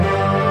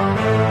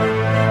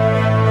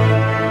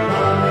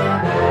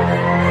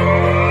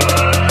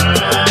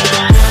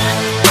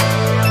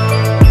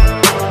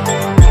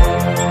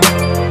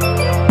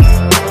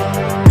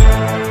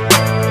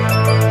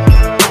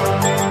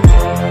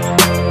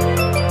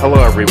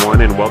Hello,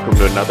 everyone, and welcome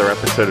to another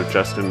episode of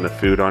Justin the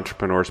Food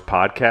Entrepreneurs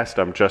Podcast.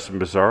 I'm Justin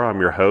Bizzarro. I'm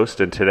your host,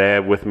 and today I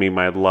have with me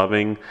my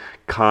loving,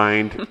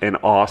 kind, and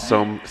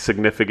awesome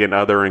significant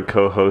other and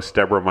co-host,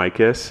 Deborah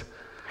Mikas.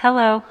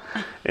 Hello.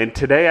 And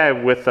today I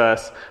have with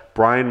us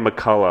Brian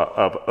McCullough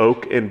of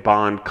Oak and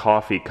Bond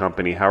Coffee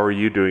Company. How are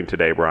you doing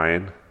today,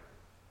 Brian?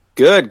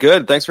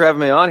 Good. Thanks for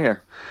having me on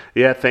here.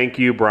 Yeah, thank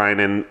you, Brian.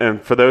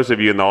 And for those of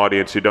you in the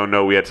audience who don't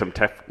know, we had some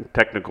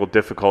technical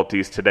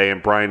difficulties today,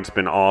 and Brian's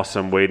been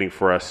awesome waiting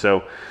for us.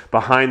 So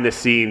behind the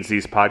scenes,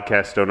 these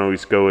podcasts don't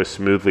always go as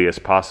smoothly as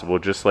possible.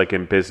 Just like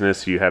in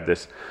business, you have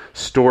this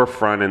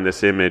storefront and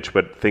this image,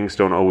 but things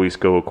don't always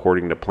go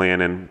according to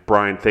plan. And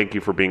Brian, thank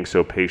you for being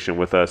so patient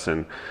with us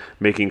and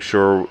making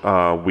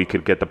sure we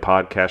could get the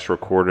podcast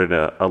recorded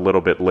a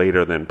little bit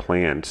later than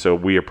planned. So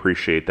we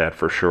appreciate that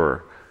for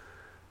sure.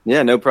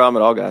 Yeah, no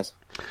problem at all, guys.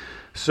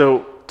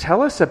 So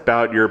tell us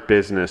about your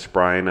business,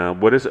 Brian.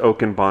 What does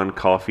Oak and Bond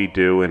Coffee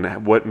do,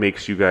 and what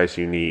makes you guys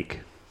unique?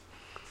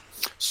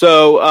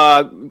 So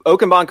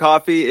Oak and Bond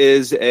Coffee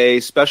is a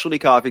specialty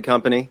coffee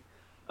company.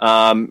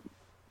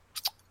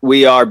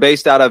 We are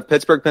based out of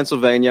Pittsburgh,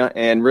 Pennsylvania,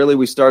 and really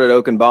we started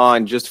Oak and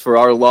Bond just for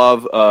our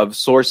love of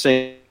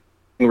sourcing,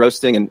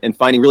 roasting, and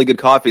finding really good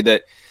coffee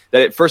that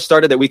it first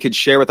started that we could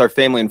share with our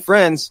family and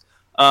friends.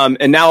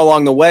 And now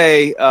along the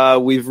way,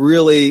 we've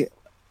really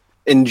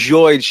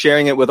enjoyed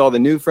sharing it with all the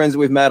new friends that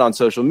we've met on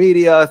social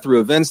media,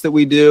 through events that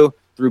we do,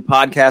 through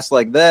podcasts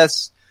like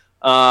this.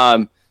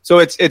 So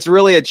it's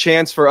really a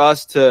chance for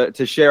us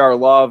to share our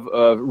love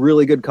of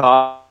really good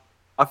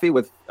coffee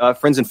with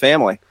friends and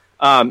family.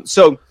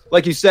 So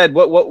like you said,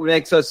 what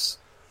makes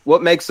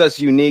us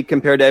unique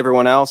compared to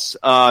everyone else?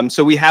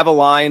 So we have a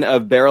line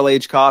of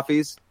barrel-aged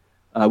coffees.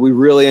 We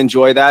really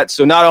enjoy that.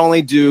 So not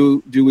only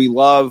do we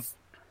love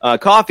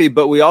coffee,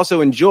 but we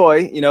also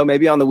enjoy,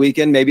 maybe on the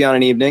weekend, maybe on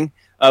an evening,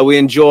 we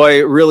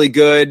enjoy really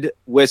good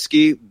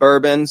whiskey,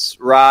 bourbons,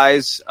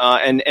 ryes,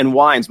 and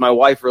wines. My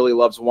wife really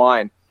loves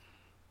wine.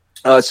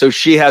 So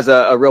she has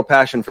a real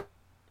passion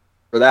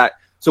for that.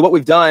 So what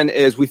we've done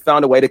is we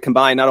found a way to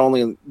combine not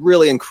only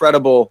really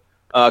incredible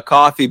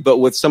coffee, but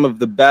with some of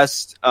the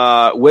best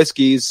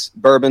whiskeys,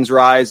 bourbons,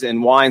 ryes,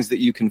 and wines that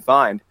you can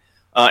find.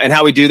 And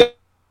how we do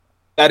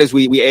that is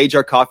we age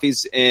our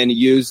coffees in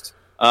used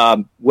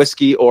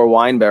whiskey or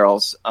wine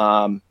barrels.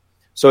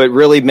 So it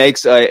really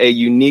makes a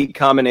unique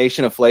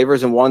combination of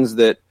flavors and ones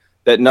that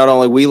not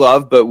only we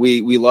love, but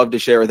we love to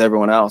share with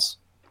everyone else.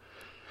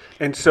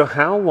 And so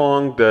how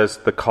long does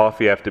the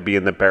coffee have to be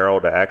in the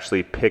barrel to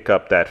actually pick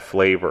up that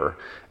flavor?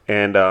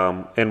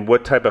 And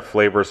what type of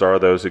flavors are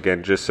those,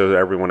 again, just so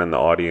everyone in the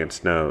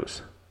audience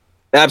knows?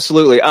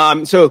 Absolutely.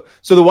 So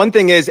the one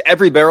thing is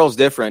every barrel is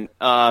different.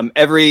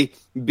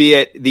 Be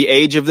it the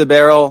age of the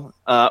barrel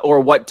or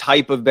what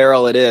type of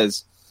barrel it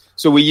is.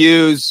 So we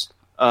use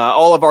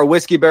all of our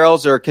whiskey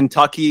barrels are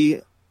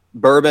Kentucky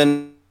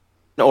bourbon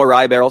or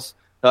rye barrels.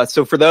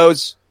 So for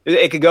those,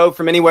 it could go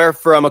from anywhere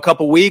from a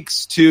couple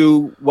weeks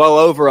to well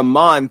over a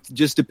month,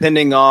 just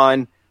depending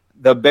on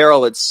the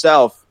barrel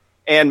itself.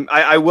 And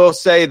I will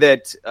say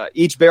that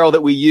each barrel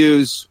that we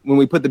use when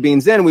we put the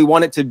beans in, we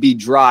want it to be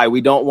dry.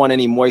 We don't want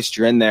any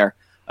moisture in there.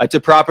 To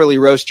properly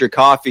roast your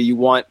coffee, you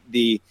want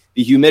the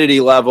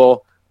humidity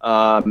level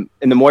and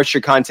the moisture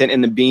content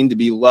in the bean to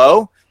be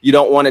low. You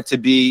don't want it to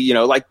be,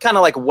 kind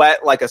of like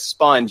wet, like a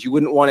sponge. You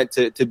wouldn't want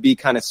it to be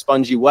kind of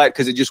spongy wet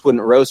because it just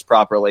wouldn't roast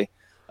properly.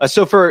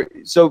 So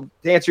to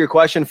answer your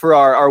question, for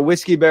our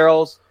whiskey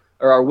barrels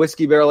or our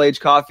whiskey barrel aged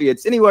coffee,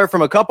 it's anywhere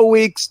from a couple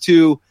weeks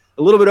to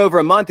a little bit over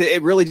a month.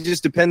 It really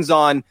just depends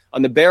on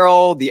the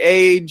barrel, the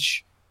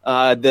age,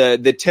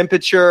 the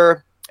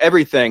temperature,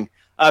 everything.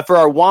 For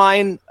our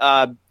wine,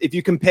 if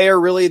you compare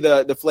really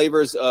the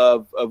flavors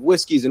of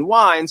whiskeys and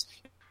wines,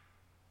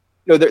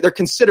 they're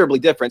considerably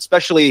different,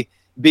 especially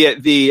be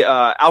it the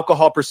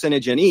alcohol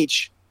percentage in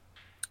each.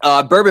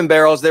 Bourbon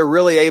barrels, they're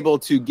really able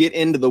to get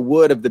into the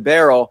wood of the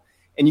barrel,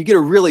 and you get a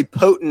really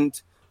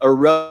potent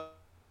aroma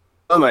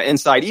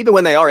inside, even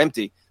when they are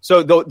empty.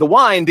 So the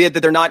wine, be it that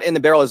they're not in the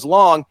barrel as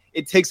long,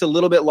 it takes a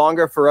little bit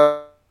longer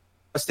for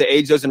us to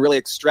age those and really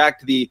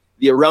extract the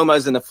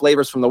aromas and the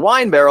flavors from the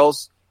wine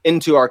barrels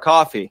into our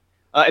coffee.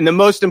 And the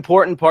most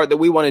important part that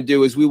we want to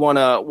do is we want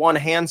to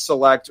hand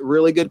select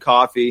really good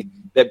coffee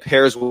that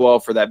pairs well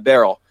for that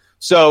barrel.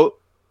 So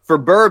for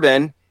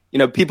bourbon,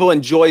 people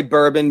enjoy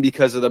bourbon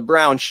because of the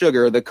brown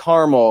sugar, the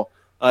caramel,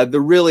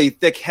 the really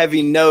thick,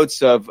 heavy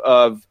notes of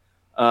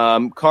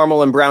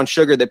caramel and brown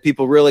sugar that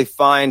people really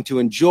find to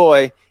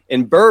enjoy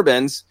in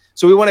bourbons.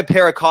 So we want to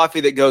pair a coffee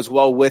that goes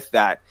well with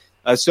that.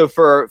 So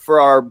for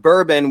our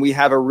bourbon, we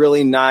have a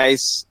really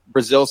nice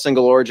Brazil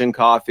single origin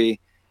coffee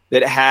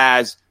that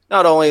has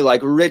not only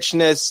like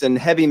richness and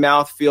heavy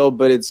mouthfeel,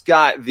 but it's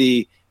got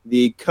the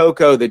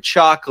cocoa, the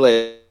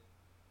chocolate,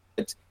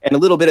 and a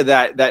little bit of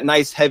that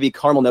nice heavy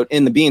caramel note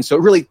in the bean. So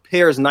it really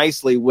pairs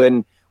nicely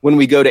when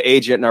we go to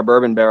age it in our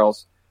bourbon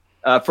barrels.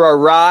 For our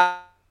rye,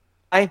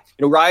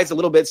 rye is a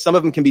little bit, some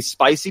of them can be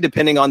spicy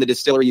depending on the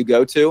distillery you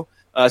go to.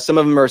 Some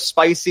of them are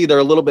spicy. They're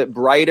a little bit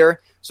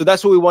brighter. So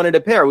that's what we wanted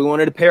to pair. We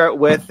wanted to pair it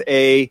with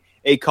a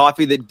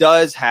coffee that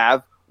does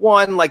have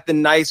one, like the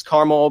nice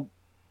caramel,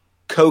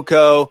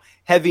 cocoa,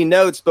 heavy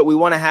notes, but we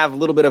want to have a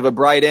little bit of a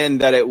bright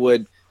end that it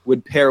would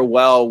pair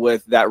well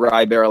with that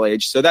rye barrel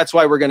age. So that's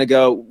why we're going to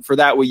go for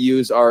that. We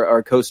use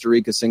our Costa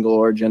Rica single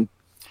origin.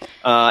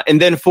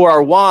 And then for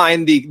our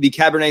wine, the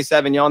Cabernet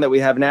Sauvignon that we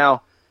have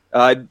now,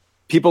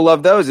 people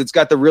love those. It's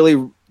got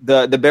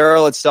the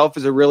barrel itself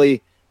is a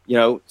really,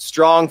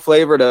 strong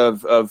flavored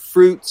of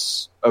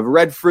fruits, of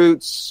red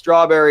fruits,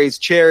 strawberries,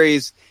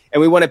 cherries.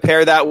 And we want to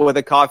pair that with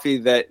a coffee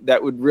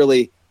that would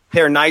really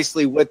pair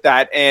nicely with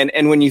that.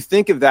 And when you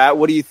think of that,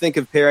 what do you think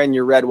of pairing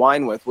your red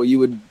wine with? Well, you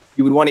would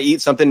want to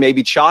eat something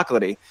maybe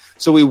chocolatey.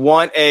 So we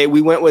went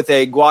with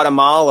a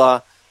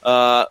Guatemala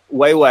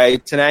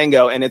Huehue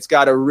Tenango, and it's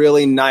got a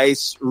really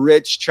nice,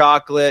 rich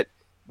chocolate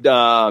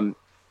note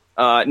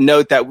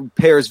that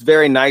pairs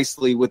very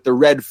nicely with the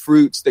red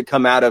fruits that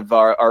come out of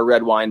our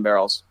red wine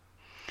barrels.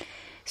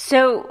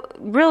 So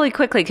really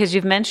quickly, because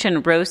you've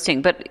mentioned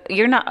roasting, but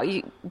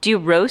do you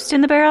roast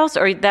in the barrels,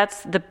 or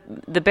that's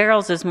the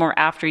barrels is more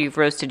after you've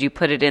roasted, you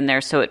put it in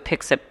there so it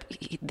picks up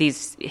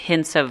these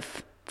hints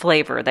of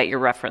flavor that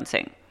you're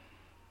referencing?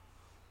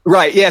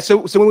 Right. Yeah. So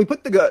when we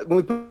put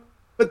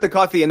the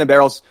coffee in the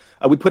barrels,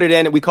 we put it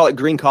in. We call it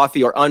green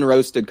coffee or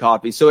unroasted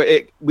coffee. So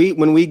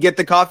when we get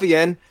the coffee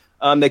in,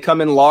 they come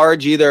in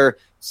large, either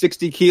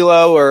 60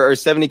 kilo or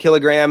 70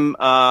 kilogram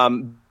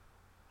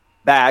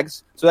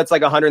bags. So that's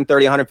like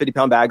 130, 150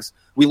 pound bags.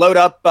 We load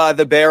up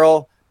the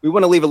barrel. We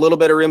want to leave a little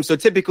bit of room. So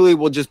typically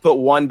we'll just put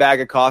one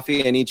bag of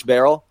coffee in each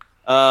barrel.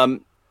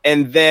 And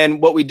then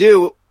what we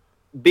do,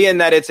 being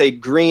that it's a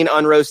green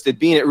unroasted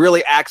bean, it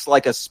really acts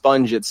like a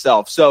sponge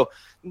itself. So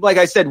like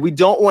I said, we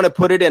don't want to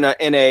put it in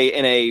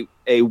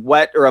a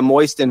wet or a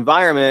moist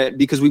environment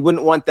because we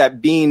wouldn't want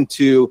that bean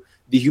to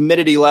the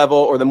humidity level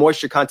or the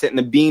moisture content in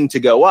the bean to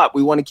go up.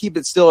 We want to keep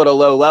it still at a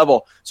low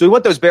level. So we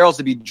want those barrels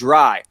to be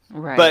dry.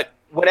 Right. But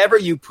whenever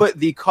you put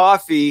the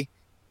coffee,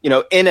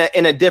 in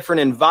a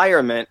different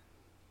environment,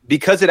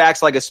 because it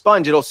acts like a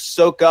sponge, it'll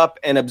soak up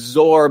and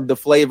absorb the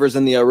flavors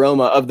and the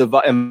aroma of the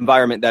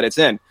environment that it's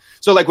in.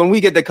 So like when we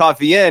get the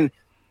coffee in,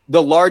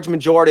 the large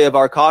majority of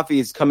our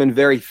coffees come in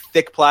very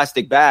thick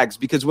plastic bags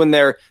because when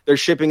they're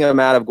shipping them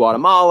out of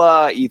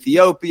Guatemala,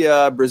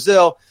 Ethiopia,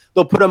 Brazil,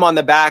 they'll put them on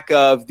the back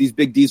of these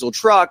big diesel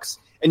trucks,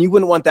 and you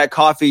wouldn't want that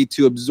coffee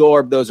to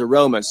absorb those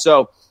aromas.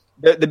 So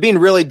the bean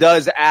really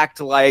does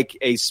act like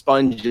a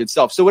sponge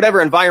itself. So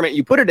whatever environment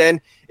you put it in,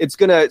 it's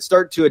going to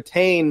start to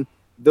attain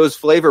those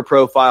flavor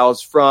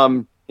profiles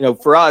from,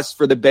 for us,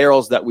 for the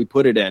barrels that we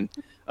put it in.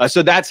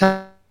 So that's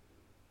how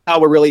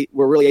we're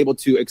really able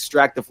to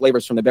extract the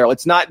flavors from the barrel.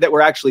 It's not that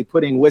we're actually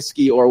putting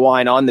whiskey or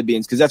wine on the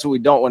beans, because that's what we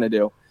don't want to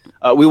do.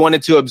 We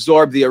wanted to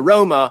absorb the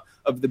aroma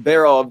of the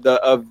barrel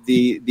of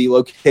the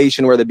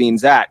location where the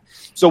bean's at.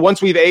 So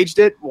once we've aged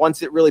it,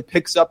 once it really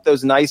picks up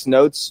those nice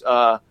notes,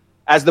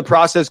 as the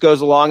process goes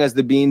along, as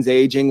the bean's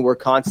aging, we're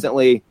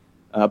constantly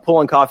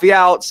pulling coffee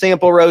out,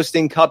 sample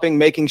roasting, cupping,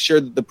 making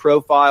sure that the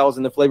profiles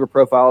and the flavor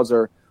profiles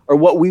are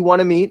what we want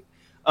to meet.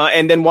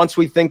 And then once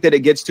we think that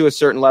it gets to a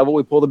certain level,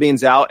 we pull the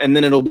beans out, and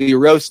then it'll be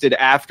roasted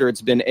after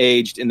it's been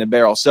aged in the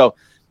barrel. So,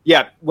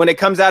 yeah, when it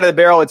comes out of the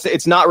barrel,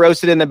 it's not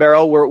roasted in the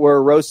barrel.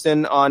 We're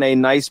roasting on a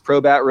nice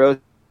Probat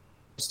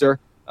roaster.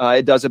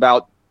 It does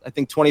about, I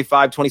think,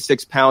 25,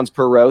 26 pounds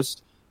per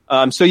roast.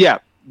 So, yeah,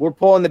 we're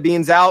pulling the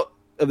beans out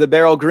of the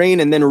barrel green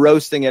and then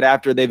roasting it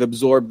after they've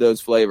absorbed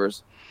those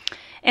flavors.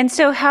 And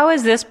so how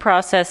is this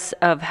process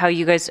of how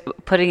you guys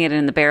putting it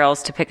in the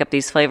barrels to pick up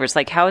these flavors?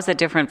 Like, how is it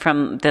different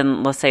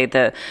than, let's say,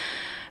 the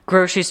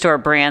grocery store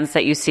brands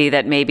that you see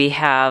that maybe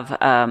have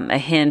a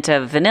hint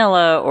of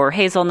vanilla or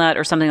hazelnut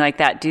or something like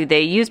that? Do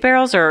they use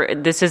barrels, or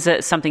this is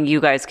something you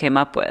guys came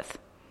up with?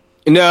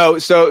 No.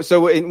 So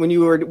when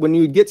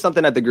you get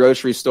something at the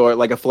grocery store,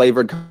 like a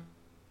flavored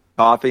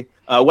coffee,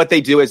 what they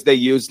do is they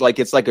use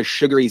it's like a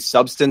sugary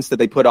substance that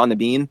they put on the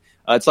bean.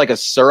 It's like a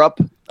syrup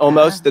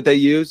almost that they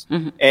use.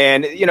 Mm-hmm.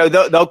 And,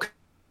 they'll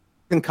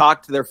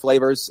concoct their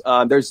flavors.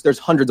 There's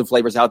hundreds of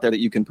flavors out there that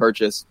you can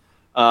purchase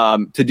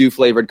to do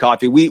flavored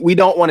coffee. We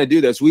don't want to do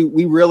this.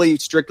 We really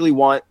strictly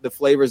want the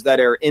flavors that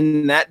are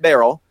in that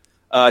barrel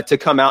to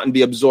come out and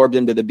be absorbed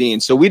into the bean.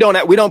 So we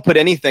don't put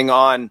anything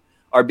on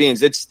our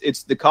beans.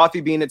 It's the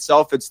coffee bean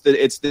itself. It's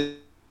the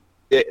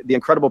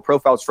incredible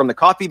profiles from the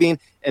coffee bean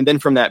and then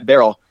from that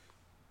barrel.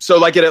 So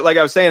like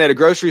I was saying, at a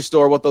grocery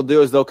store, what they'll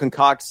do is they'll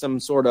concoct some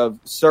sort of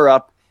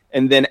syrup,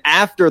 and then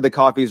after the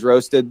coffee's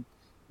roasted,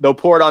 they'll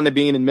pour it on the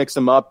bean and mix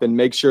them up and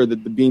make sure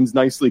that the bean's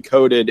nicely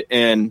coated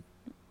in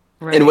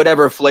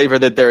whatever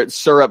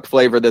syrup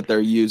flavor that they're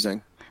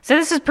using. So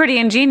this is pretty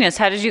ingenious.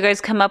 How did you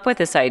guys come up with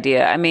this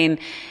idea? I mean,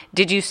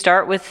 did you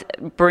start with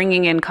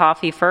bringing in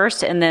coffee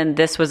first and then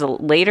this was a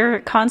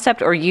later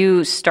concept, or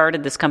you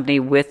started this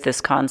company with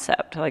this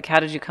concept? Like, how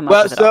did you come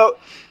up with it? So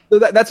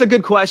that's a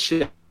good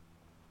question.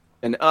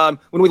 And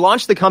when we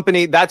launched the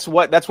company, that's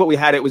what we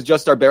had. It was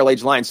just our barrel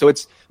aged line. So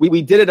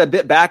we did it a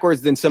bit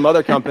backwards than some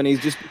other companies,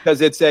 just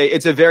because it's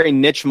a very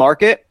niche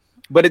market.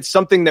 but it's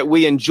something that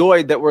we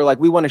enjoyed that we're like,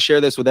 we want to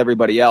share this with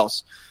everybody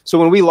else. So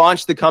when we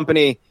launched the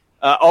company,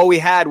 all we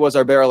had was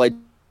our barrel aged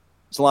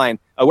line.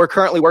 We're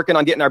currently working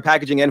on getting our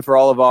packaging in for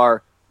all of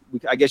our,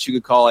 I guess you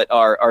could call it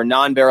our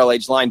non-barrel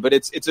aged line, but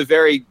it's a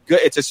very good,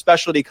 it's a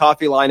specialty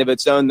coffee line of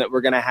its own that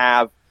we're going to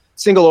have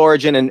single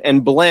origin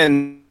and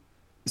blends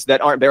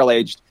that aren't barrel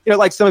aged,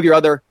 like some of your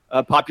other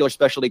popular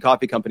specialty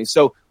coffee companies.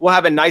 So we'll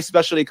have a nice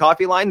specialty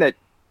coffee line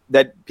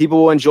that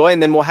people will enjoy.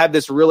 And then we'll have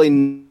this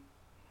really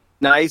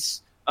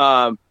nice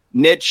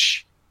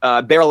niche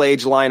barrel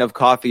aged line of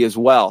coffee as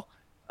well.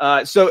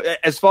 So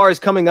as far as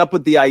coming up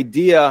with the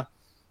idea,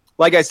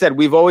 like I said,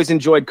 we've always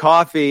enjoyed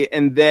coffee.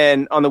 And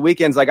then on the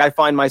weekends, like I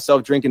find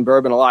myself drinking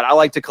bourbon a lot. I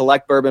like to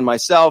collect bourbon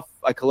myself.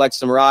 I collect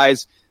some rye.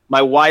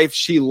 My wife,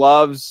 she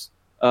loves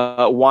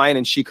wine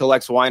and she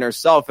collects wine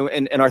herself.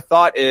 And our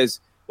thought is,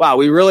 wow,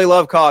 we really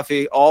love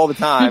coffee all the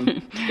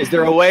time. Is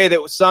there a way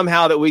that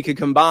somehow that we could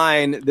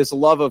combine this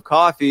love of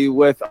coffee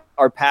with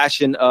our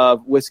passion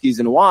of whiskeys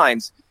and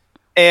wines?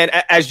 And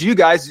as you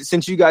guys,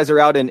 since you guys are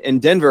out in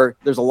Denver,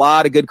 there's a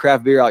lot of good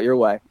craft beer out your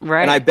way.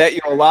 Right. And I bet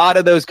you a lot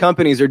of those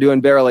companies are doing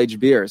barrel-aged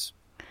beers.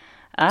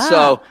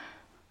 So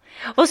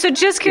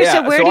just curious,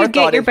 so where do you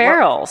get your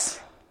barrels?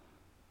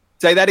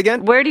 Say that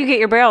again? Where do you get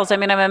your barrels? I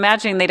mean, I'm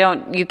imagining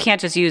you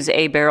can't just use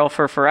a barrel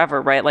for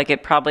forever, right? Like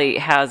it probably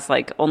has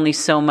like only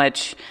so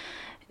much,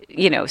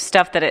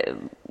 stuff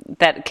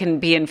that can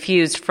be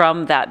infused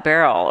from that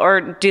barrel.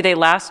 Or do they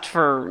last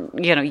for,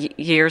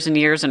 years and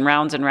years and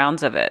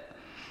rounds of it?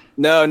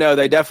 No,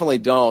 they definitely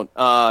don't.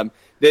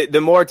 The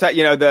more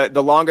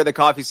the longer the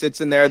coffee sits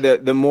in there,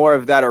 the more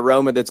of that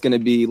aroma that's going to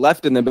be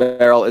left in the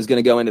barrel is going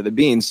to go into the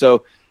beans.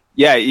 So,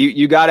 yeah,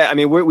 you got it. I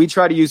mean, we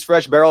try to use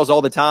fresh barrels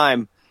all the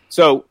time.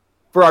 So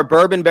for our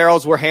bourbon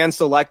barrels, we're hand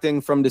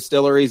selecting from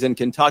distilleries in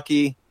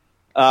Kentucky.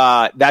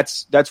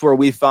 That's where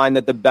we find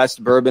that the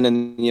best bourbon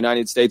in the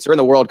United States or in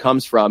the world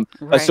comes from.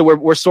 Right. So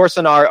we're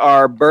sourcing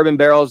our bourbon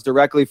barrels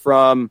directly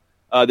from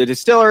the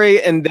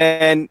distillery, and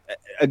then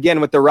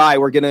again with the rye,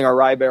 we're getting our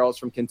rye barrels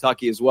from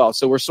Kentucky as well.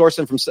 So we're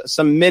sourcing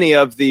from many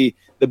of the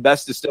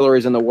best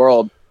distilleries in the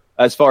world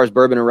as far as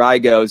bourbon and rye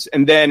goes.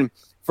 And then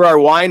for our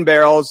wine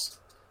barrels,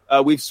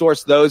 we've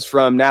sourced those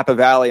from Napa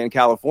Valley in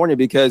California,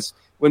 because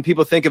when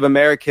people think of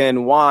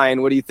American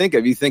wine, what do you think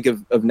of? You think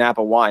of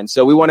Napa wine.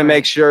 So we want to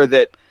make sure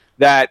that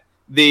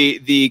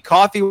the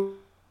coffee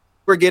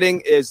we're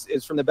getting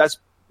is from the best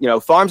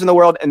farms in the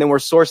world, and then we're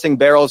sourcing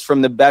barrels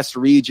from the best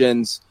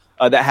regions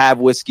that have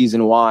whiskeys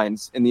and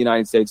wines in the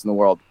United States and the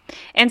world.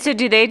 And so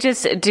do they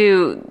just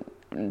do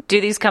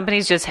these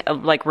companies just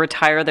like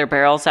retire their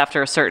barrels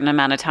after a certain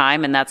amount of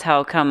time, and that's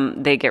how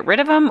come they get rid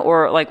of them?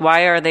 Or like,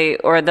 why are they,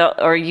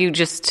 or you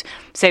just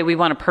say we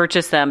want to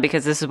purchase them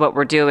because this is what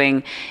we're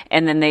doing,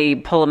 and then they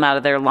pull them out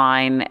of their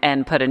line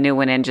and put a new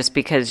one in just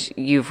because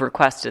you've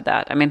requested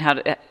that? I mean,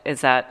 how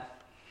is that?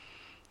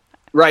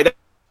 Right.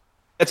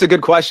 That's a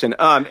good question.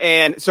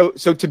 And so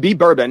to be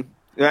bourbon,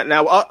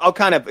 now I'll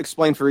kind of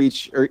explain for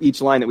each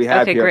line that we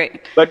have here. Okay,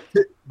 great.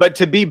 But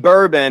to be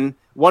bourbon,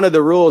 one of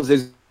the rules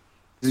is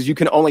you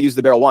can only use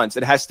the barrel once.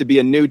 It has to be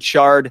a new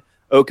charred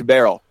oak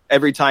barrel.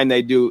 Every time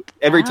they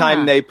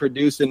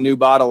produce a new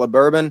bottle of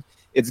bourbon,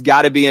 it's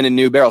got to be in a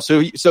new barrel.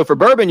 So for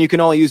bourbon, you can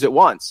only use it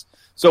once.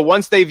 So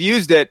once they've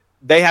used it,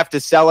 they have to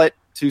sell it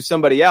to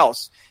somebody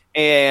else.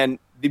 And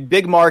the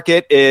big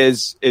market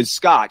is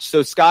Scotch.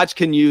 So Scotch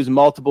can use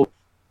multiple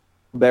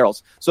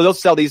barrels. So they'll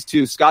sell these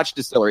to Scotch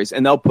distilleries,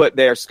 and they'll put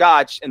their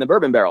Scotch in the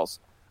bourbon barrels.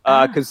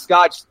 Because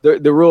Scotch,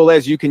 the rule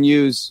is you can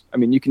use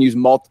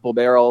multiple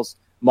barrels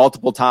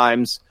multiple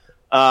times.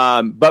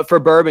 But for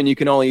bourbon, you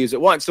can only use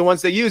it once. So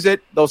once they use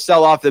it, they'll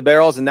sell off the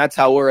barrels, and that's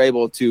how we're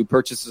able to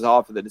purchase it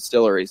off of the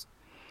distilleries.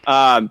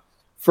 For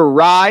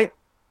rye,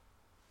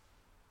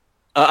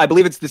 I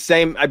believe it's the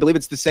same. I believe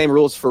it's the same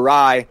rules for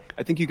rye.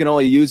 I think you can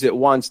only use it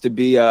once to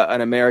be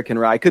an American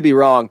rye. I could be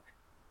wrong.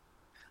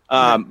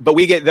 But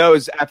we get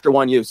those after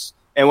one use.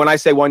 And when I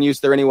say one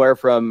use, they're anywhere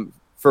from,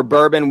 for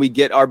bourbon, we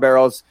get our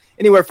barrels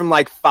anywhere from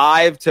like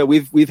 5 to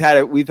we've had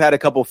a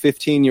couple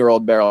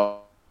 15-year-old barrels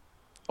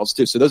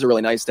too. So those are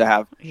really nice to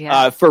have.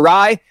 Yeah. For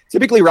rye,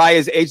 typically rye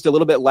is aged a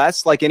little bit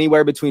less, like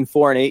anywhere between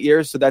 4 and 8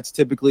 years. So that's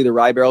typically the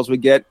rye barrels we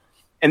get.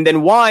 And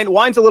then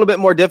wine's a little bit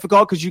more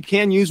difficult because you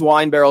can use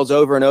wine barrels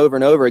over and over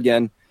and over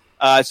again.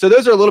 So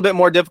those are a little bit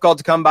more difficult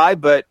to come by,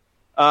 but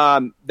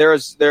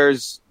there's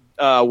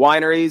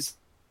wineries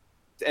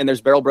and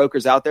there's barrel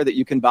brokers out there that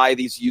you can buy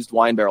these used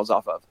wine barrels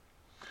off of.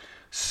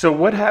 So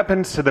what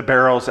happens to the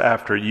barrels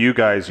after you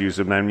guys use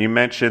them? And you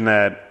mentioned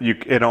that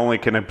it only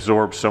can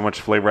absorb so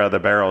much flavor out of the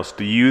barrels.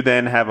 Do you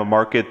then have a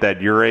market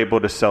that you're able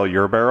to sell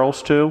your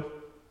barrels to?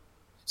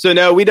 So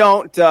no, we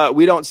don't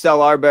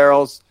sell our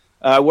barrels.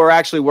 We're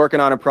actually working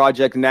on a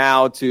project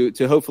now to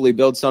hopefully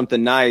build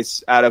something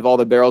nice out of all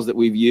the barrels that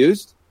we've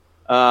used.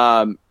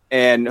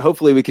 And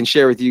hopefully we can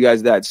share with you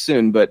guys that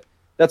soon, but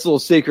that's a little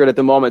secret at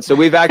the moment. So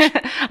we've actually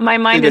my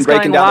mind is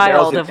going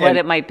wild of what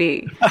it might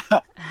be.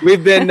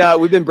 We've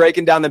been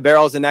breaking down the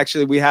barrels, and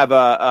actually we have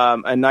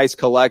a nice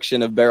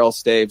collection of barrel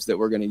staves that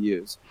we're going to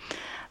use.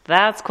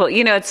 That's cool.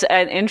 You know, it's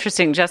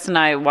interesting. Jess and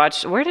I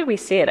watched, where did we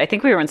see it? I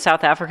think we were in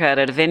South Africa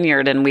at a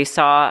vineyard, and we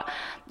saw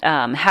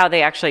how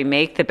they actually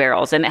make the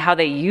barrels and how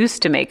they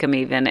used to make them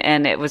even.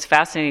 And it was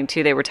fascinating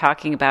too. They were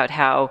talking about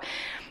how,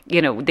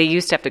 you know, they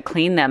used to have to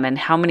clean them and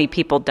how many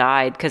people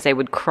died because they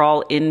would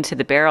crawl into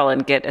the barrel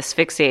and get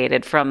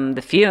asphyxiated from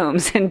the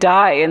fumes and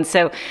die. And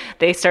so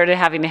they started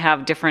having to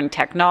have different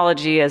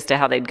technology as to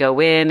how they'd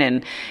go in.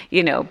 And,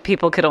 you know,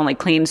 people could only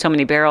clean so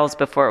many barrels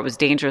before it was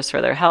dangerous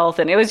for their health.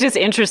 And it was just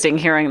interesting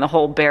hearing the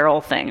whole barrel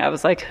thing. I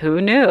was like,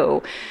 who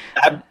knew?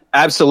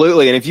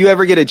 Absolutely. And if you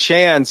ever get a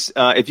chance,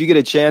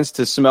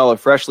 to smell a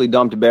freshly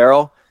dumped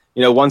barrel,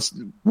 you know,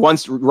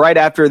 once right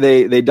after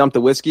they dump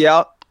the whiskey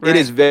out, right. It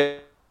is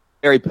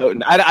very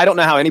potent. I don't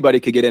know how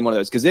anybody could get in one of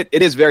those because it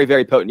is very,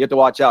 very potent. You have to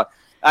watch out.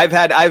 I've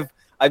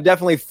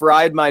definitely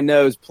fried my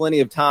nose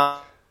plenty of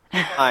times,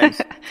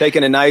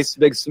 taking a nice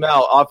big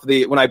smell off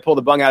when I pull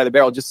the bung out of the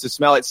barrel just to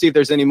smell it, see if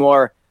there's any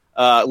more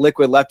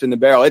liquid left in the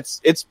barrel.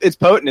 It's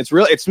potent.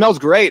 It smells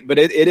great, but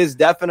it is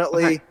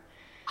definitely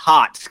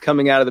hot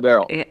coming out of the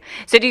barrel. Yeah.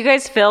 So do you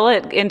guys fill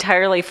it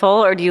entirely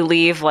full, or do you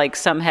leave like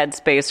some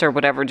headspace or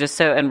whatever just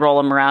so and roll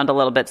them around a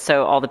little bit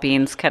so all the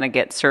beans kind of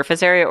get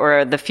surface area,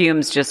 or the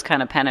fumes just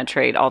kind of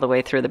penetrate all the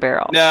way through the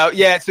barrel? No,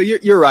 yeah, so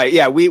you're right.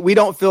 Yeah, we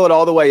don't fill it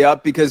all the way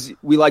up because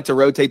we like to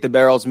rotate the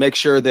barrels, make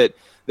sure that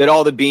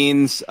all the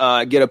beans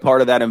get a part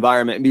of that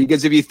environment.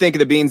 Because if you think of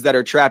the beans that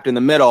are trapped in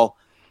the middle,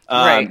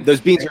 right. Those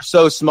beans are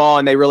so small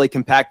and they really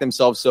compact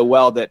themselves so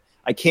well that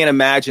I can't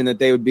imagine that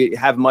they would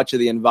have much of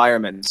the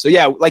environment. So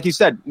yeah, like you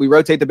said, we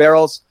rotate the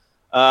barrels,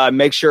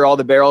 make sure all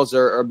the barrels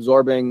are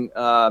absorbing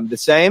the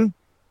same,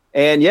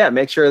 and yeah,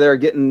 make sure they're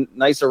getting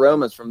nice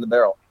aromas from the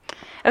barrel.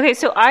 Okay,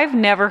 so I've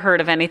never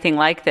heard of anything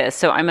like this.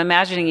 So I'm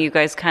imagining you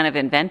guys kind of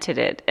invented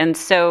it. And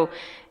so,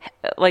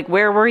 like,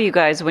 where were you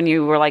guys when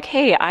you were like,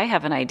 hey, I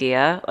have an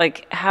idea,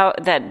 like how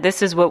that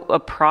this is what a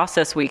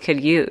process we could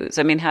use?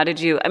 I mean,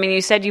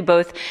 you said you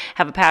both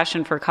have a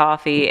passion for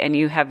coffee and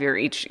you have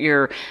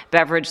your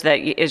beverage that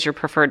is your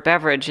preferred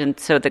beverage. And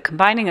so the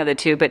combining of the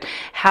two, but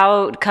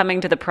how coming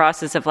to the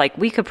process of like,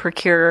 we could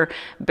procure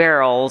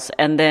barrels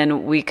and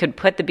then we could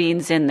put the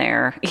beans in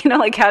there, you know,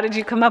 like how did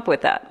you come up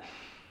with that?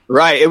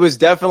 Right. It was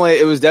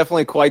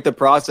definitely quite the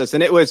process.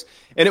 And it was,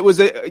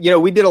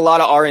 we did a lot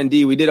of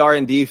R&D. We did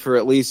R&D for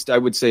at least, I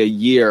would say, a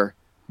year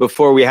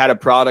before we had a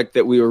product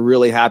that we were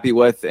really happy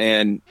with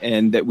and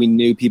that we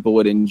knew people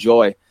would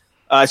enjoy.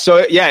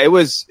 So yeah, it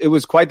was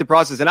quite the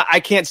process. And I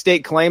can't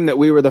state claim that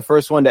we were the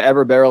first one to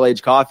ever barrel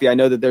age coffee. I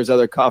know that there's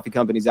other coffee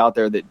companies out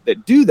there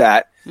that do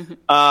that.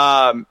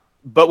 Mm-hmm.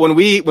 But when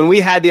we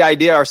had the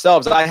idea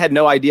ourselves, I had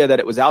no idea that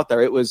it was out there.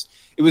 It was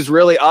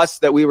really us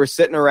that we were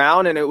sitting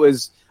around, and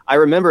I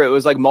remember it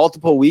was like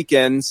multiple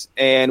weekends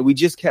and we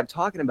just kept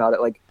talking about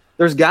it. Like,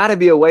 there's got to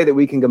be a way that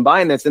we can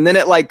combine this. And then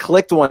it like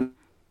clicked one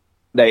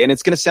day, and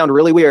it's going to sound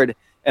really weird.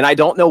 And I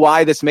don't know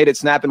why this made it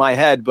snap in my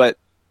head, but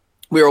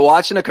we were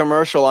watching a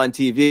commercial on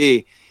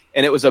TV,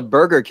 and it was a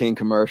Burger King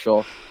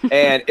commercial.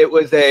 And it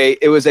was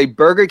a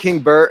Burger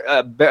King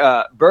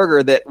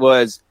burger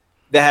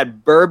that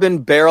had bourbon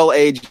barrel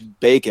aged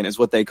bacon is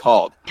what they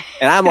called.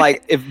 And I'm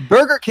like, if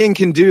Burger King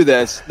can do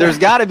this, there's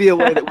got to be a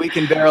way that we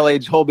can barrel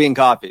age whole bean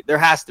coffee. There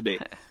has to be.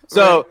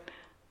 So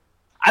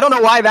I don't know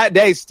why that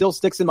day still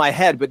sticks in my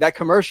head, but that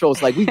commercial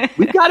is like,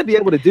 we've got to be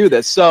able to do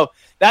this. So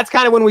that's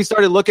kind of when we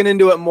started looking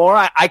into it more.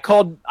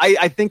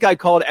 I think I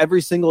called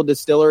every single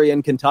distillery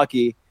in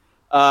Kentucky.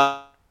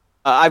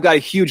 I've got a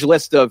huge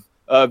list of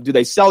do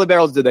they sell the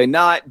barrels? Do they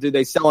not? Do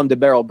they sell them to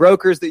barrel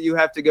brokers that you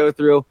have to go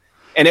through?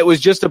 And it was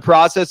just a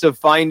process of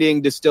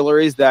finding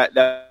distilleries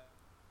that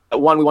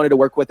one we wanted to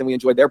work with and we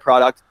enjoyed their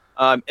product,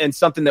 and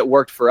something that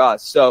worked for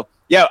us. So,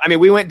 yeah, I mean,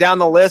 we went down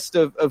the list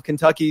of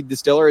Kentucky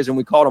distilleries and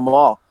we called them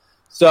all.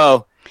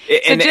 So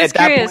just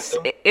curious,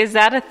 is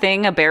that a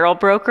thing, a barrel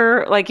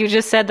broker? Like you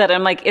just said that,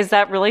 I'm like, is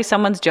that really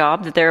someone's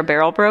job that they're a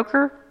barrel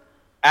broker?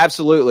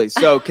 Absolutely.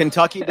 So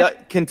Kentucky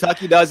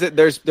does it.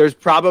 There's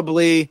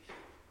probably,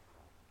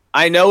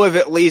 I know of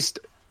at least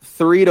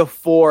 3 to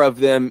 4 of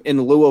them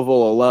in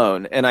Louisville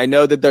alone. And I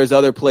know that there's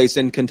other places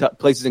in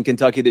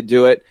Kentucky that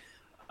do it.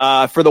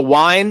 For the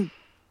wine,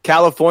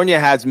 California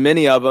has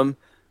many of them.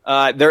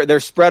 They're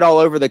spread all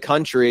over the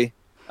country.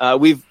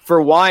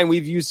 For wine,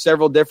 we've used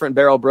several different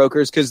barrel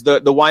brokers because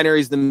the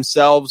wineries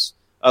themselves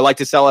like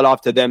to sell it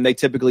off to them. They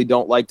typically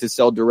don't like to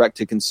sell direct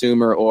to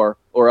consumer or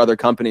other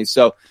companies.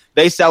 So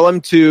they sell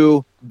them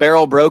to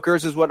barrel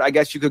brokers is what I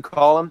guess you could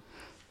call them.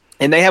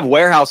 And they have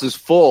warehouses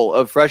full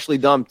of freshly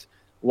dumped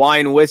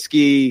wine,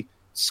 whiskey,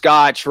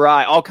 scotch,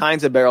 rye, all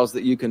kinds of barrels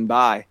that you can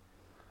buy.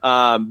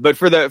 But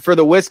for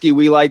the whiskey,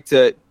 we like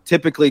to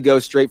typically go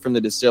straight from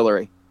the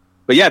distillery.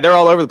 But yeah, they're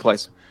all over the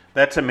place.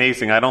 That's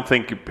amazing. I don't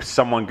think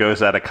someone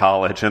goes out of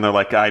college and they're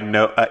like, I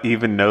know,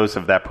 even knows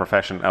of that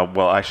profession.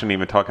 Well, I shouldn't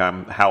even talk.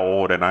 I'm how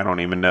old, and I don't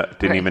even know,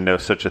 didn't even know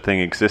such a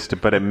thing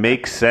existed. But it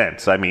makes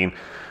sense. I mean,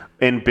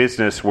 in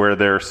business where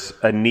there's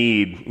a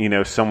need,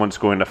 someone's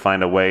going to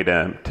find a way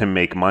to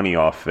make money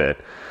off it.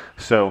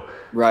 So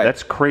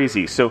that's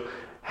crazy. So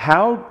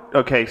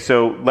Okay,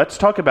 so let's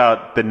talk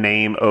about the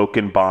name Oak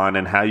and Bond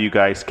and how you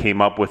guys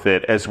came up with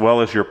it, as well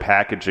as your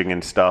packaging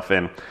and stuff.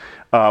 And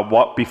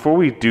before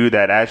we do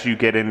that, as you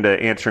get into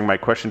answering my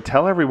question,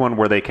 tell everyone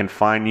where they can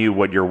find you,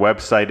 what your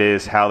website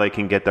is, how they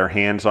can get their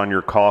hands on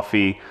your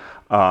coffee,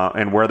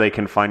 and where they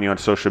can find you on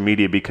social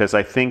media, because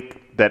I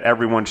think that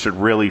everyone should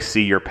really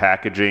see your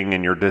packaging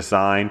and your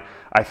design.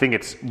 I think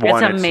it's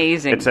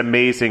amazing. It's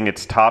amazing.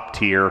 It's top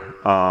tier.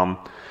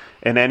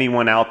 And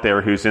anyone out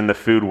there who's in the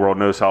food world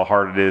knows how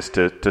hard it is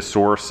to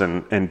source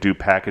and do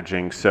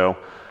packaging. So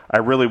I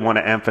really want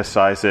to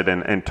emphasize it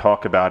and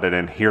talk about it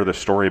and hear the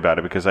story about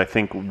it, because I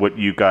think what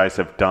you guys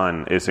have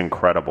done is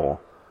incredible.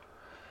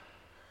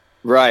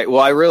 Right. Well,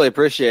 I really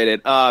appreciate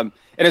it. And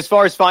as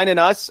far as finding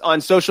us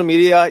on social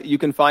media, you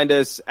can find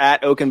us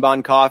at Oak and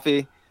Bond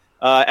Coffee.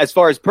 As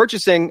far as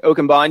purchasing Oak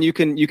and Bond, you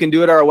can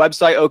do it at our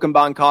website,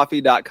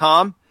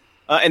 oakandbondcoffee.com.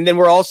 And then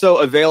we're also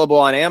available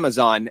on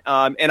Amazon.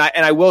 And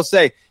I will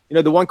say,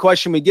 the one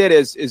question we get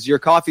is your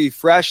coffee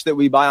fresh that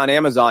we buy on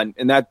Amazon?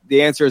 And that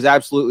the answer is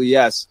absolutely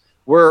yes.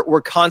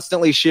 We're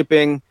constantly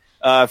shipping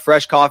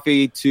fresh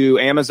coffee to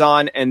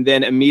Amazon, and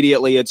then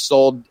immediately it's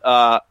sold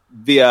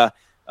via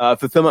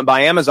fulfillment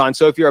by Amazon.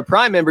 So if you're a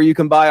Prime member, you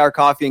can buy our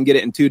coffee and get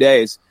it in 2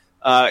 days.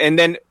 And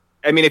then,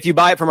 if you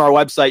buy it from our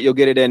website, you'll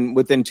get it in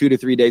within 2 to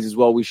 3 days as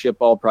well. We ship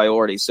all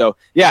priority. So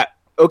yeah,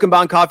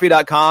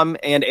 oakandbondcoffee.com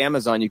and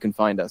Amazon, you can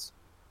find us.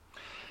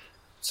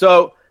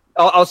 So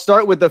I'll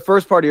start with the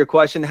first part of your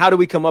question. How do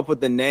we come up with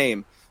the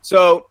name?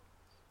 So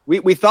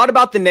we thought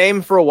about the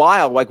name for a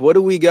while. Like, what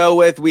do we go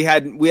with? We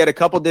had a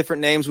couple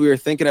different names we were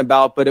thinking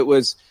about, but it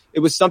was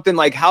something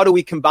like, how do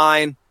we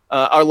combine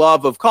our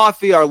love of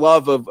coffee, our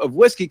love of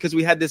whiskey? Because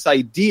we had this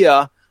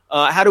idea,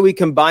 how do we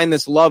combine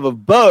this love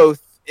of both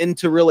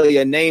into really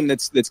a name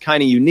that's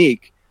kind of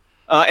unique?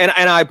 And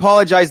I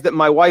apologize that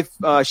my wife,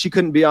 she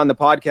couldn't be on the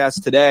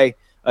podcast today.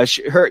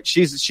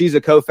 She's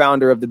a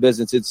co-founder of the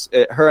business. It's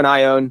her and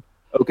I own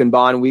Oak and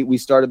Bond. We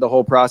started the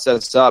whole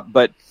process up,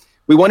 but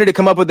we wanted to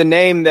come up with a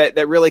name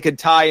that really could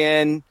tie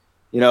in,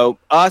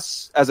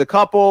 us as a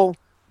couple,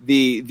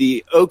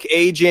 the oak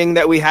aging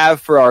that we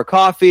have for our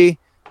coffee.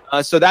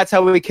 So that's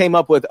how we came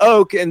up with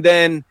Oak. And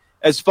then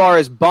as far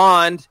as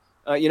Bond,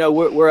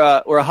 we're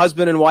a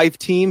husband and wife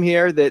team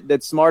here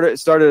that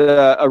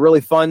started a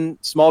really fun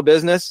small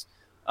business.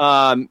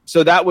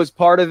 So that was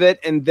part of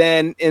it. And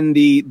then in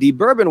the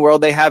bourbon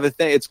world, they have a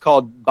thing. It's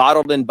called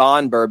Bottled and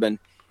Bond bourbon.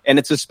 And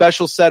it's a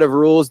special set of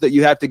rules that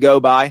you have to go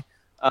by.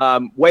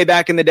 Way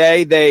back in the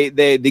day,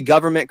 the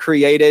government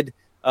created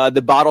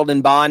the Bottled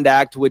and Bond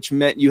Act, which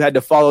meant you had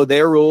to follow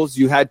their rules.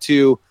 You had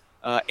to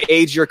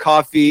age your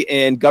coffee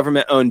in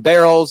government-owned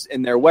barrels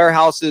in their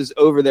warehouses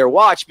over their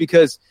watch,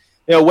 because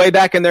way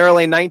back in the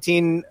early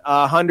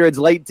 1900s,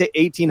 late to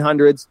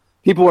 1800s,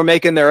 people were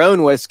making their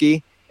own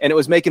whiskey, and it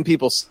was making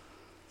people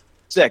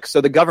sick. So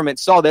the government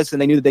saw this,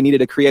 and they knew that they needed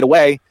to create a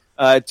way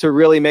to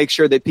really make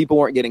sure that people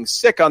weren't getting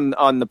sick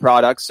on the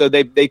product. So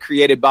they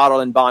created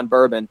Bottled and Bond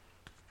bourbon,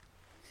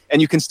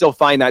 and you can still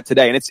find that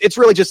today. And it's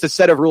really just a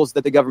set of rules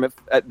that the government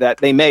that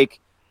they make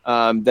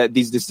that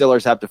these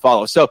distillers have to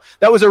follow. So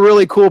that was a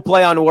really cool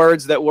play on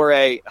words, that we're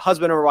a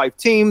husband and wife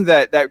team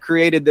that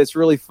created this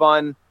really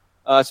fun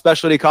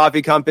specialty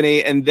coffee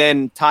company, and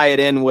then tie it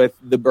in with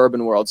the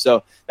bourbon world.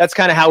 So that's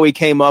kind of how we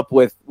came up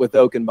with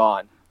Oak and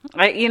Bond.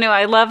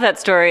 I love that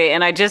story,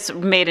 and I just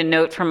made a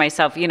note for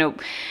myself,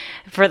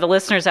 for the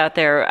listeners out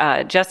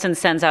there, Justin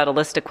sends out a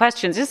list of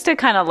questions just to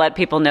kind of let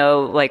people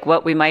know like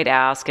what we might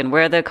ask and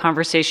where the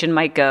conversation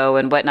might go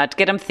and whatnot, to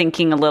get them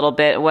thinking a little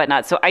bit and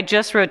whatnot. So I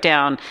just wrote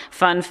down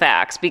fun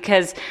facts,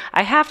 because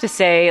I have to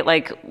say,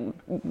 like,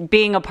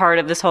 being a part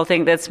of this whole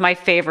thing, that's my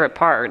favorite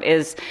part,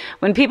 is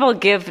when people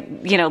give,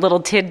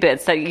 little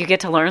tidbits that you get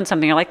to learn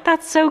something. You're like,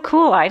 that's so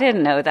cool. I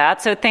didn't know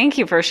that. So thank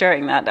you for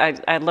sharing that.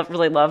 I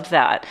really loved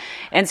that.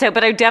 And so,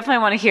 but I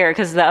definitely want to hear,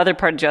 because the other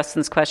part of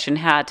Justin's question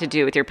had to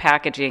do with your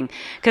packaging,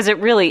 because it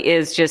really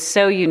is just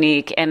so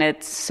unique and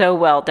it's so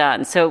well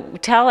done. So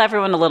tell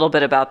everyone a little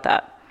bit about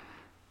that.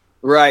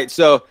 Right.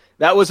 So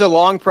that was a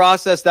long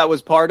process. That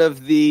was part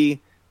of the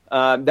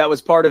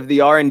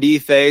R&D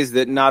phase,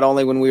 that not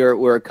only when we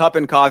were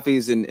cupping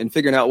coffees and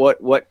figuring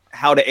out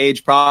how to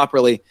age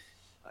properly.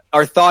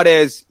 Our thought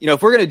is,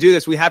 if we're going to do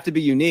this, we have to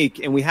be unique,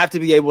 and we have to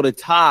be able to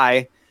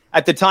tie.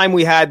 At the time,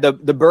 we had the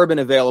bourbon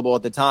available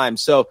at the time.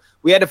 So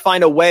we had to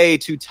find a way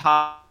to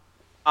tie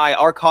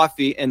our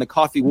coffee and the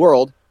coffee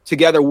world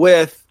together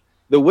with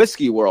the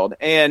whiskey world.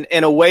 And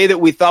a way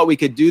that we thought we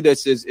could do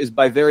this is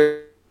by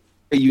very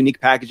unique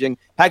packaging.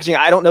 Packaging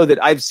I don't know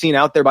that I've seen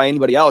out there by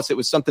anybody else. It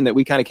was something that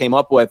we kind of came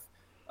up with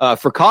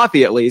for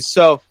coffee, at least.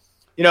 So,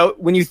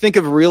 when you think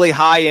of really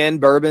high-end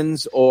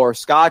bourbons or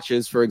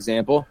scotches, for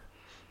example,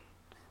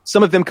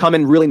 some of them come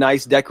in really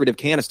nice decorative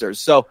canisters.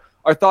 So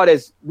our thought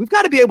is, we've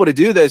got to be able to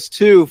do this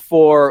too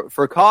for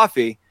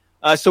coffee.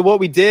 So what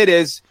we did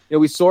is,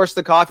 we sourced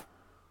the coffee.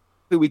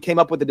 We came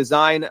up with a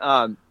design.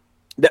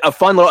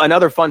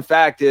 Another fun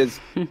fact is,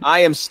 I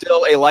am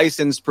still a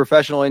licensed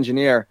professional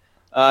engineer.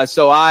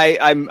 So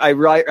I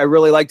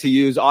really like to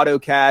use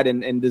AutoCAD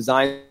and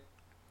design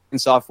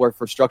software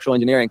for structural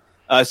engineering.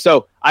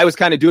 So I was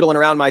kind of doodling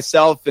around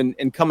myself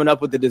and coming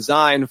up with the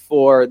design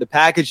for the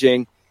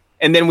packaging.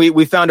 And then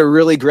we found a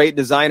really great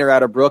designer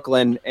out of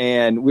Brooklyn,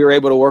 and we were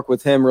able to work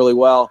with him really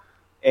well.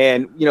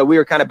 And, we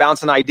were kind of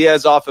bouncing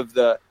ideas off of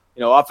the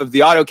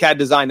AutoCAD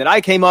design that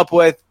I came up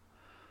with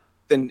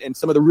and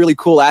some of the really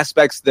cool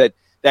aspects that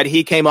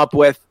he came up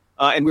with.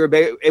 And we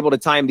were able to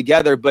tie them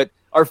together. But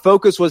our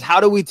focus was,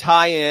 how do we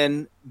tie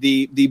in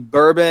the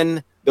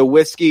bourbon, the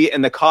whiskey,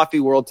 and the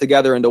coffee world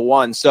together into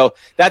one? So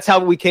that's how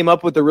we came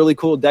up with a really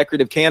cool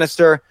decorative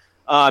canister.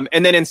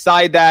 And then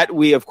inside that,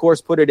 we, of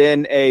course, put it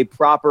in a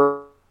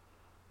proper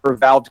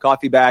valved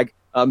coffee bag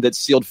that's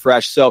sealed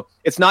fresh. So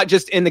it's not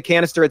just in the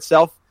canister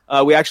itself.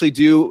 We actually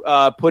do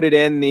put it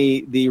in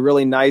the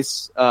really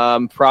nice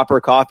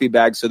proper coffee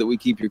bag so that we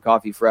keep your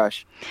coffee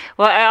fresh.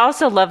 Well, I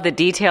also love the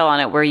detail on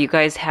it where you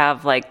guys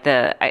have like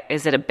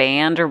is it a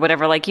band or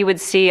whatever, like you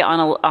would see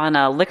on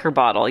a liquor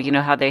bottle,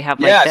 how they have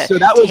like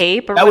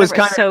tape or whatever.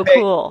 It's so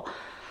cool.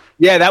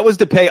 Yeah, that was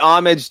to pay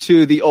homage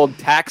to the old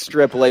tack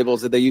strip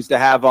labels that they used to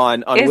have on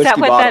whiskey bottles. Is that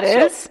what that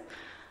is?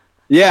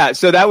 Yeah,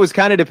 so that was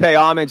kind of to pay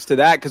homage to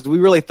that, because we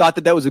really thought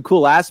that was a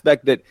cool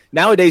aspect that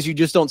nowadays you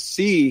just don't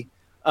see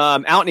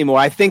out anymore.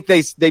 I think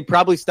they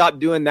probably stopped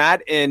doing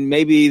that in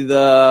maybe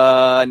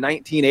the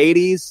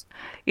 1980s.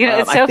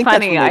 It's so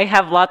funny. I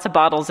have lots of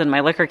bottles in my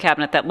liquor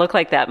cabinet that look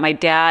like that. My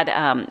dad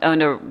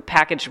owned a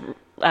package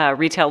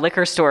retail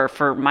liquor store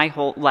for my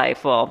whole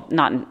life. Well,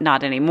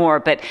 not anymore,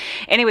 but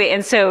anyway.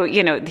 And so,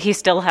 he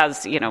still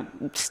has,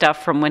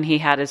 stuff from when he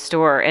had his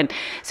store. And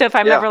so if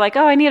I'm ever like,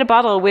 oh, I need a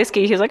bottle of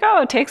whiskey, he's like,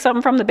 oh, take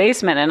something from the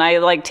basement. And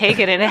I take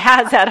it and it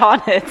has that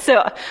on it.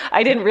 So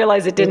I didn't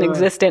realize it didn't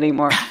exist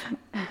anymore.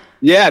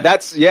 And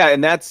that's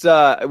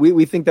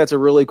we think that's a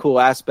really cool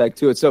aspect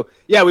to it. So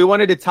we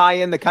wanted to tie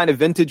in the kind of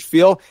vintage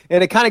feel,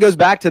 and it kind of goes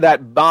back to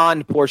that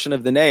bond portion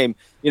of the name.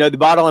 The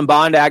Bottle and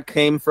Bond Act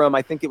came from,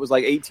 I think it was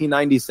like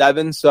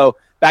 1897. So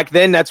back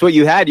then, that's what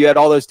you had. You had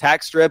all those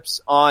tack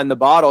strips on the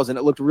bottles, and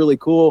it looked really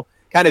cool,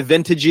 kind of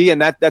vintagey,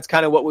 and that's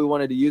kind of what we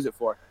wanted to use it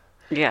for.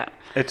 Yeah.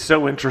 It's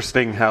so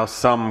interesting how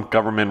some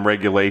government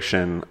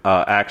regulation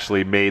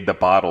actually made the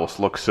bottles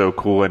look so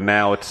cool, and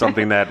now it's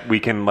something that we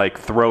can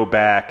throw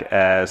back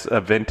as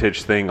a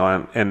vintage thing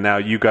on, and now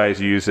you guys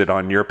use it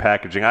on your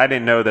packaging. I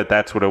didn't know that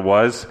that's what it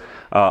was,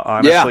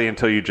 honestly,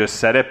 until you just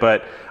said it,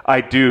 but I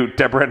do.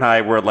 Deborah and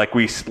I were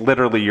we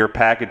literally, your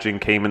packaging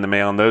came in the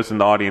mail, and those in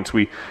the audience,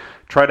 we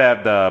try to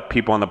have the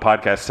people on the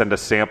podcast send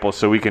us samples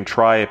so we can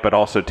try it, but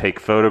also take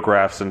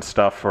photographs and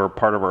stuff for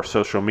part of our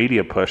social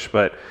media push.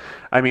 But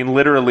I mean,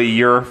 literally,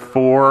 your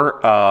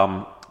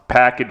 4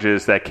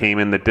 packages that came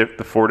in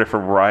the 4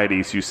 different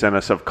varieties you sent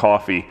us of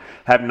coffee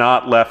have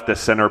not left the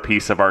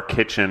centerpiece of our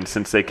kitchen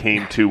since they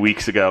came 2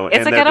 weeks ago.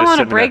 It's I don't want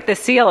to break the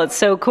seal. It's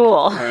so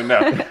cool. I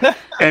know.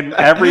 And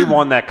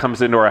everyone that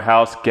comes into our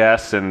house,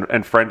 guests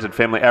and friends and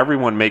family,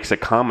 everyone makes a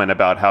comment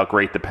about how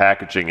great the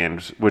packaging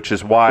is, which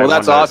is why. Well,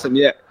 that's awesome.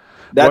 Yeah.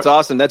 That's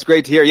awesome. That's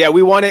great to hear. Yeah,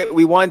 we want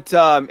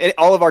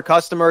all of our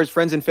customers,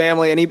 friends and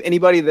family,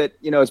 anybody that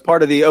is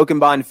part of the Oak and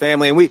Bond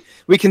family, and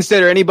we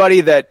consider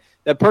anybody that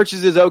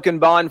purchases Oak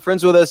and Bond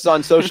friends with us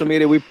on social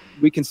media.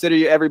 We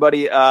consider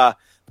everybody part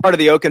of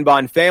the Oak and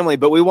Bond family,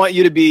 but we want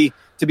you to be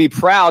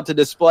proud to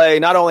display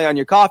not only on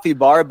your coffee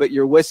bar but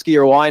your whiskey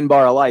or wine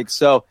bar alike.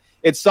 So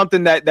it's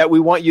something that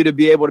we want you to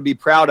be able to be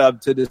proud of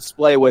to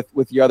display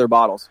with your other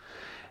bottles.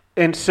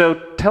 And so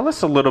tell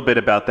us a little bit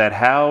about that.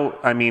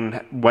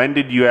 When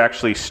did you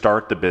actually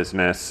start the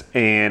business,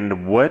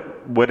 and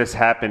what has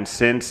happened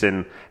since,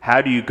 and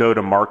how do you go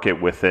to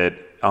market with it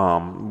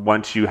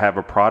once you have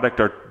a product?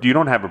 Or you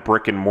don't have a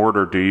brick and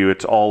mortar, do you?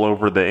 It's all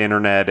over the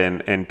internet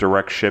and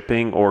direct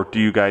shipping, or do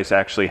you guys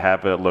actually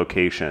have a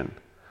location?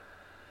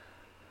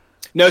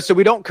 No, so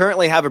we don't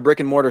currently have a brick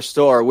and mortar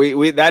store.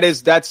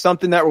 That's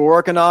something that we're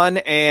working on.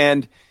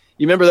 And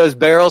you remember those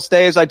barrel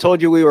staves I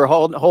told you we were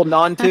holding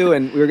on to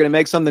and we were going to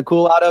make something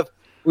cool out of?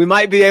 We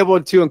might be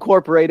able to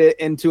incorporate it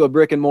into a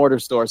brick and mortar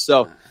store.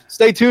 So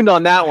stay tuned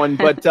on that one.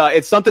 But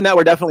it's something that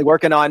we're definitely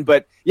working on.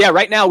 But yeah,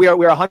 right now we're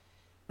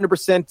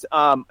 100%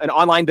 an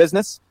online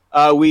business.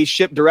 We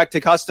ship direct to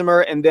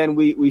customer, and then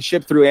we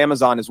ship through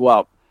Amazon as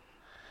well.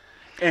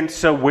 And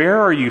so where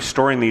are you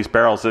storing these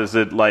barrels? Is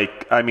it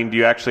do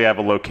you actually have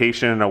a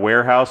location in a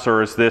warehouse,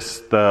 or is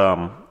this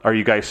are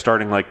you guys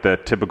starting like the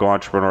typical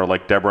entrepreneur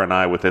like Deborah and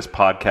I with this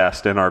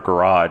podcast in our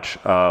garage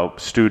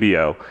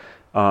studio?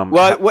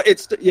 It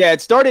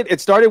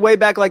started way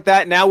back like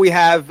that. Now we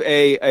have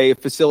a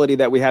facility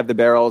that we have the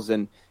barrels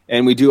and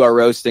we do our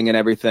roasting and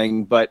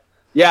everything. But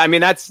yeah,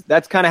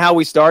 that's kind of how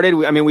we started.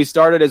 We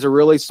started as a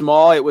really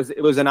small. It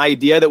was an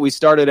idea that we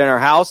started in our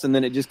house, and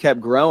then it just kept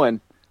growing.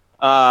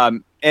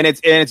 And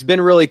it's been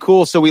really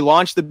cool. So we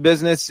launched the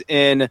business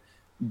in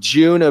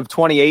June of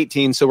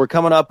 2018. So we're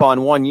coming up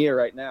on 1 year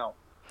right now.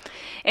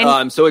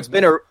 And so it's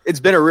been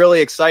a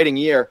really exciting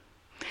year.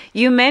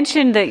 You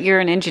mentioned that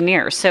you're an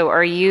engineer. So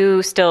are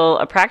you still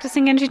a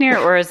practicing engineer,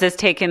 or is this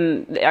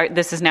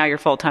is now your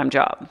full-time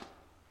job?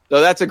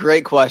 So that's a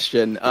great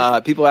question.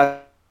 People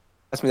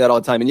ask me that all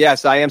the time. And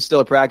yes, I am still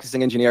a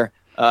practicing engineer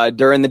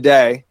during the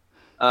day.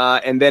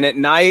 And then at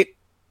night,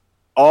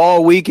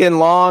 all weekend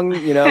long,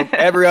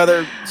 every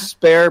other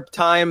spare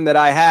time that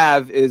I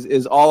have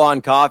is all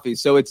on coffee.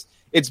 So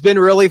it's been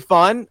really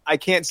fun. I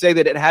can't say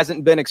that it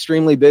hasn't been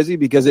extremely busy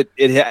because it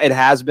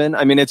has been.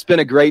 I mean, it's been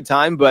a great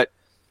time, but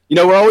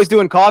we're always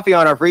doing coffee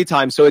on our free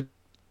time. So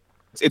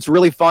it's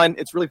really fun.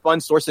 It's really fun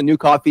sourcing new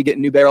coffee,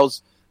 getting new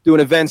barrels, doing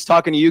events,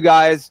 talking to you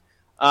guys.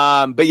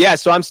 But yeah,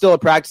 so I'm still a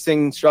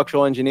practicing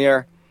structural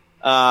engineer.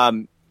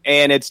 And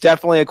it's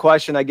definitely a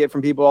question I get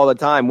from people all the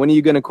time. When are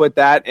you going to quit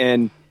that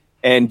and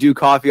do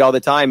coffee all the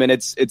time? And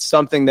it's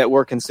something that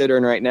we're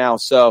considering right now.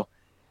 So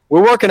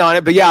we're working on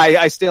it, but yeah,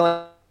 I still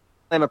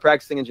am a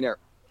practicing engineer.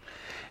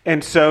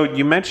 And so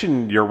you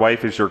mentioned your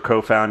wife is your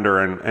co-founder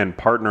and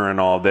partner in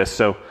all this.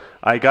 So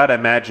I got to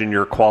imagine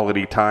your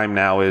quality time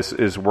now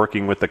is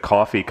working with the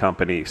coffee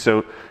company.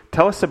 So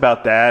tell us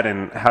about that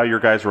and how your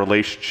guys'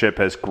 relationship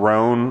has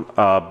grown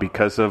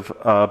because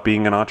of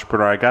being an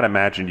entrepreneur. I got to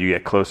imagine you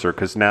get closer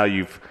because now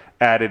you've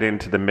added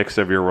into the mix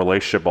of your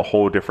relationship a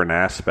whole different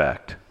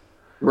aspect.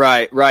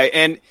 Right.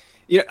 And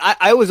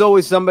I was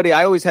always somebody,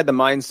 I always had the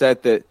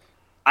mindset that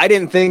I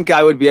didn't think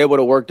I would be able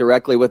to work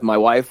directly with my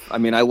wife. I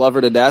mean, I love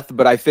her to death,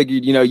 but I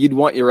figured, you'd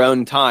want your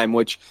own time,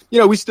 which,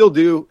 we still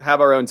do have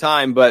our own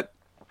time, but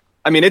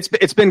I mean,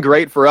 it's been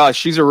great for us.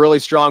 She's a really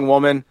strong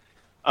woman.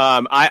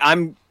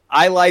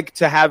 I like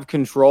to have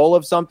control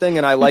of something,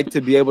 and I like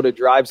to be able to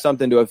drive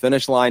something to a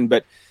finish line.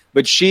 But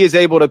she is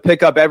able to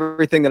pick up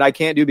everything that I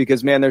can't do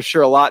because, man, there's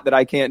sure a lot that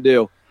I can't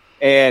do.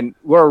 And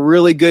we're a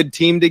really good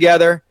team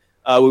together.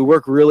 We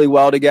work really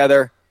well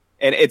together,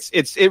 and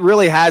it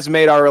really has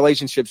made our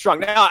relationship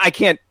strong. Now, I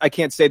can't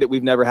say that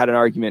we've never had an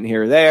argument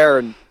here or there,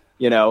 and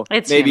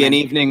maybe an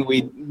evening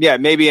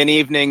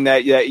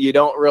that you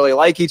don't really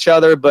like each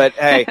other, but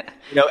hey,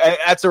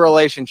 that's a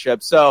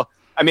relationship. So,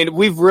 I mean,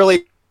 we've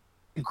really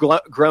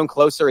grown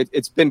closer.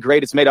 It's been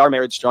great. It's made our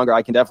marriage stronger.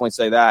 I can definitely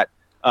say that.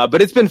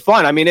 But it's been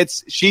fun. I mean,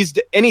 she's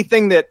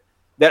anything that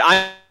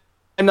I'm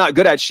not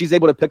good at, she's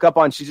able to pick up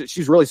on.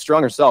 She's really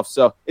strong herself.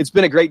 So it's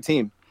been a great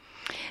team.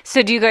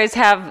 So do you guys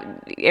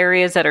have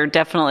areas that are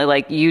definitely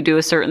like you do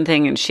a certain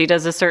thing and she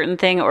does a certain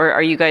thing, or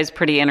are you guys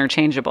pretty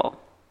interchangeable?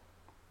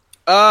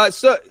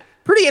 So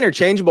pretty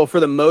interchangeable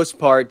for the most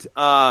part.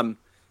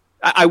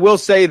 I will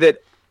say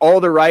that all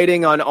the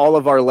writing on all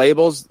of our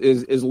labels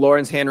is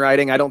Lauren's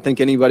handwriting. I don't think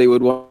anybody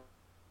would want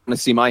to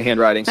see my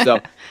handwriting. So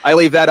I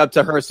leave that up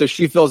to her. So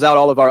she fills out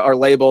all of our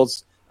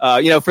labels,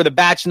 for the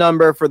batch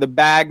number, for the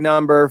bag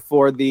number,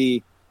 for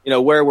the,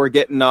 where we're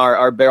getting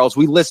our barrels.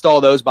 We list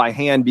all those by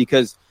hand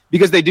because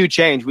they do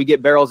change. We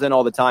get barrels in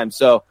all the time.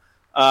 So,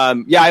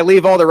 I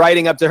leave all the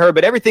writing up to her,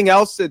 but everything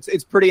else,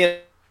 it's pretty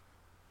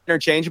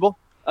interchangeable.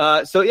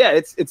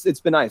 It's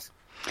been nice.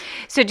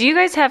 So do you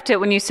guys have to,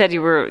 when you said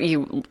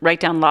you write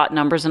down lot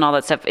numbers and all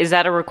that stuff, is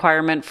that a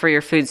requirement for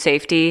your food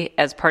safety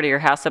as part of your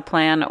HACCP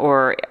plan,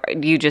 or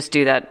do you just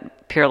do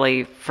that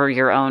purely for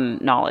your own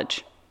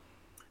knowledge?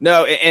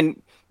 No,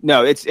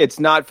 it's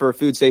not for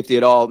food safety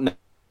at all.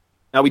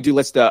 Now we do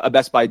list a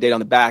Best By date on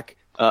the back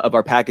of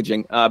our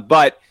packaging,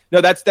 but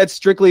no, that's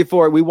strictly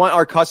we want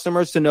our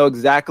customers to know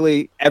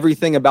exactly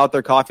everything about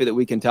their coffee that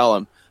we can tell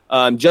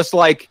them. Just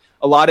like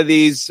a lot of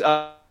these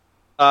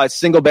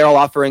single barrel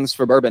offerings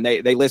for bourbon,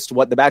 they list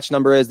what the batch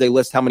number is, they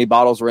list how many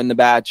bottles are in the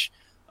batch,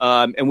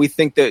 and we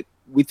think that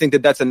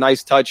that's a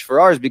nice touch for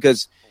ours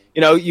because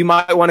you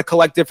might want to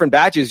collect different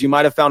batches. You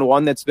might have found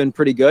one that's been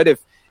pretty good.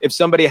 If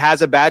somebody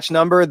has a batch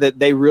number that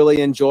they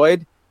really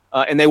enjoyed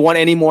and they want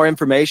any more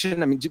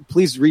information, I mean,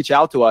 please reach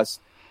out to us.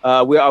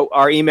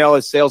 Our email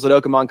is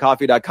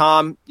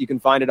sales@okamongcoffee.com. You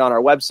can find it on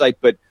our website,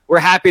 but we're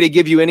happy to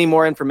give you any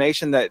more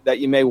information that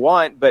you may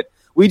want. But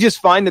we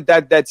just find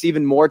that's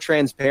even more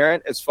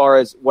transparent as far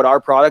as what our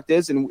product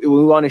is, and we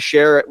want to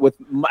share it with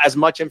as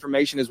much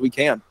information as we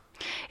can.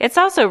 It's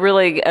also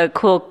really a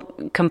cool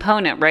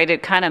component, right?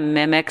 It kind of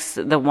mimics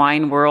the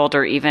wine world,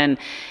 or even,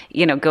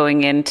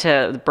 going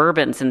into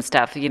bourbons and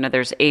stuff.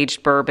 There's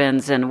aged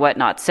bourbons and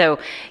whatnot. So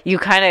you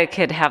kind of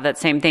could have that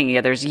same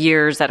thing. There's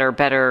years that are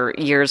better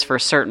years for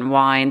certain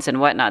wines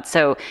and whatnot.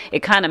 So it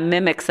kind of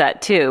mimics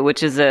that too,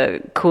 which is a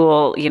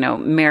cool,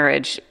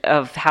 marriage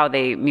of how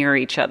they mirror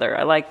each other.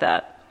 I like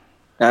that.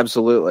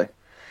 Absolutely.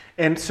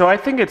 And so I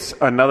think it's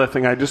another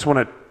thing I just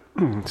want to,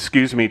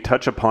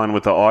 touch upon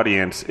with the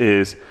audience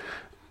is,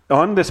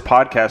 on this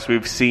podcast,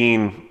 we've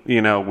seen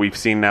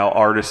now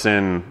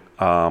artisan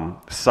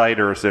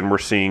ciders, and we're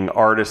seeing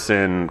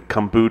artisan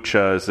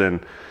kombuchas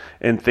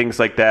and things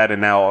like that.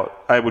 And now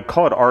I would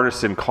call it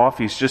artisan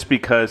coffees just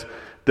because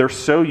they're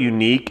so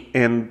unique.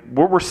 And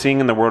what we're seeing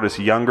in the world is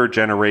younger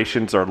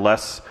generations are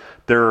less,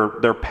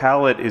 their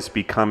palate is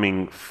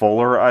becoming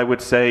fuller, I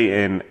would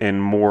say,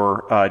 and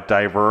more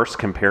diverse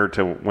compared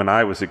to when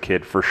I was a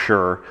kid, for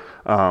sure.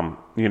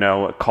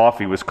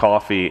 Coffee was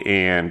coffee,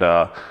 and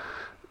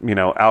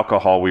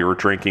alcohol we were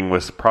drinking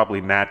was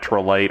probably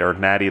Natural Light or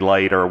Natty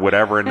Light or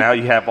whatever. And now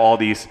you have all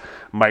these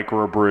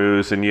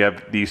microbrews, and you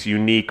have these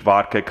unique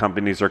vodka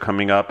companies are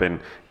coming up, and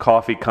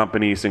coffee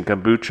companies and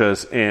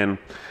kombuchas. And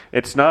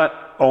it's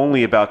not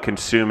only about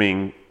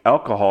consuming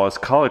alcohol as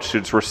college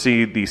students. We're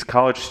seeing these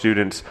college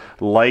students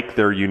like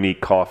their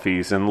unique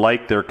coffees and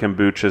like their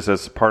kombuchas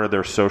as part of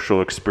their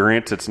social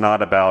experience. It's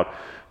not about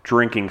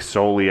drinking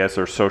solely as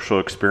their social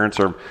experience,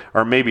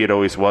 or maybe it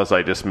always was.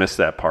 I just missed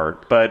that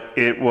part, but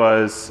it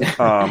was.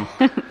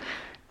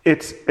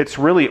 It's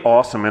really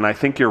awesome, and I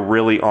think you're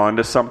really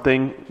onto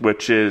something,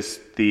 which is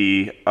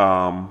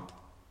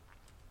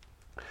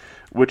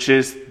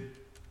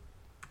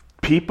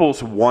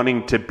people's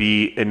wanting to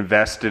be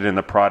invested in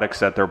the products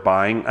that they're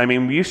buying. I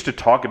mean, we used to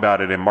talk about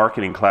it in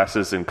marketing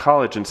classes in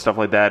college and stuff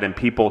like that, and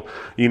people,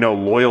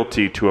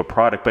 loyalty to a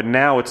product. But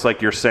now it's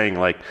like you're saying,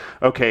 like,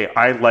 okay,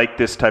 I like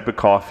this type of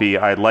coffee.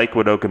 I like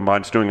what Oak and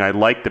Bond's doing. I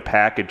like the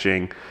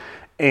packaging.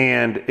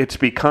 And it's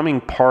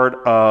becoming part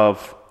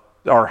of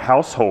our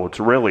households,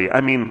 really.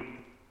 I mean,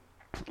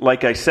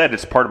 like I said,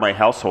 it's part of my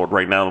household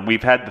right now.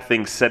 We've had the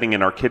thing sitting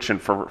in our kitchen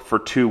for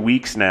 2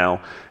 weeks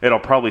now. It'll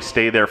probably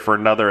stay there for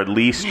another at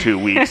least 2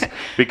 weeks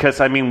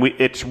because, I mean,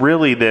 it's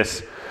really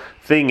this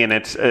thing, and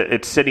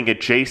it's sitting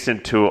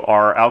adjacent to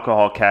our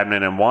alcohol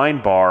cabinet and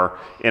wine bar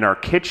in our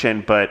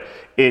kitchen, but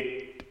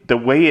the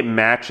way it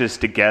matches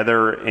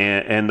together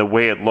and the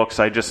way it looks,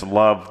 I just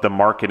love the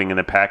marketing and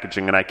the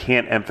packaging, and I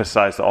can't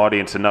emphasize the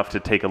audience enough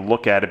to take a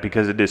look at it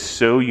because it is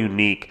so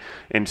unique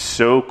and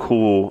so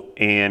cool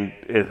and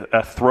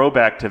a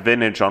throwback to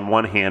vintage on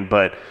one hand,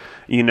 but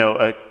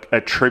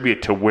a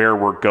tribute to where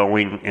we're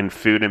going in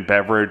food and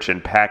beverage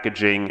and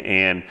packaging.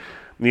 And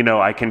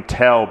I can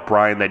tell,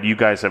 Brian, that you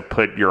guys have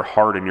put your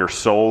heart and your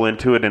soul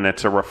into it, and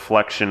it's a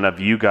reflection of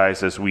you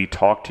guys as we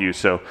talk to you.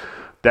 So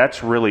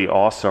that's really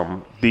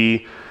awesome.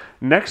 The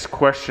next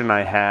question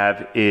I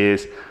have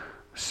is,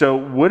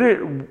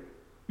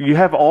 you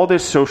have all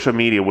this social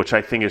media, which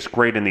I think is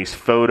great, in these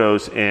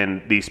photos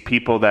and these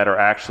people that are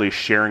actually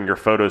sharing your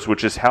photos,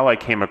 which is how I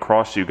came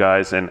across you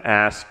guys and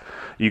asked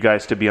you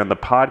guys to be on the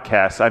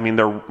podcast. I mean,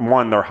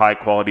 they're high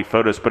quality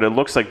photos, but it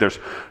looks like there's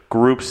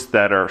groups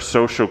that are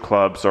social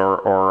clubs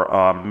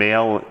or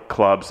mail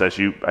clubs,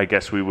 I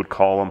guess we would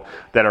call them,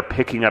 that are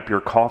picking up your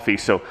coffee.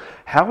 So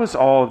how is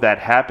all of that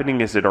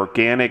happening? Is it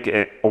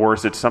organic, or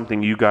is it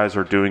something you guys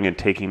are doing and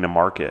taking to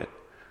market?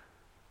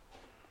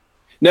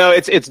 No,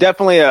 it's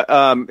definitely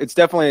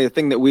a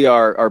thing that we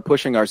are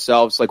pushing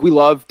ourselves. Like, we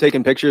love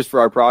taking pictures for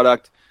our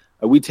product.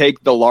 We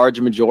take the large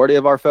majority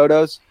of our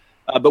photos,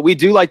 but we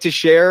do like to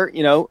share,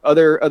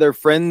 other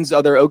friends,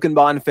 other Oak and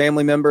Bond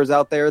family members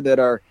out there that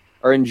are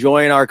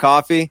enjoying our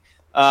coffee.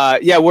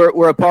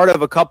 We're a part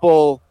of a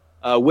couple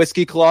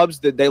whiskey clubs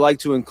that they like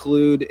to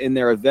include in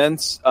their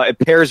events. It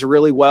pairs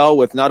really well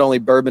with not only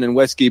bourbon and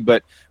whiskey,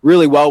 but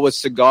really well with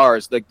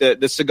cigars. Like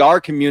the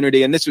cigar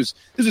community, and this was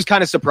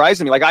kind of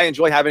surprising me. Like, I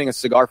enjoy having a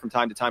cigar from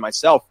time to time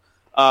myself,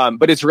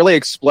 but it's really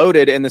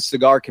exploded in the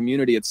cigar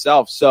community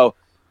itself. So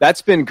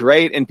that's been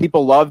great, and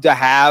people love to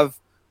have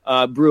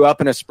brew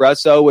up an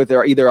espresso with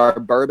either our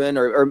bourbon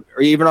or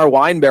even our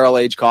wine barrel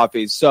aged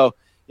coffees. So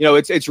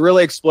it's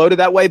really exploded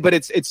that way, but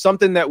it's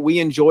something that we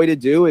enjoy to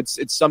do.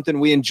 It's something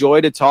we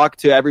enjoy to talk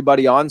to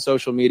everybody on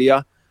social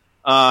media,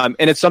 and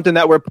it's something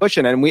that we're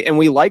pushing, and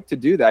we like to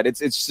do that.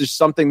 It's just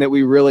something that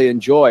we really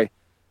enjoy.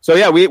 So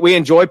yeah, we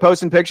enjoy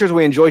posting pictures.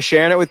 We enjoy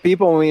sharing it with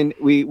people, and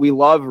we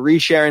love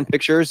resharing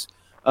pictures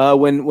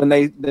when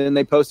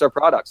they post our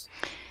products.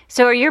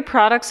 So are your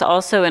products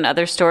also in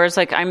other stores?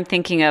 Like, I'm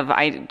thinking of,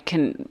 I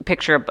can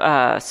picture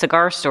a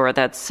cigar store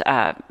that's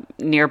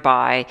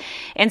nearby.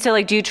 And so,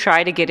 like, do you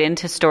try to get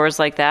into stores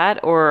like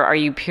that, or are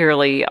you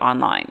purely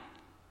online?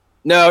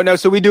 No.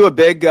 So we do a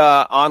big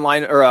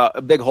online or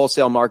a big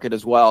wholesale market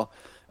as well.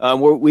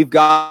 We've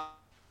got,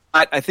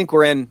 I think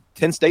we're in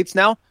 10 states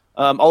now,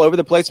 all over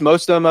the place.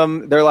 Most of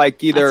them, they're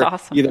like either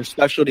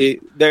specialty.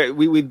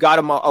 We've got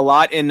them a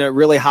lot in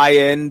really high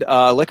end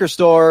liquor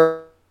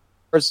stores.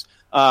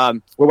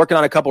 We're working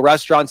on a couple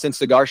restaurants and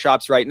cigar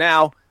shops right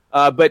now.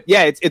 But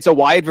yeah, it's a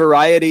wide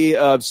variety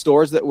of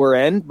stores that we're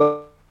in,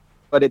 but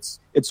it's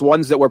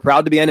ones that we're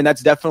proud to be in, and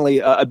that's definitely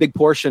a big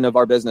portion of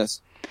our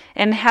business.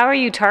 And how are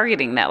you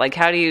targeting that? Like,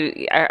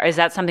 is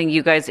that something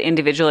you guys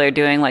individually are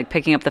doing, like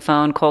picking up the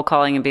phone, cold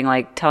calling, and being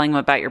like, telling them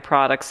about your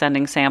product,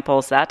 sending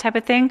samples, that type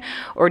of thing?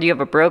 Or do you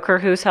have a broker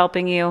who's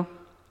helping you?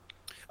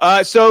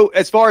 So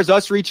as far as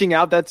us reaching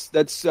out,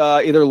 that's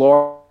either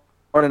Lauren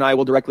and I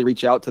will directly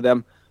reach out to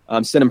them.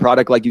 Send them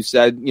product, like you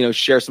said,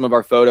 share some of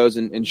our photos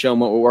and show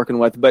them what we're working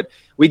with. But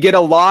we get a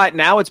lot.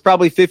 Now it's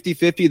probably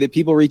 50-50 that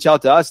people reach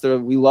out to us.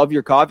 We love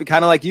your coffee,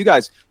 kind of like you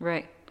guys.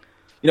 Right.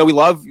 We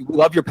love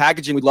your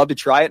packaging. We'd love to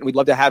try it, and we'd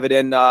love to have it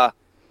in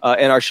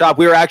our shop.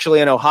 We were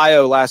actually in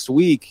Ohio last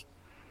week,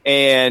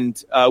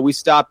 and we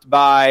stopped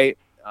by.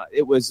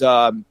 It was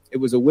a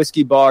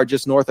whiskey bar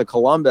just north of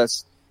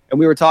Columbus, and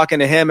we were talking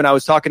to him, and I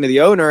was talking to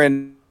the owner,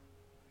 and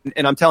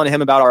I'm telling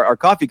him about our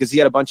coffee because he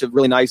had a bunch of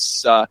really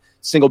nice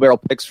single barrel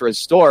picks for his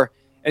store.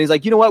 And he's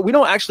like, you know what? We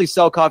don't actually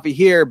sell coffee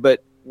here,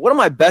 but one of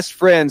my best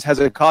friends has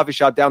a coffee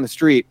shop down the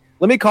street.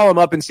 Let me call him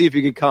up and see if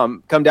he could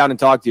come down and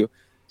talk to you.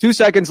 2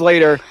 seconds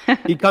later,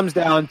 he comes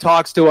down,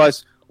 talks to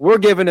us. We're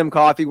giving him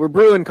coffee. We're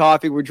brewing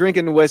coffee. We're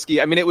drinking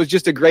whiskey. I mean, it was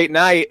just a great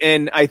night.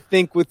 And I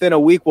think within a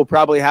week, we'll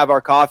probably have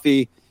our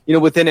coffee,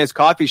 within his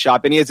coffee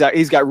shop, and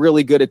he's got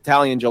really good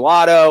Italian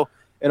gelato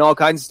and all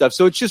kinds of stuff.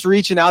 So it's just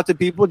reaching out to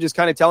people, just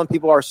kind of telling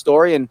people our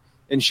story and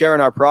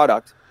sharing our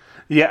product.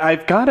 Yeah,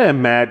 I've got to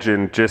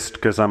imagine, just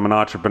because I'm an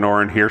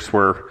entrepreneur, and here's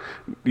where,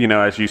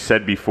 as you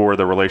said before,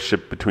 the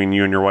relationship between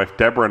you and your wife,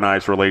 Deborah, and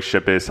I's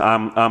relationship is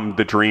I'm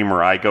the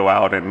dreamer. I go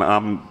out and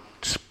I'm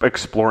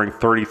exploring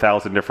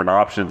 30,000 different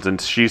options, and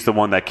she's the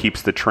one that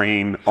keeps the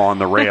train on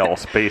the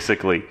rails,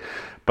 basically.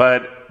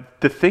 But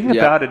the thing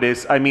about it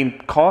is,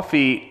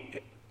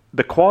 coffee,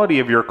 the quality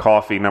of your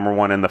coffee, number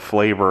one, and the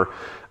flavor,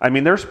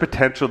 there's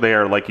potential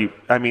there,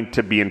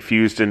 to be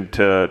infused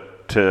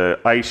into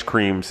ice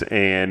creams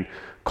and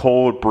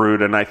cold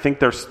brewed, and I think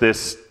there's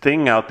this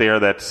thing out there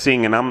that's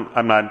seeing, and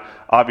I'm not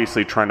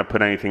obviously trying to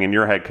put anything in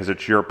your head because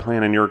it's your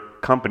plan and your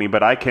company,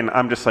 but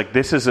I'm just like,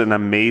 this is an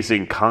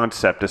amazing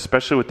concept,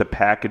 especially with the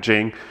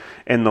packaging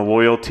and the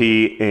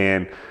loyalty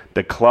and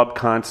the club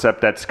concept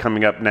that's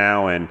coming up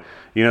now. And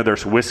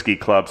there's whiskey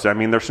clubs.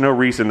 There's no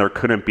reason there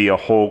couldn't be a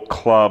whole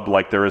club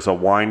like there is a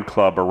wine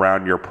club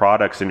around your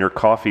products and your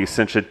coffee,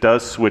 since it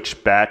does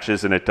switch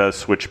batches and it does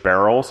switch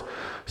barrels.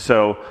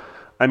 So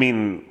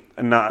I'm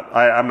not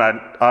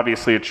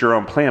obviously it's your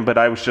own plan, but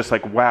I was just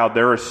like, wow,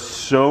 there is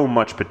so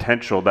much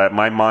potential that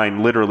my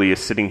mind literally is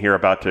sitting here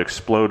about to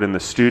explode in the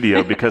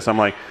studio because I'm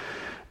like,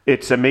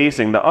 it's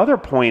amazing. The other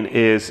point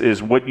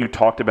is what you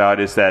talked about,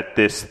 is that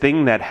this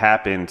thing that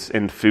happens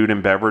in food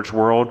and beverage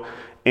world,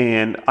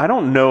 and I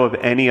don't know of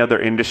any other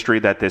industry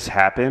that this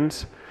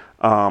happens,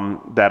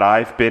 that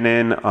I've been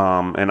in,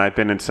 and I've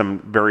been in some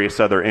various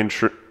other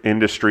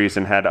industries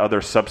and had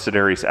other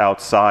subsidiaries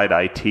outside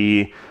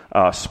IT,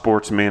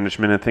 sports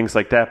management and things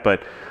like that.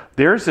 But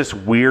there's this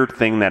weird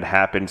thing that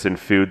happens in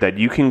food that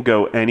you can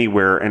go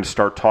anywhere and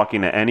start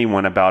talking to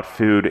anyone about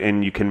food,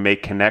 and you can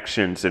make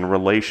connections and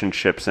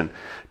relationships. And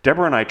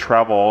Deborah and I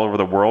travel all over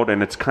the world,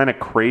 and it's kind of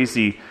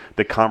crazy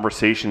the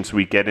conversations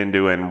we get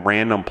into in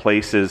random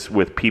places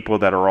with people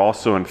that are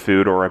also in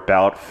food or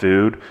about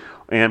food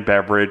and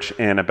beverage,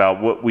 and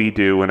about what we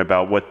do and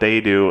about what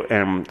they do,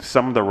 and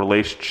some of the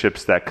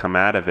relationships that come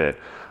out of it.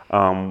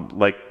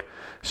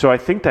 So I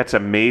think that's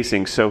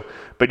amazing.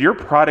 But your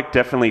product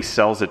definitely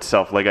sells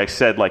itself. Like I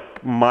said,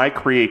 my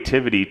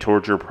creativity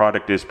towards your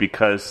product is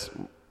because,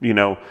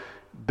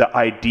 the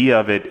idea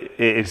of it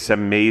is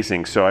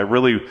amazing. So I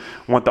really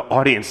want the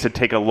audience to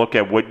take a look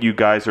at what you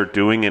guys are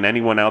doing, and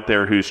anyone out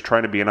there who's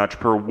trying to be an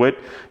entrepreneur, what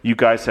you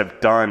guys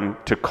have done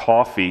to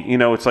coffee.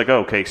 It's like,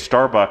 okay,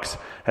 Starbucks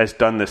has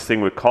done this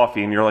thing with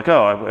coffee, and you're like,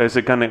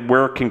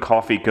 where can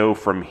coffee go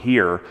from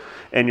here?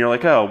 And you're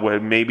like, well,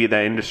 maybe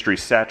the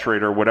industry's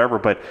saturated or whatever.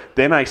 But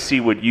then I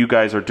see what you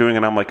guys are doing,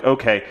 and I'm like,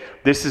 okay,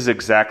 this is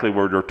exactly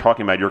what you're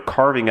talking about. You're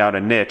carving out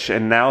a niche,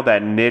 and now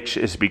that niche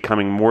is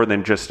becoming more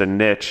than just a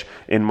niche.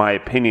 In my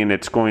opinion,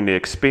 it's going to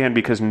expand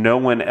because no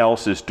one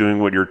else is doing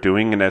what you're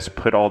doing and has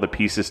put all the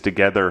pieces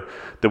together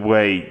the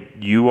way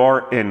you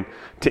are. And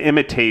to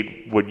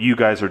imitate what you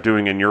guys are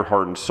doing in your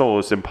heart and soul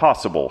is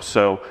impossible.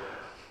 So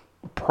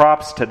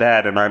props to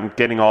that. And I'm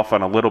getting off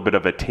on a little bit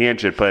of a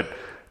tangent, but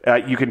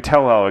you can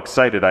tell how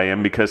excited I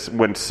am, because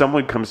when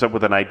someone comes up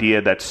with an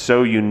idea that's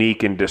so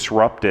unique and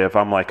disruptive,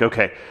 I'm like,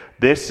 okay,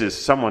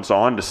 someone's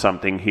on to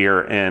something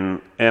here.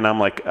 And I'm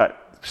like,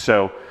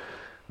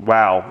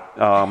 wow.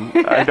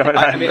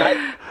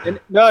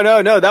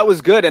 No, that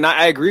was good. And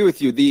I agree with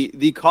you.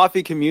 The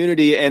coffee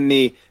community and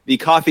the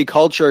coffee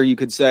culture, you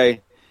could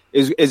say,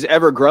 is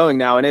ever growing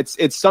now. And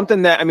it's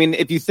something that,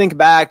 if you think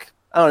back,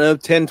 I don't know,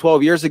 10,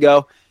 12 years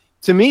ago,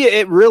 to me,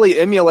 it really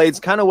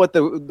emulates kind of what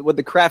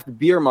the craft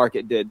beer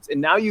market did.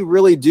 And now you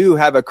really do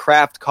have a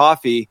craft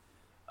coffee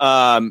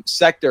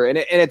sector. And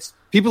it's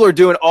people are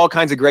doing all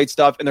kinds of great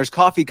stuff. And there's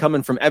coffee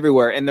coming from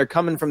everywhere. And they're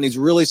coming from these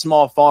really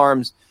small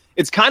farms.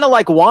 It's kind of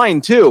like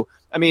wine, too.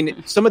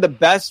 Some of the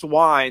best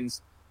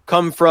wines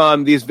come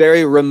from these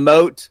very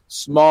remote,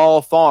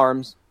 small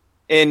farms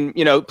in,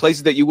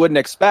 places that you wouldn't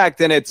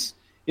expect. And it's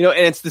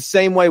the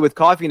same way with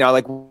coffee now.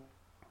 Like,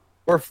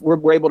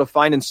 we're able to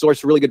find and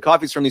source really good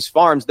coffees from these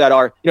farms that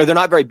are, they're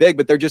not very big,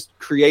 but they're just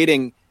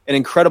creating an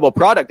incredible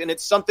product. And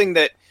it's something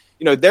that,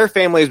 their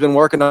family has been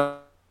working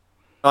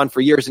on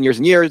for years and years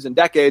and years and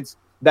decades,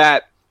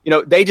 that,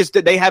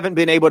 they haven't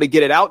been able to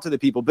get it out to the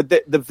people. But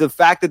the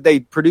fact that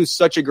they produce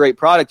such a great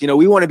product,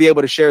 we want to be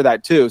able to share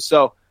that too.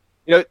 So,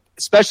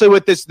 especially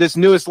with this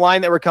newest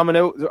line that we're coming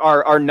out,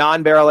 our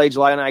non-barrel aged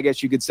line, I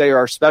guess you could say, or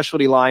our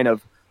specialty line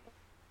of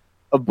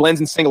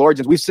blends and single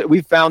origins.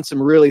 We've found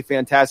some really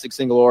fantastic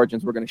single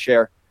origins we're going to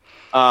share.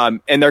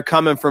 And they're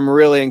coming from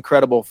really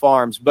incredible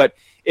farms. But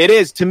it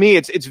is, to me,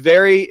 it's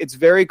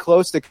very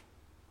close to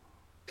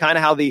kind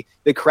of how the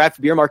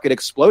craft beer market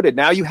exploded.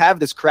 Now you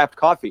have this craft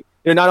coffee.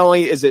 Not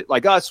only is it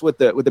like us with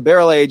the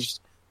barrel aged,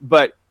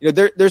 but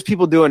there's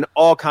people doing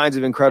all kinds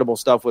of incredible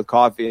stuff with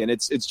coffee, and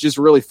it's just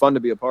really fun to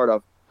be a part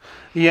of.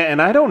 Yeah,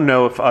 and I don't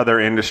know if other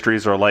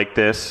industries are like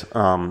this,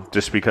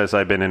 just because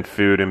I've been in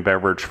food and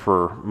beverage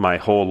for my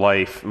whole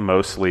life,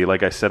 mostly.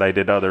 Like I said, I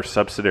did other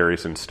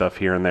subsidiaries and stuff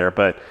here and there.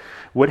 But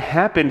what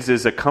happens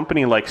is a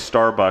company like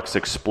Starbucks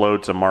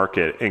explodes a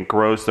market and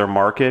grows their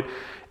market.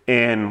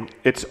 And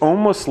it's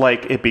almost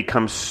like it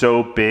becomes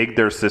so big,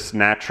 there's this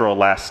natural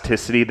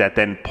elasticity that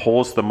then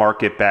pulls the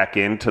market back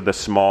into the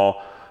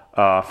small,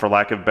 for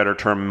lack of a better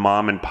term,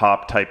 mom and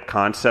pop type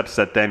concepts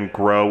that then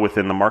grow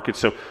within the market.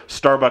 So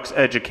Starbucks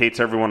educates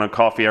everyone on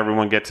coffee.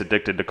 Everyone gets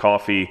addicted to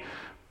coffee.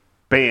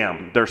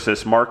 Bam, there's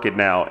this market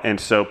now. And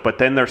so, but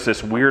then there's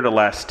this weird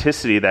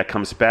elasticity that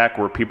comes back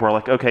where people are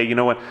like, okay, you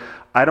know what?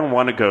 I don't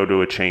want to go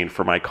to a chain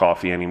for my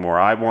coffee anymore.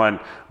 I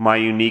want my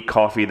unique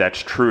coffee that's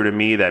true to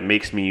me, that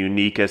makes me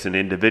unique as an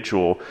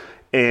individual.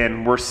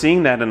 And we're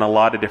seeing that in a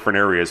lot of different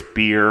areas.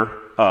 Beer,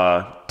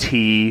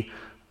 tea,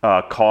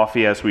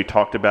 coffee, as we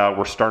talked about.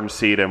 We're starting to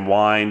see it in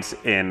wines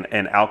and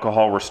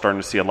alcohol. We're starting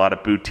to see a lot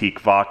of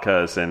boutique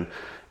vodkas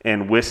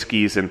and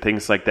whiskeys and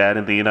things like that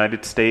in the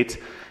United States.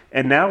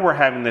 And now we're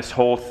having this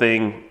whole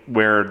thing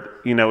where,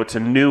 it's a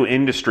new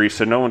industry,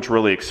 so no one's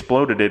really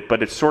exploded it,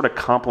 but it sort of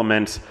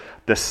complements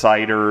the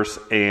ciders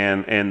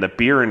and the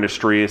beer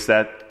industry, is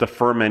that the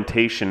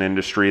fermentation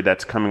industry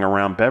that's coming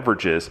around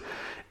beverages.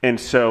 And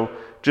so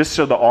just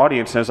so the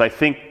audience knows, I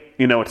think,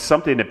 it's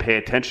something to pay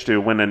attention to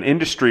when an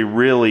industry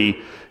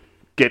really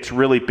gets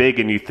really big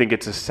and you think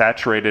it's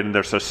saturated and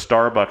there's a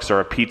Starbucks or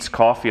a Peet's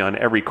Coffee on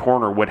every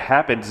corner. What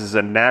happens is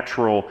a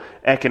natural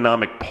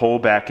economic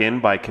pullback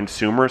in by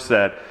consumers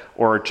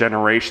or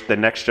the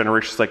next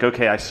generation is like,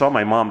 okay, I saw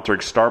my mom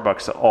drink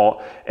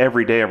Starbucks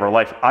every day of her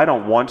life. I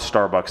don't want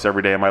Starbucks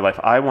every day of my life.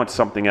 I want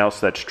something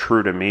else that's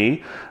true to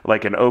me,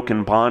 like an Oak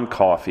and Bond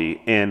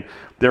coffee. And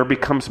there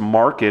becomes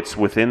markets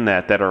within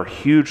that are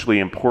hugely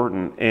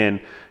important.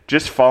 And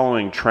just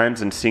following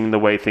trends and seeing the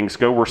way things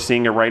go, we're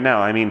seeing it right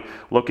now. I mean,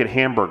 look at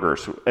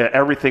hamburgers.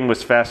 Everything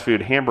was fast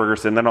food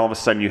hamburgers, and then all of a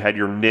sudden you had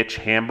your niche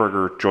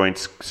hamburger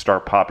joints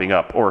start popping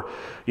up. Or,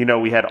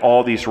 we had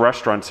all these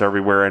restaurants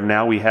everywhere, and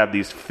now we have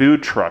these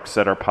food trucks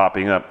that are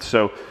popping up.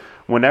 So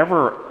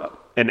whenever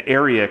an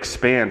area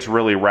expands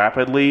really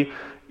rapidly,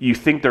 you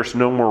think there's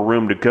no more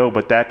room to go,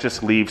 but that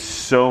just leaves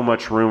so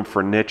much room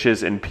for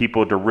niches and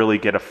people to really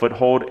get a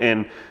foothold,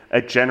 and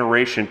a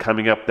generation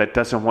coming up that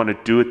doesn't want to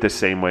do it the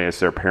same way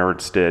as their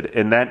parents did.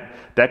 And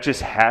that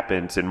just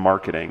happens in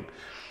marketing.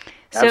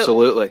 So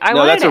absolutely. I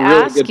wanted to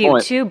ask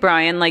you too,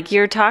 Brian, like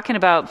you're talking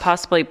about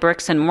possibly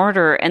bricks and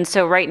mortar. And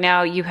so right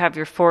now you have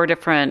your 4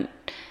 different,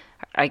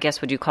 I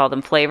guess, would you call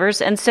them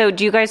flavors? And so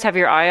do you guys have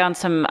your eye on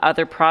some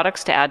other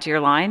products to add to your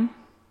line?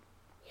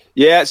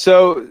 Yeah.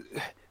 So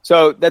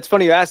that's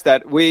funny you asked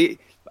that.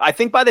 I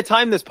think by the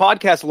time this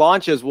podcast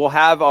launches, we'll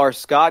have our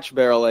Scotch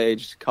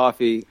barrel-aged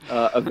coffee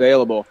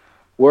available.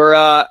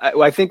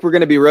 I think we're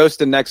going to be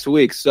roasting next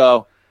week.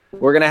 So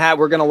we're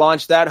going to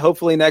launch that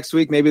hopefully next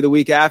week, maybe the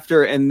week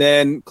after. And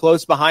then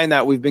close behind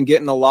that, we've been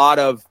getting a lot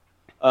of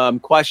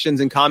questions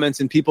and comments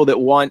and people that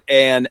want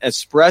an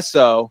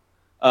espresso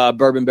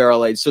bourbon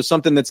barrel-aged. So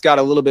something that's got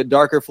a little bit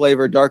darker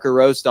flavor, darker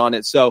roast on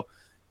it. So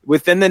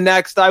within the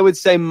next, I would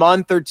say,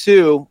 month or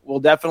two, we'll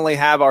definitely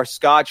have our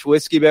Scotch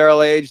whiskey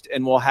barrel aged,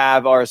 and we'll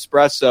have our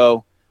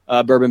espresso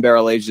bourbon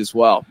barrel aged as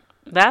well.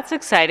 That's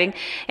exciting.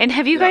 And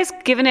have you guys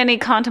given any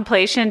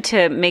contemplation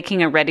to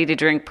making a ready to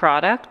drink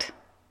product?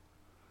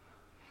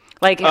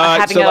 Like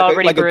having it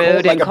already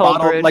brewed and cold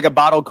brewed? Like a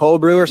bottled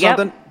cold brew or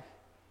something? Yep.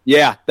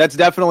 Yeah, that's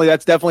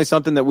definitely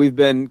something that we've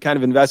been kind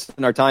of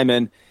investing our time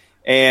in.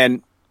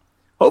 And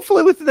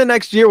hopefully within the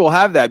next year we'll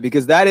have that,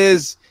 because that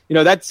is,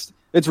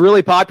 it's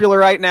really popular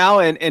right now,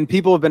 and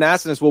people have been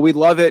asking us, well, we'd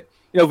love it,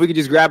 if we could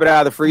just grab it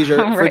out of the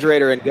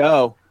refrigerator and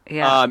go.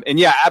 Yeah. And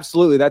yeah,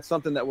 absolutely. That's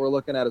something that we're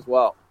looking at as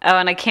well. Oh,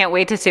 and I can't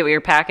wait to see what your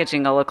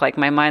packaging will look like.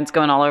 My mind's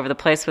going all over the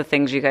place with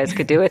things you guys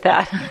could do with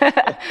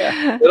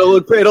that. It'll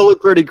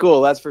look pretty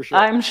cool. That's for sure.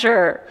 I'm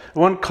sure.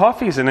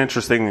 Coffee is an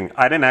interesting thing.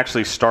 I didn't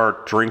actually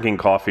start drinking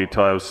coffee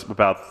till I was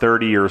about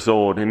 30 years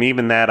old. And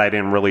even that, I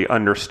didn't really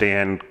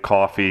understand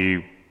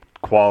coffee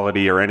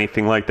quality or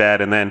anything like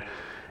that. And then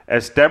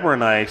as Deborah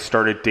and I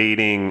started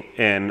dating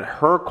and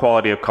her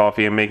quality of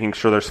coffee and making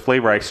sure there's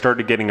flavor, I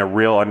started getting a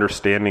real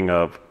understanding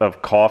of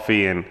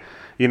coffee. And,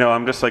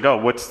 I'm just like,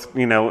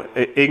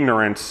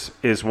 ignorance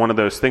is one of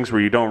those things where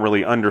you don't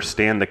really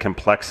understand the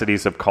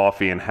complexities of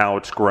coffee and how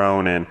it's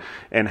grown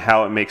and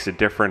how it makes a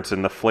difference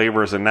in the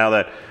flavors. And now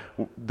that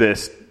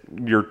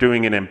you're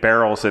doing it in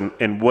barrels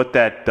and what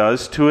that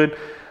does to it,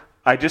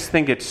 I just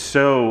think it's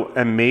so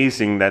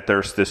amazing that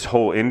there's this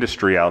whole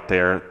industry out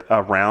there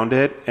around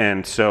it.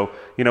 And so,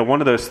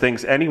 one of those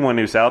things, anyone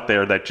who's out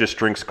there that just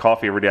drinks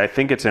coffee every day, I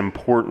think it's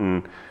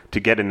important to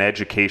get an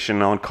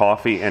education on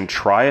coffee and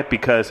try it,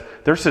 because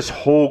there's this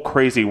whole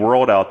crazy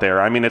world out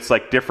there. I mean, it's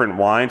like different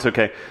wines.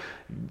 Okay,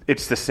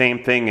 it's the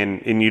same thing,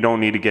 and you don't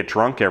need to get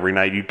drunk every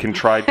night. You can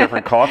try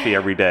different coffee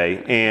every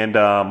day. And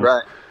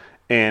right.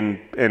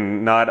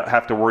 And not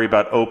have to worry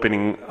about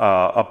opening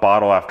a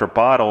bottle after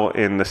bottle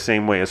in the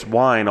same way as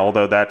wine,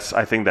 although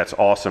I think that's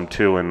awesome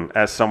too. And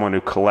as someone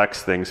who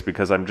collects things,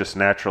 because I'm just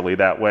naturally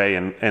that way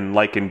and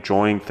like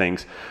enjoying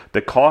things,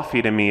 the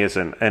coffee to me is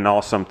an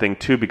awesome thing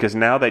too, because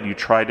now that you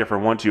try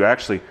different ones, you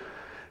actually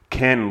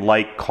can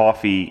like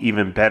coffee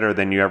even better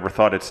than you ever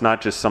thought. It's not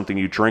just something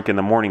you drink in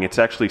the morning. It's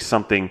actually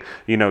something,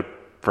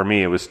 for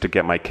me, it was to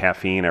get my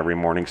caffeine every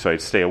morning so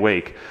I'd stay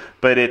awake.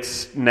 But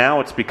it's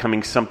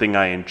becoming something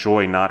I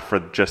enjoy, not for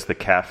just the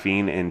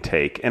caffeine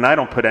intake. And I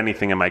don't put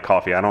anything in my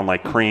coffee. I don't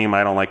like cream.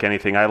 I don't like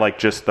anything. I like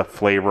just the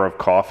flavor of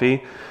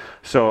coffee.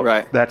 So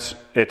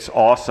it's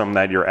awesome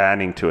that you're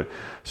adding to it.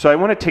 So I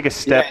want to take a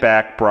step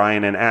back,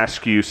 Brian, and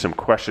ask you some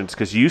questions,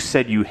 because you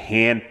said you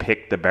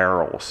hand-picked the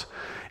barrels.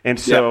 And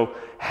so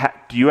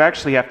do you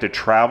actually have to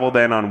travel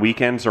then on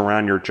weekends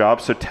around your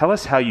job? So tell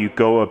us how you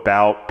go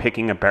about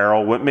picking a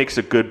barrel. What makes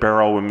a good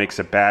barrel? What makes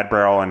a bad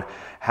barrel? And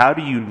how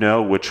do you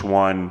know which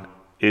one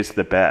is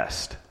the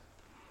best?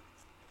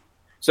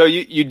 So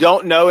you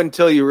don't know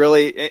until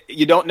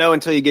you don't know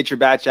until you get your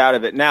batch out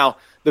of it. Now,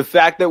 the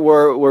fact that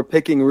we're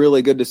picking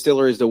really good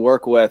distilleries to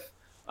work with,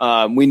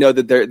 we know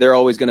that they're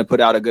always going to put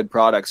out a good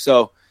product.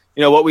 So,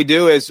 what we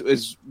do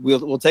is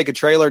we'll take a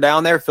trailer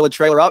down there, fill a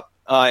trailer up,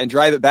 and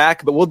drive it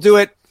back. But we'll do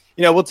it.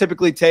 We'll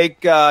typically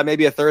take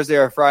maybe a Thursday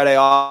or a Friday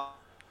off,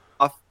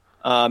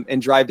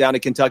 and drive down to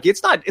Kentucky.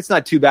 It's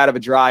not too bad of a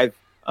drive.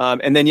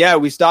 And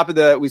then we stop at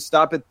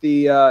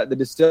the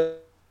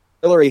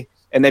distillery,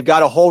 and they've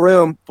got a whole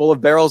room full of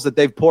barrels that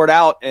they've poured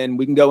out, and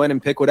we can go in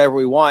and pick whatever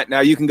we want.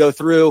 Now you can go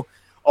through.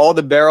 All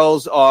the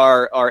barrels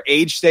are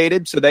age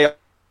stated, so they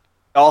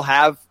all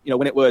have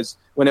when it was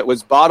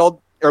bottled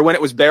or when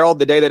it was barreled,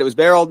 the day that it was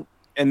barreled,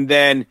 and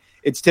then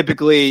it's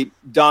typically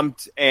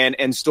dumped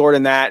and stored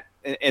in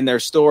their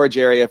storage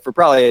area for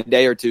probably a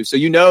day or two. So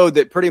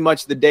that pretty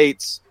much the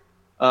dates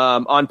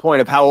on point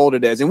of how old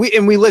it is, and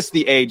we list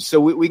the age, so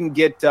we can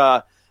get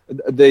the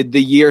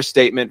year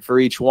statement for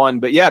each one.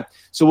 But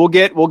so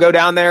we'll go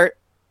down there,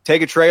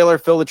 take a trailer,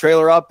 fill the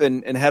trailer up,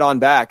 and head on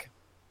back.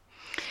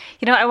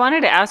 I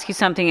wanted to ask you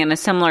something in a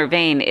similar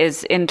vein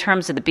is in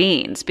terms of the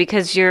beans,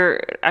 because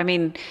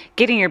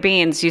getting your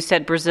beans, you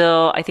said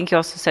Brazil, I think you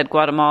also said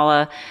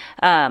Guatemala.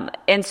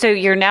 And so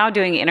you're now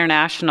doing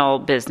international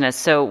business.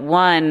 So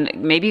one,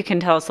 maybe you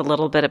can tell us a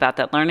little bit about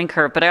that learning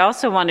curve, but I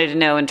also wanted to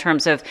know in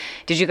terms of,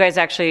 did you guys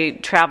actually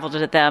travel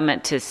to them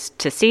to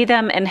see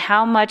them, and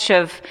how much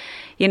of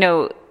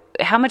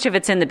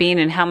it's in the bean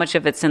and how much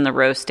of it's in the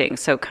roasting?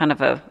 So kind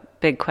of a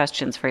big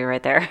questions for you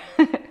right there.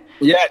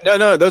 Yeah,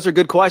 no, those are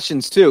good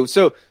questions too.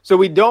 So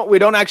we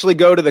don't actually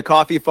go to the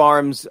coffee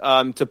farms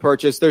to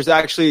purchase. There's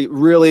actually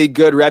really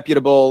good,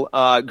 reputable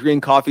green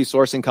coffee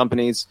sourcing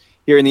companies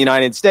here in the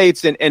United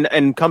States,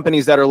 and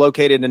companies that are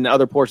located in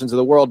other portions of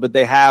the world, but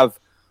they have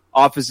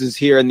offices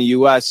here in the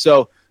U.S.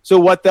 So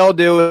what they'll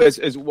do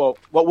is what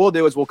we'll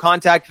do is we'll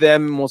contact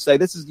them and we'll say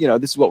this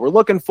is what we're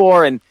looking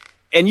for, and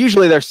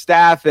usually their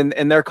staff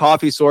and their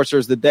coffee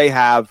sourcers that they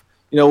have.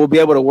 We'll be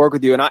able to work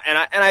with you. And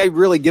I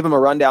really give them a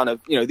rundown of,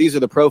 these are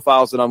the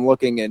profiles that I'm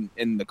looking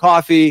in the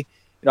coffee.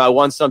 I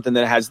want something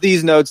that has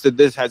these notes, that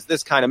this has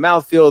this kind of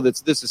mouthfeel,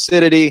 that's this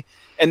acidity,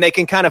 and they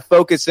can kind of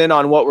focus in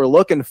on what we're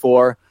looking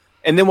for.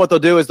 And then what they'll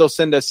do is they'll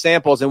send us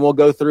samples, and we'll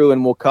go through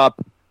and we'll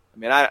cup.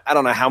 I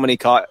don't know how many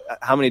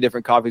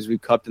different coffees we've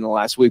cupped in the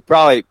last week.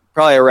 Probably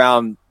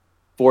around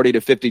 40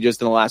 to 50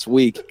 just in the last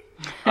week.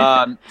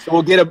 So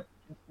we'll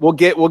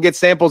get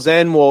samples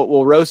in.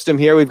 We'll roast them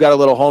here. We've got a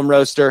little home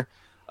roaster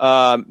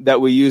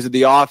that we use at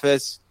the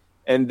office,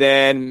 and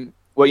then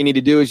what you need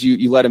to do is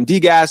you let them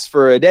degas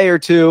for a day or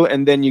two,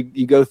 and then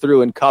you go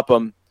through and cup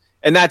them.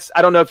 And I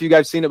don't know if you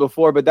guys seen it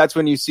before, but that's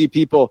when you see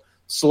people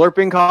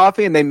slurping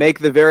coffee, and they make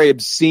the very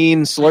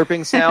obscene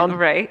slurping sound.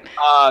 Right.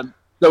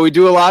 So we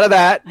do a lot of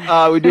that.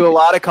 We do a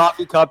lot of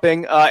coffee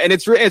cupping, and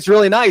it's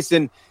really nice.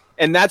 And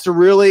that's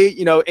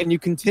really, and you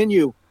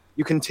continue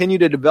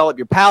to develop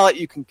your palate.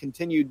 You can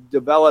continue to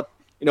develop,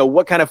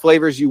 what kind of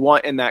flavors you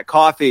want in that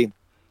coffee.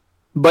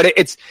 But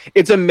it's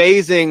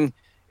amazing.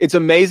 It's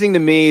amazing to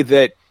me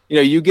that,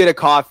 you get a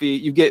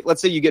coffee,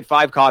 let's say you get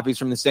 5 coffees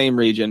from the same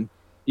region.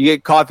 You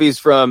get coffees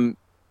from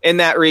in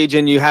that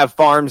region. You have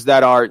farms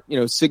that are,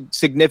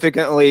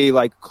 significantly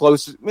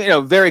close,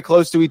 very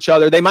close to each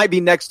other. They might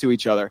be next to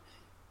each other.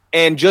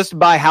 And just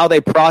by how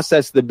they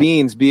process the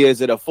beans,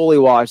 is it a fully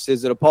washed,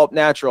 is it a pulp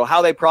natural,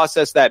 how they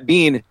process that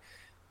bean,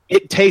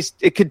 it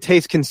could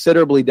taste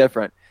considerably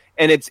different.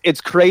 And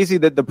it's crazy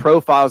that the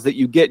profiles that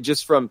you get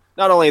just from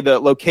not only the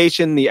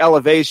location, the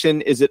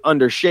elevation, is it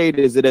under shade,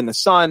 is it in the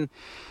sun,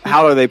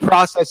 how are they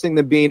processing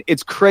the bean?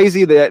 It's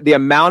crazy the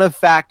amount of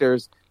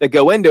factors that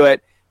go into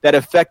it that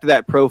affect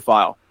that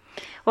profile.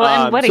 Well,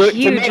 and what a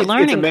huge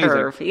learning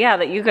curve,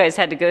 that you guys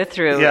had to go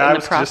through. Yeah, in I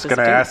the process. was just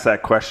going to ask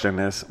that question.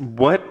 I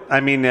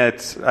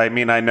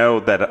know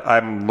that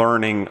I'm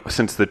learning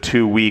since the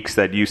 2 weeks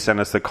that you sent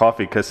us the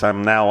coffee, because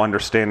I'm now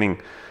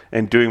understanding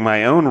and doing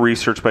my own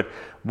research, but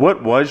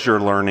what was your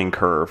learning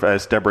curve?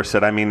 As Deborah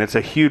said, it's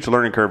a huge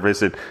learning curve.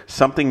 Is it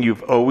something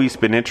you've always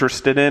been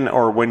interested in,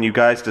 or when you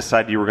guys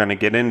decided you were going to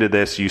get into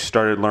this, you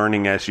started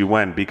learning as you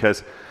went?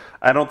 Because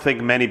I don't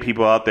think many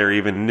people out there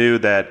even knew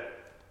that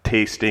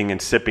tasting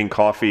and sipping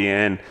coffee,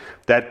 and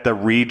that the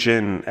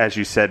region, as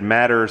you said,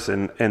 matters,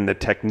 and the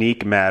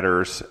technique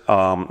matters,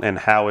 and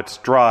how it's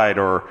dried,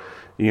 or,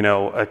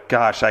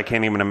 I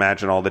can't even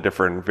imagine all the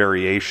different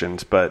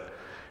variations. But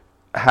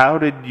how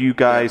did you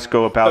guys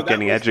go about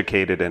getting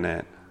educated in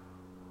it?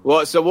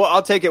 Well,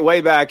 I'll take it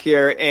way back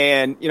here.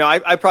 And,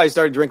 I probably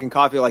started drinking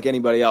coffee like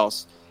anybody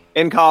else.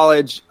 In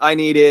college, I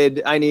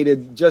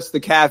needed just the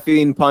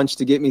caffeine punch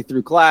to get me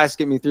through class,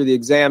 get me through the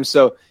exam.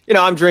 So,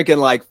 I'm drinking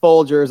like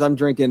Folgers. I'm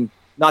drinking,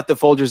 not that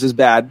Folgers is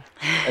bad.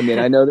 I mean,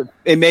 I know that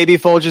it maybe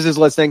Folgers is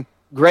listening.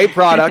 Great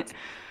product.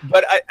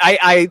 But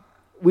I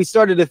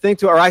started to think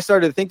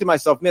to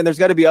myself, man, there's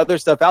got to be other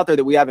stuff out there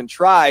that we haven't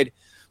tried.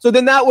 So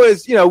then that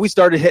was, we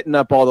started hitting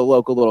up all the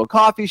local little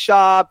coffee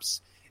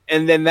shops.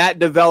 And then that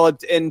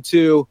developed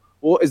into,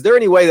 well, is there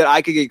any way that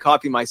I could get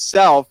coffee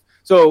myself?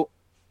 So,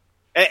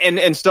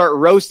 and start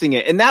roasting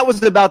it. And that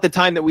was about the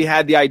time that we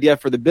had the idea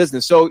for the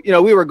business. So,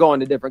 we were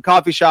going to different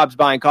coffee shops,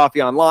 buying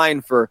coffee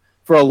online for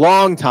a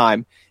long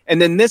time.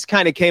 And then this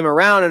kind of came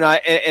around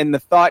and the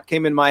thought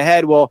came in my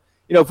head, well,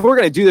 if we're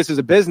going to do this as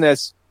a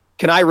business,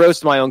 can I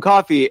roast my own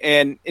coffee?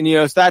 And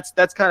so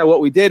that's kind of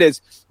what we did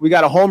is we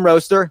got a home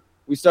roaster.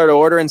 We started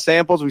ordering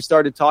samples. We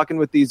started talking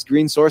with these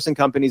green sourcing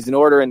companies and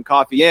ordering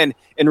coffee in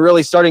and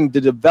really starting to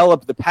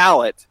develop the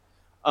palate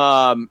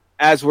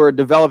as we're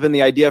developing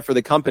the idea for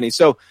the company.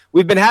 So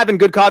we've been having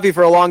good coffee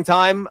for a long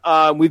time.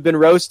 We've been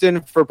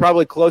roasting for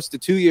probably close to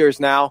 2 years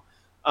now.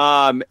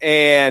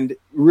 And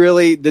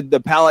really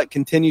the palate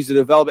continues to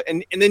develop.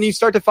 And then you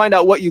start to find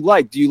out what you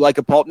like. Do you like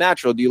a pulp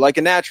natural? Do you like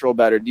a natural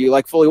better? Do you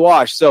like fully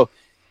washed? So,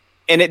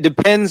 and it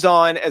depends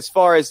on, as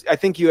far as I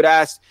think you had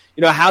asked,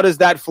 how does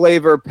that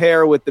flavor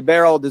pair with the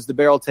barrel? Does the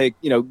barrel take,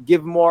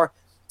 give more?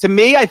 To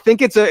me, I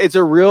think it's a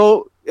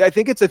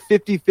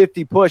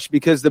 50-50 push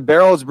because the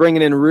barrel is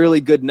bringing in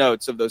really good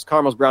notes of those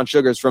caramels, brown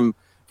sugars from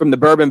the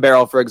bourbon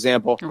barrel, for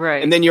example.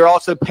 Right. And then you're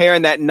also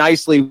pairing that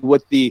nicely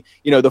with the,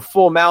 the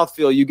full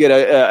mouthfeel. You get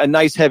a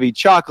nice heavy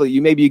chocolate.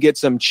 You get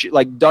some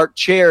like dark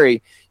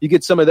cherry. You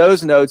get some of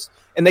those notes,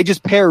 and they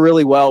just pair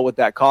really well with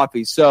that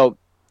coffee. So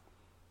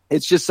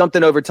it's just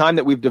something over time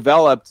that we've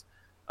developed,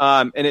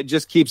 and it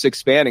just keeps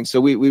expanding. So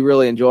we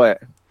really enjoy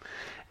it.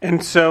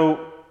 And so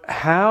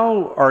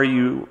how are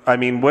you,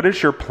 what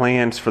is your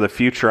plans for the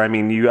future?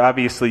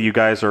 You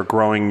guys are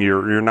growing.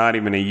 You're not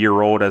even a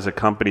year old as a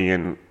company,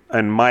 and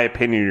in my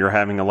opinion, you're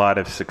having a lot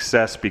of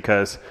success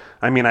because,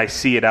 I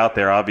see it out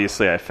there.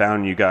 Obviously, I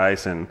found you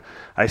guys, and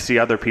I see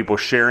other people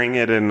sharing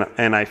it,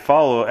 and I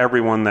follow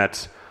everyone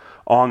that's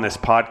on this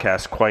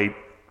podcast quite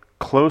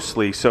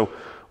closely. So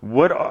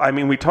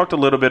we talked a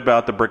little bit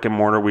about the brick and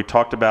mortar. We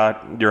talked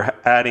about you're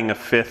adding a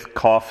fifth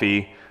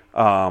coffee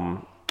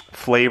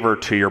flavor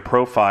to your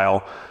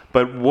profile.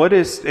 But what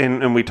is,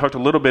 and we talked a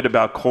little bit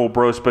about cold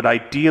brews, but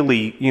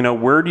ideally,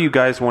 where do you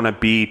guys want to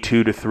be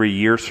 2 to 3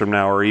 years from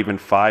now, or even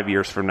 5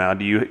 years from now?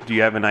 Do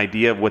you have an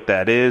idea of what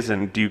that is,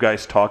 and do you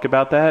guys talk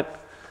about that?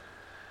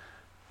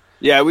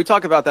 Yeah, we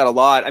talk about that a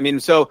lot.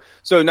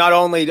 So not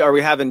only are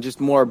we having just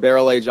more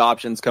barrel age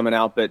options coming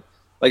out, but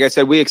like I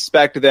said, we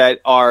expect that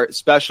our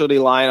specialty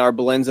line, our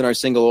blends and our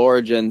single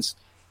origins,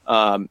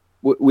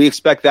 we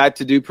expect that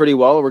to do pretty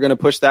well. We're going to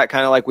push that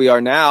kind of like we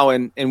are now.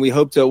 And we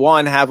hope to,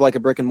 one, have like a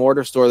brick and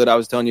mortar store that I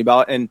was telling you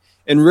about and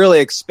really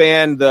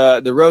expand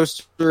the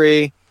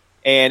roastery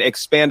and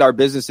expand our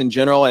business in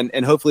general.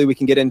 And hopefully we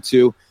can get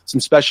into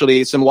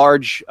some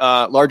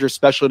larger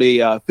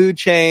specialty food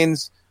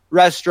chains,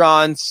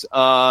 restaurants,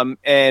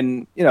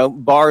 and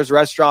bars,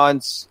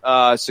 restaurants,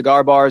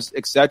 cigar bars,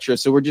 etc.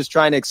 So we're just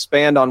trying to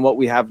expand on what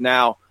we have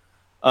now,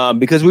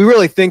 because we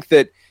really think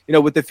that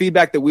with the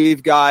feedback that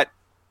we've got,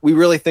 we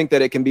really think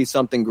that it can be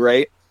something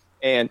great,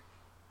 and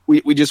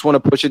we just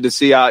want to push it to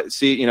see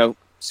what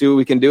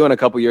we can do in a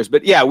couple years.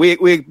 But yeah,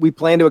 we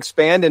plan to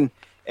expand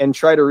and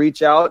try to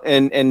reach out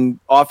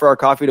and offer our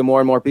coffee to more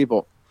and more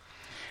people.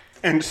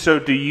 And so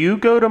do you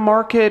go to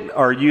market?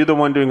 Are you the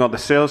one doing all the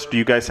sales? Do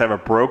you guys have a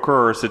broker,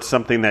 or is it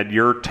something that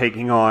you're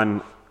taking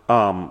on?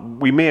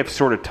 We may have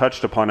sort of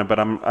touched upon it, but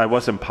I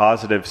wasn't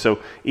positive. So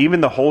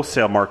even the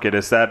wholesale market,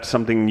 is that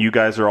something you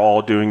guys are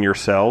all doing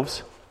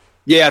yourselves?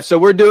 Yeah, so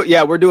we're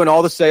doing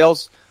all the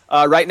sales.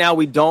 Right now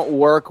we don't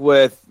work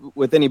with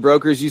any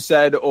brokers, you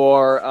said,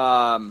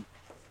 or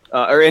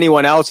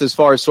anyone else as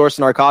far as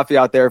sourcing our coffee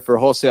out there for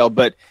wholesale,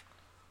 but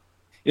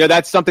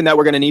that's something that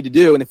we're going to need to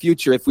do in the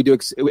future if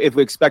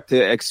we expect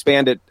to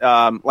expand it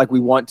like we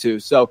want to.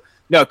 So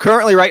no,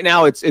 currently right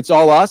now it's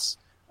all us.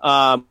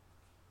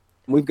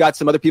 We've got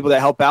some other people that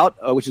help out,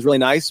 which is really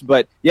nice.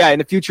 But yeah, in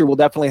the future we'll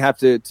definitely have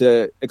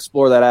to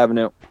explore that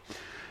avenue.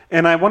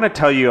 And I want to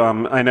tell you,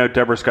 I know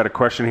Deborah's got a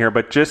question here,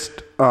 but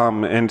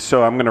and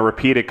so I'm going to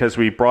repeat it because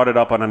we brought it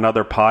up on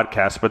another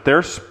podcast. But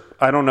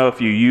I don't know if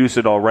you use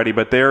it already,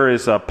 but there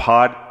is a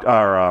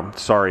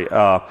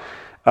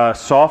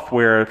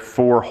software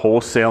for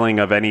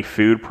wholesaling of any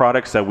food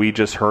products that we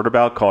just heard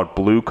about called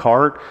Blue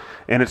Cart,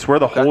 and it's where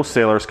the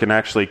wholesalers can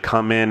actually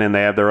come in and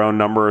they have their own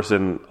numbers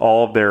and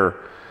all of their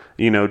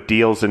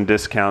deals and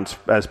discounts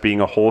as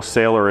being a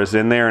wholesaler is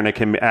in there, and it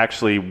can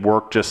actually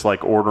work just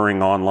like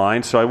ordering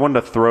online. So I wanted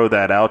to throw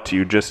that out to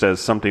you just as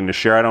something to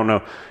share. I don't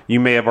know,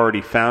 you may have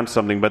already found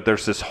something, but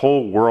there's this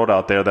whole world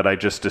out there that I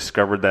just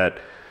discovered that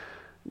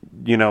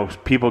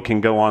people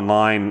can go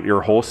online, your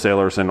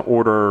wholesalers, and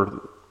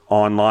order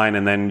online,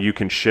 and then you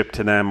can ship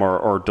to them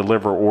or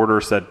deliver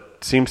orders that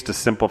seems to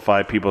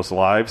simplify people's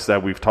lives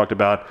that we've talked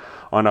about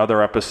on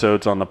other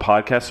episodes on the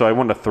podcast. So I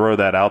wanted to throw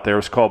that out there.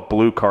 It's called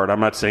Blue Card. I'm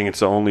not saying it's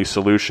the only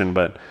solution,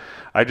 but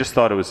I just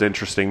thought it was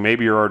interesting.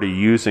 Maybe you're already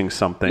using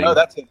something. No,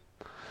 that's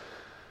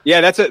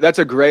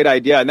a great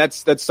idea, and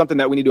that's something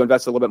that we need to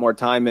invest a little bit more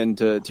time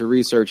into to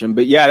research.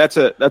 But yeah, that's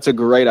a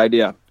great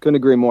idea. Couldn't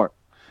agree more.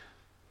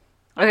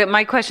 Okay,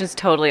 my question's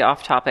totally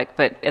off topic,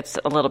 but it's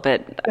a little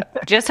bit.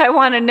 Just I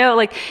want to know,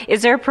 like,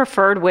 is there a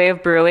preferred way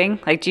of brewing?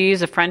 Like, do you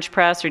use a French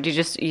press, or do you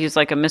just use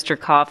like a Mr.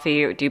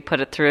 Coffee, or do you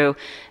put it through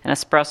an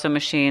espresso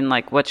machine?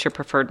 Like, what's your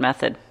preferred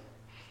method?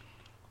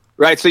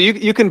 Right. So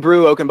you can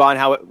brew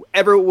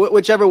Oakenbahn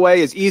whichever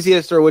way is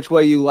easiest or which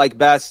way you like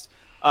best.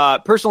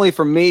 Personally,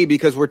 for me,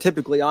 because we're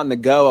typically on the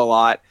go a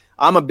lot,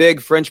 I'm a big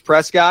French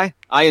press guy.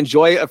 I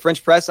enjoy a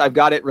French press. I've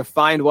got it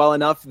refined well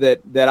enough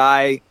that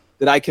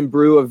I can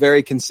brew a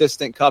very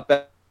consistent cup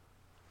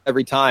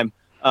every time.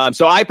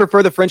 So I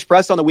prefer the French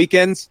press on the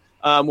weekends.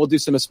 We'll do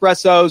some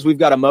espressos. We've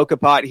got a mocha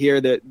pot here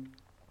that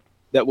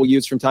we'll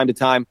use from time to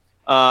time.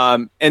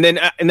 And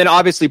then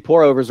obviously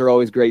pour overs are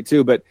always great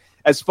too. But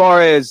as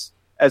far as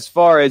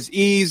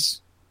ease,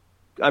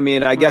 I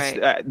mean, I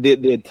guess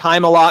the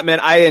time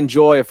allotment, I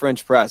enjoy a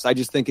French press. I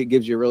just think it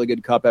gives you a really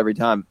good cup every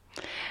time.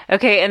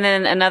 Okay, and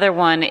then another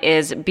one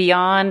is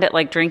beyond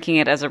like drinking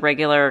it as a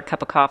regular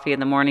cup of coffee in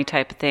the morning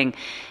type of thing.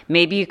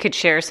 Maybe you could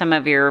share some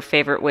of your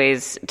favorite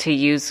ways to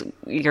use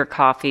your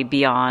coffee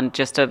beyond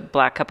just a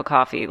black cup of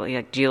coffee.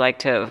 Like, do you like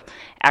to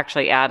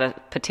actually add a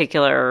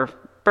particular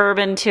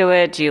bourbon to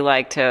it? Do you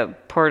like to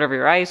pour it over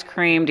your ice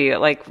cream? Do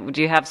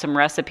you have some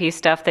recipe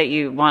stuff that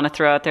you want to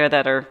throw out there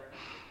that are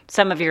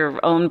some of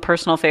your own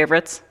personal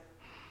favorites?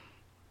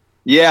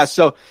 Yeah,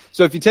 so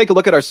if you take a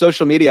look at our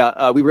social media,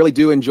 we really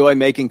do enjoy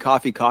making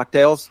coffee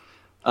cocktails,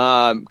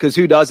 because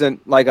who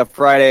doesn't like a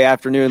Friday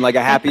afternoon, like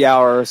a happy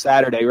hour or a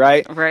Saturday,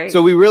 right? Right.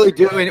 So we really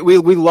do, and we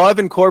love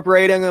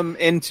incorporating them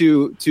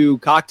into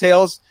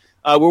cocktails.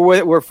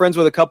 We're friends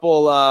with a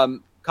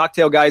couple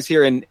cocktail guys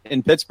here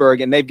in Pittsburgh,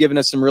 and they've given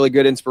us some really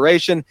good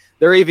inspiration.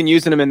 They're even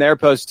using them in their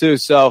posts too.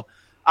 So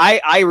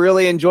I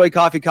really enjoy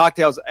coffee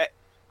cocktails.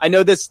 I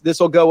know this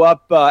will go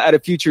up at a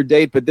future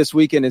date, but this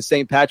weekend is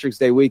St. Patrick's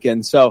Day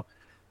weekend. So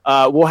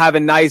we'll have a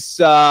nice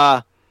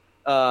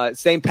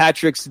St.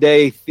 Patrick's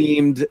Day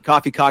themed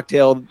coffee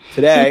cocktail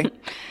today.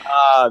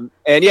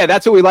 And yeah,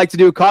 that's what we like to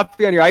do.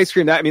 Coffee on your ice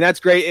cream.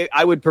 That's great.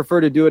 I would prefer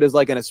to do it as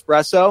like an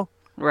espresso.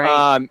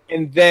 Right.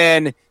 And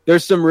then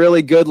there's some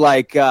really good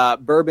like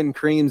bourbon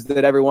creams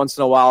that every once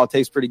in a while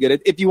taste pretty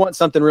good. If you want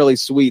something really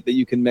sweet that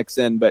you can mix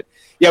in. But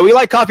yeah, we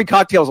like coffee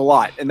cocktails a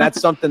lot, and that's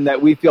something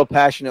that we feel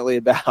passionately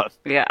about.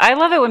 Yeah, I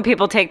love it when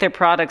people take their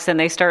products and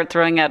they start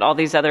throwing out all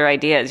these other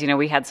ideas.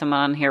 We had someone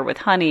on here with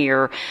honey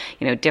or,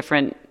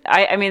 different.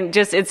 I mean,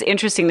 just it's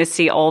interesting to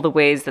see all the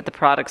ways that the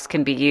products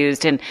can be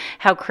used and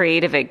how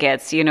creative it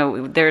gets.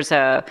 There's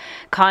a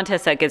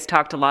contest that gets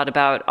talked a lot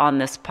about on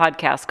this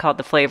podcast called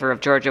The Flavor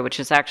of Georgia, which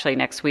is actually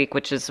next week,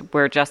 which is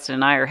where Justin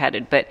and I are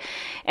headed.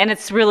 And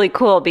it's really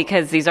cool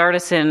because these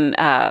artisan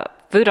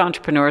food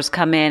entrepreneurs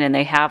come in and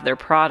they have their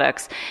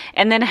products,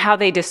 and then how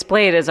they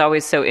display it is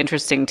always so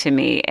interesting to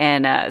me.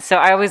 And so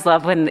I always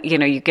love when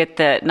you get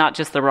not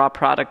just the raw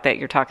product that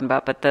you're talking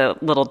about, but the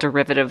little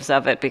derivatives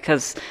of it,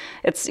 because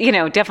it's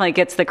definitely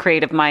gets the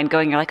creative mind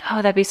going. You're like, oh,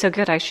 that'd be so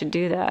good, I should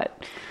do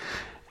that.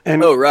 And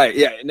right,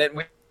 yeah, and then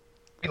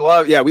we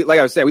love, like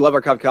I was saying, we love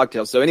our coffee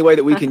cocktails. So any way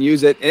that we can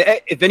use it,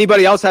 and if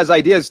anybody else has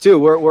ideas too,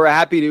 we're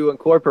happy to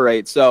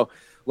incorporate. So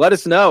let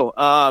us know.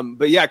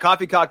 But yeah,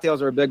 coffee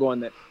cocktails are a big one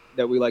that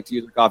we like to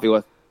use our coffee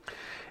with.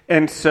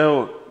 And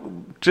so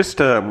just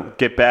to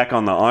get back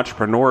on the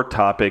entrepreneur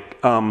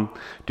topic,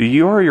 do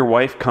you or your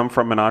wife come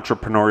from an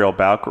entrepreneurial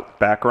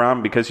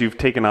background? Because you've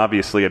taken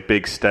obviously a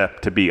big step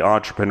to be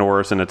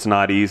entrepreneurs, and it's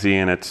not easy,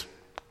 and it's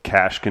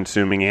cash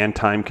consuming and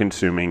time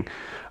consuming.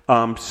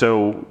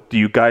 So do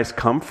you guys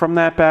come from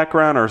that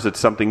background, or is it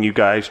something you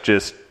guys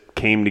just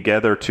came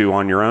together to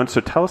on your own?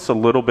 So tell us a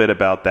little bit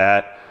about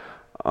that,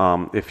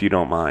 if you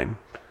don't mind.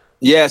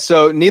 Yeah,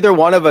 so neither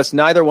one of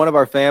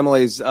our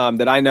families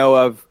that I know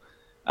of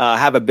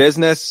have a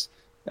business.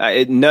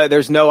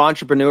 There's no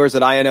entrepreneurs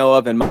that I know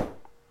of in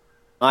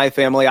my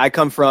family. I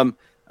come from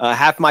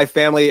half my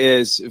family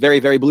is very,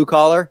 very blue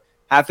collar.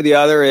 Half of the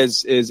other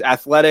is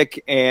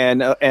athletic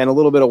and a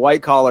little bit of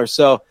white collar.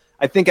 So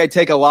I think I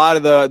take a lot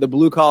of the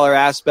blue collar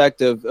aspect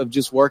of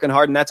just working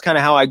hard, and that's kind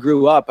of how I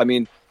grew up. I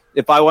mean,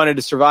 if I wanted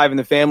to survive in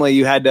the family,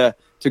 you had to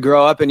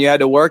grow up and you had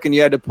to work and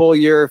you had to pull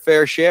your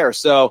fair share.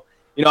 So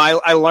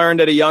I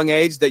learned at a young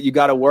age that you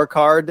got to work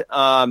hard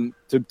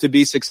to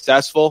be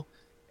successful.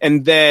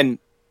 And then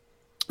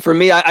for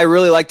me, I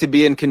really like to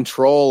be in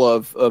control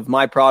of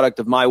my product,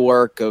 of my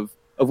work, of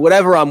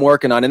whatever I'm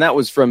working on. And that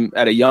was from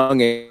at a young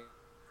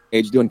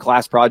age, doing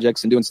class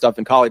projects and doing stuff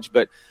in college.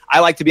 But I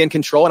like to be in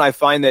control. And I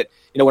find that,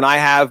 when I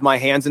have my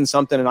hands in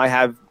something and I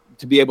have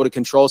to be able to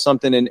control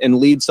something and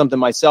lead something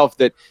myself,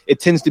 that it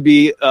tends to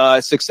be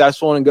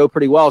successful and go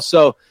pretty well.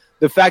 So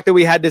the fact that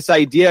we had this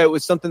idea, it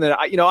was something that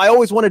I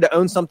always wanted to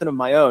own something of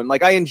my own.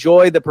 Like, I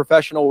enjoy the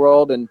professional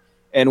world and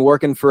and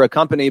working for a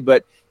company.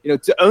 But,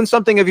 to own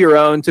something of your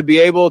own, to be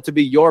able to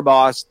be your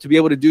boss, to be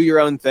able to do your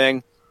own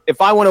thing.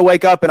 If I want to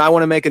wake up and I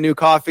want to make a new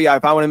coffee,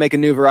 if I want to make a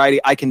new variety,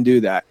 I can do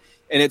that.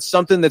 And it's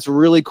something that's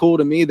really cool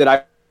to me that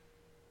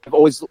I've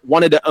always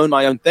wanted to own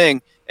my own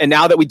thing. And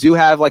now that we do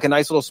have like a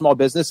nice little small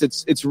business,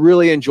 it's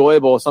really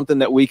enjoyable, something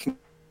that we can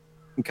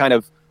kind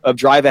of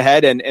drive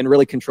ahead and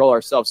really control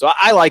ourselves. So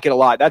I like it a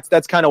lot.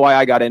 That's kind of why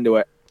I got into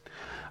it.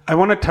 I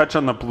want to touch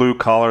on the blue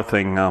collar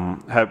thing.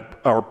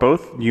 Are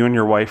both you and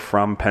your wife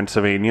from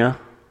Pennsylvania?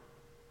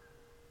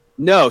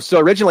 No. So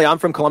originally I'm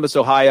from Columbus,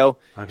 Ohio.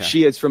 Okay.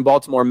 She is from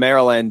Baltimore,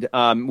 Maryland.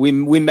 We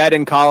met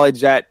in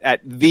college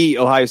at the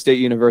Ohio State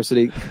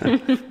University.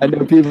 I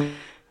know people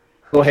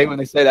hate when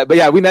they say that, but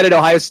yeah, we met at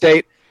Ohio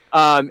State.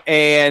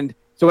 And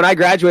so when I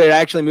graduated, I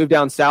actually moved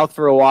down south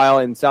for a while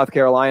in South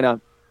Carolina.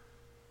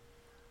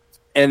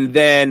 And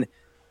then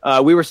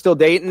we were still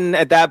dating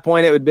at that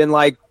point. It had been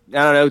like,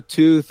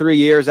 2-3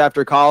 years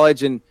after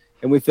college. And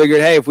we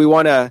figured, hey, if we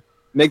want to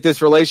make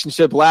this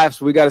relationship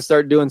last, we got to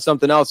start doing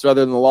something else rather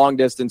than the long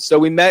distance. So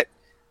we met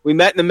in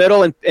the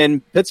middle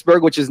in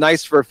Pittsburgh, which is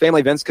nice for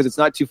family events because it's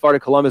not too far to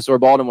Columbus or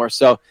Baltimore.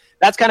 So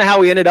that's kind of how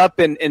we ended up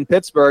in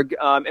Pittsburgh.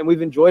 And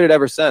we've enjoyed it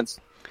ever since.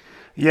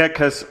 Yeah,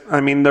 because,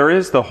 there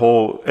is the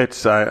whole,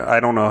 I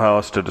don't know how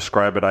else to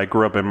describe it. I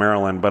grew up in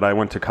Maryland, but I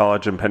went to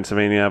college in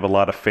Pennsylvania. I have a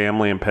lot of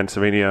family in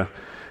Pennsylvania.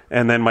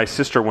 And then my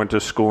sister went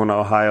to school in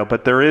Ohio.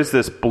 But there is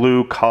this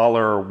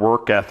blue-collar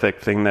work ethic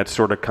thing that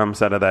sort of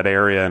comes out of that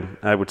area. And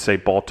I would say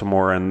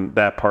Baltimore and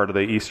that part of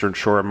the eastern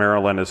shore of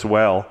Maryland as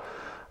well.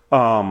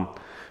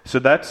 So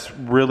that's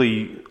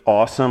really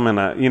awesome.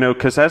 And,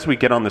 because as we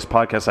get on this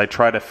podcast, I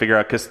try to figure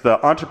out, because the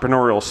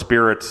entrepreneurial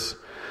spirits,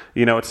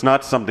 it's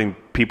not something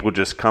people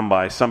just come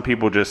by. Some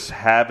people just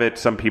have it.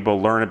 Some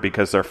people learn it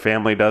because their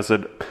family does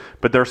it.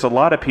 But there's a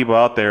lot of people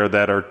out there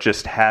that are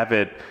just have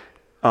it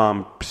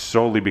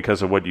solely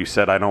because of what you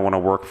said. I don't want to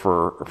work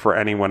for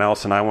anyone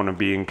else, and I want to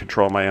be in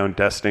control of my own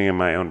destiny and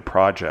my own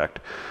project.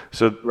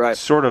 So right.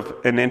 Sort of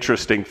an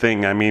interesting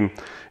thing.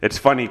 It's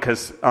funny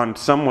because on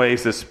some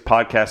ways this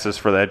podcast is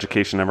for the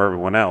education of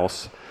everyone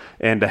else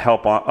and to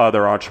help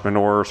other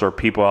entrepreneurs or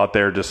people out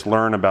there just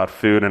learn about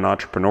food and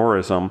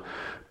entrepreneurism.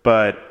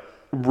 But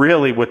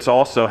really what's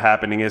also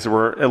happening is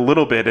we're a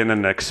little bit in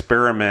an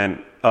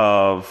experiment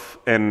of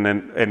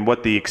and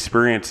what the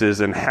experience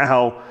is and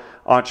how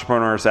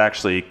entrepreneurs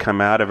actually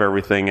come out of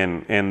everything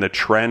and the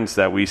trends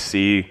that we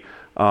see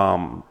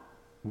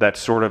that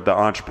sort of the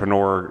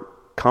entrepreneur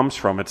comes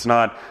from. It's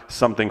not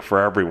something for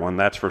everyone,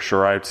 that's for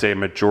sure. I would say a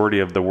majority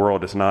of the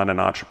world is not an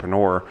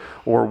entrepreneur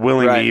or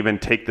willing to even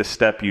take the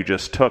step you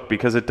just took,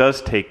 because it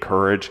does take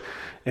courage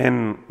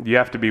and you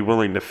have to be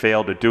willing to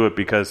fail to do it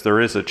because there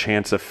is a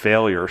chance of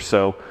failure.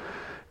 So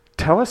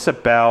tell us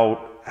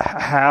about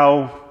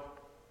how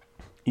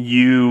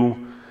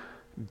you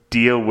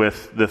deal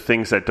with the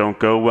things that don't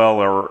go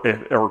well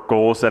or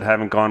goals that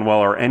haven't gone well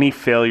or any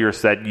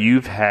failures that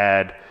you've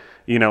had,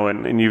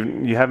 and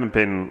you haven't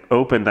been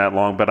open that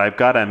long, but I've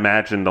got to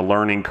imagine the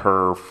learning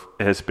curve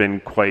has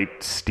been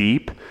quite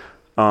steep.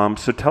 So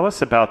tell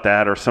us about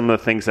that, or some of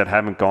the things that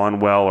haven't gone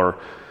well, or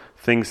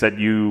things that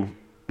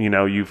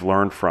you've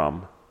learned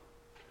from.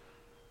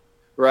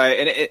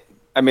 Right.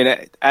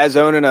 And as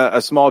owning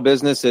a small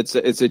business, it's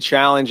a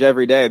challenge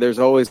every day. There's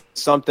always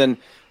something.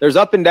 There's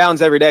up and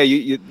downs every day.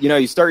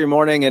 You start your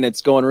morning and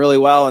it's going really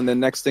well, and then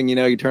next thing you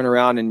know, you turn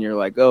around and you're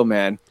like, oh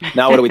man,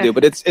 now what do we do?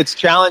 But it's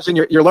challenging.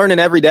 You're learning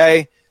every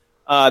day.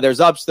 There's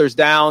ups, there's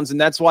downs,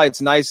 and that's why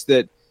it's nice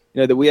that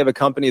that we have a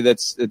company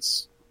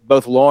it's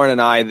both Lauren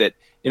and I that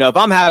if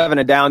I'm having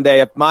a down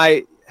day,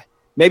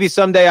 maybe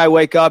someday I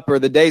wake up or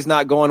the day's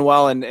not going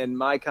well, and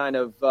my kind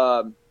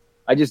of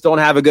I just don't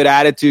have a good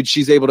attitude,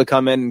 she's able to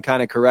come in and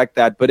kind of correct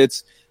that. But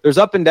there's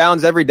up and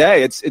downs every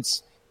day.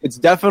 It's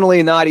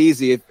definitely not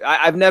easy.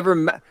 I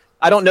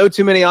don't know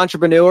too many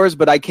entrepreneurs,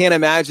 but I can't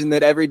imagine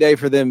that every day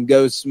for them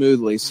goes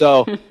smoothly.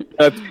 So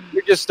if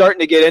you're just starting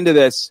to get into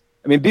this,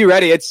 be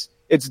ready. It's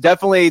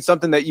definitely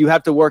something that you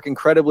have to work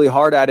incredibly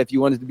hard at if you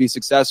want it to be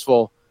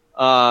successful.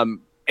 And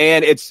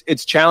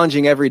it's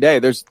challenging every day.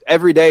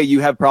 Every day you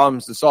have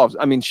problems to solve.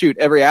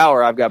 Every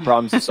hour I've got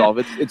problems to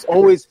solve.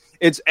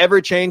 It's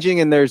ever changing,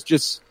 and there's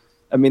just,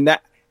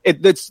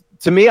 that's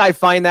to me, I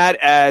find that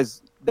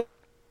as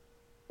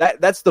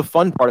that's the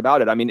fun part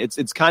about it.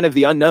 It's kind of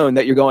the unknown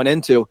that you're going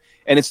into,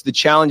 and it's the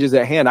challenges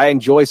at hand. I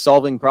enjoy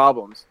solving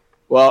problems.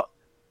 Well,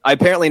 I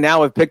apparently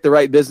now have picked the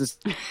right business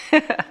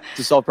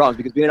to solve problems,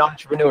 because being an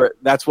entrepreneur,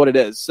 that's what it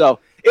is. So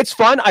it's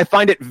fun. I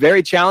find it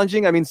very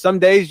challenging. Some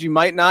days it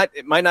might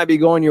not be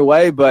going your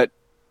way, but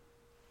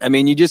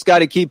you just got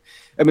to keep,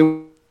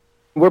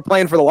 we're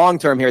playing for the long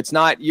term here. It's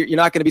not, you're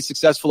not going to be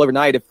successful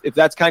overnight. If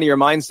that's kind of your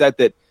mindset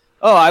that,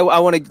 I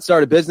want to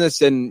start a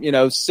business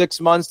and,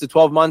 6 months to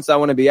 12 months, I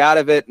want to be out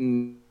of it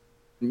and,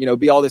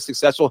 be all this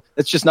successful.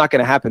 That's just not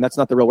going to happen. That's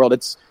not the real world.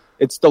 It's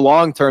the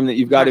long term that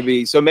you've got to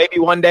be. So maybe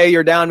one day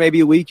you're down,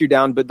 maybe a week you're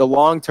down, but the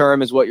long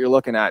term is what you're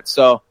looking at.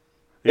 So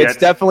It's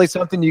definitely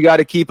something you got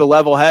to keep a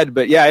level head.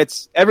 But yeah,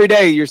 it's every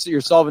day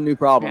you're solving new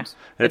problems.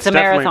 Yeah. It's a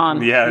marathon,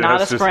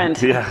 not a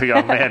sprint.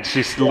 Man,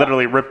 she's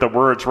literally ripped the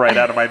words right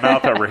out of my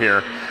mouth over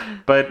here.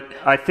 But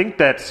I think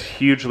that's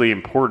hugely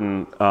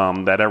important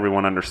that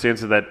everyone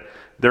understands that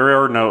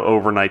there are no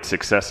overnight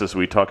successes.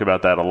 We talk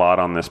about that a lot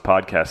on this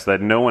podcast,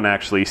 that no one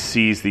actually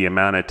sees the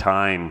amount of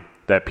time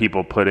that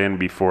people put in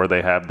before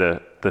they have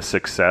the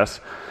success.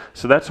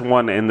 So that's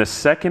one. And the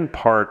second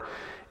part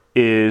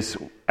is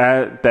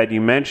that you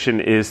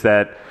mentioned is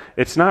that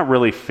it's not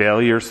really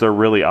failures, they're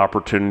really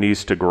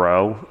opportunities to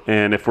grow.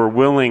 And if we're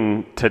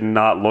willing to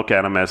not look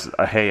at them as,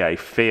 hey, I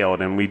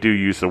failed, and we do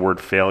use the word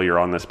failure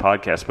on this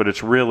podcast, but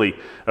it's really,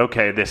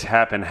 okay, this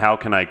happened, how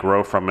can I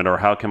grow from it, or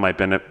how can my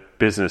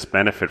business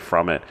benefit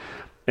from it?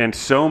 And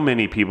so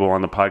many people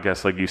on the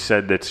podcast, like you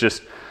said, that's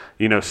just,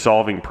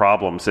 solving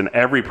problems. And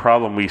every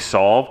problem we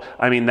solve,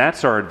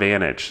 that's our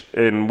advantage.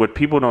 And what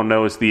people don't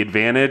know is the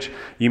advantage,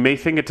 you may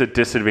think it's a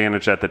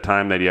disadvantage at the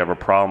time that you have a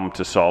problem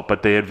to solve,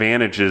 but the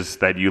advantage is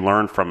that you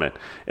learn from it.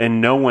 And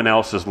no one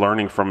else is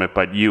learning from it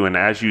but you. And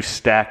as you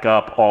stack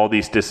up all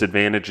these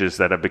disadvantages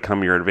that have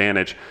become your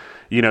advantage,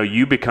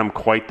 you become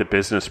quite the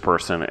business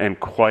person and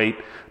quite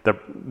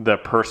the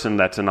person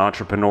that's an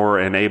entrepreneur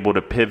and able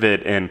to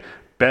pivot and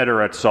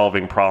better at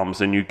solving problems,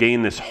 and you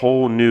gain this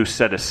whole new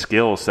set of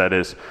skills that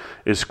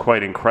is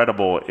quite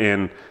incredible.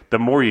 And the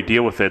more you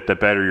deal with it, the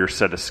better your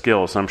set of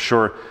skills. I'm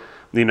sure,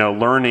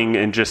 learning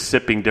and just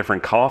sipping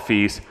different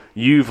coffees,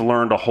 you've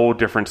learned a whole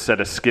different set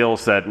of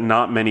skills that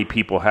not many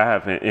people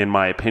have, in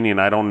my opinion.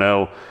 I don't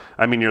know.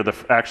 You're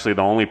actually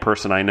the only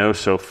person I know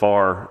so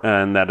far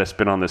and that has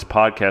been on this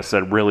podcast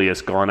that really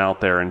has gone out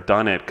there and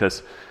done it,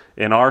 because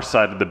in our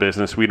side of the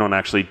business, we don't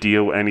actually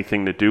deal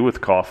anything to do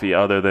with coffee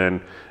other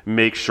than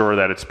make sure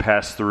that it's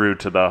passed through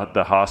to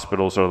the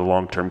hospitals or the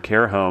long-term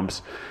care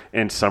homes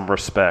in some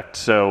respect.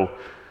 So,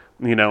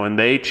 and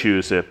they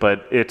choose it,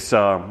 but it's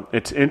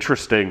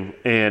interesting.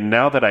 And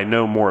now that I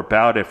know more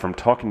about it from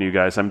talking to you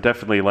guys, I'm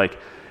definitely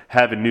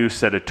have a new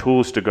set of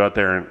tools to go out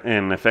there.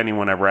 And if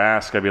anyone ever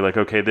asks, I'd be like,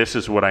 okay, this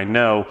is what I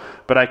know,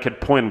 but I could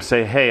point and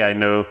say, hey, I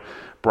know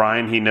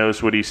Brian, he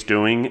knows what he's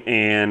doing,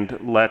 and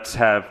let's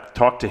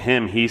talk to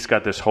him. He's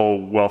got this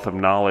whole wealth of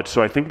knowledge.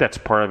 So I think that's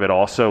part of it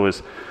also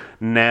is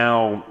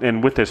now,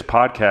 and with this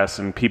podcast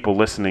and people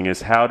listening,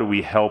 is how do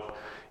we help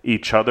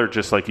each other?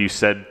 Just like you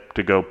said,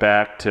 to go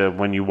back to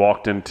when you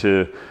walked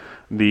into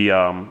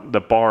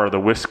the bar, the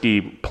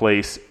whiskey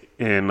place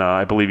in,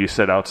 I believe you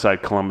said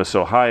outside Columbus,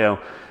 Ohio,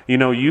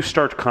 you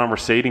start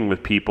conversating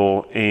with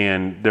people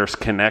and there's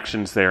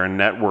connections there and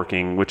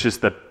networking, which is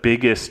the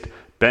biggest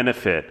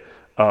benefit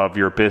of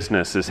your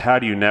business. Is how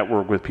do you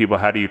network with people?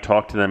 How do you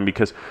talk to them?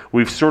 Because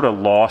we've sort of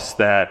lost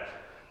that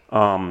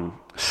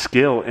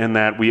skill in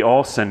that we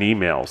all send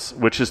emails,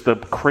 which is the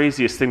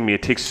craziest thing to me.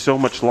 It takes so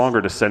much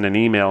longer to send an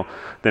email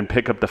than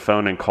pick up the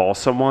phone and call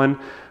someone.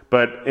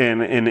 But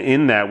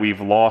in that,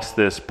 we've lost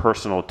this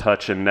personal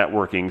touch and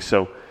networking.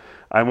 So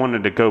I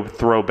wanted to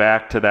throw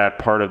back to that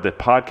part of the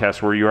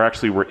podcast where you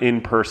actually were in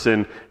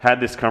person,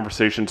 had this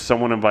conversation,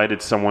 someone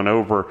invited someone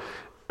over,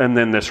 and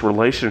then this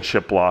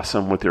relationship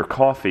blossom with your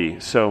coffee.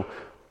 So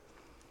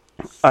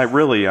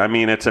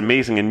it's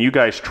amazing. And you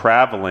guys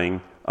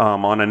traveling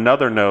on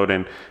another note,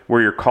 and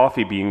where your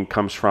coffee bean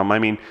comes from,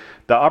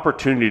 the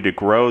opportunity to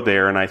grow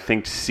there and I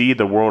think see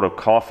the world of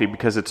coffee,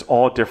 because it's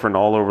all different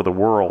all over the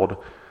world.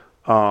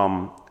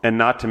 And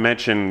not to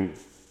mention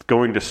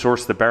going to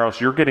source the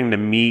barrels, you're getting to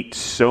meet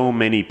so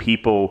many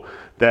people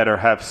that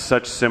have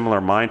such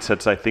similar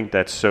mindsets. I think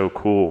that's so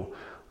cool.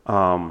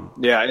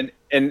 And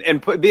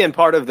being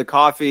part of the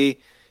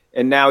coffee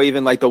and now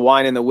even the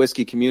wine and the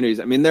whiskey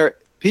communities.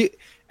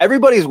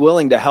 Everybody's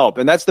willing to help.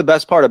 And that's the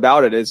best part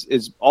about it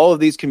is all of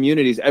these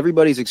communities,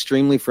 everybody's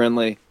extremely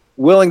friendly,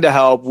 willing to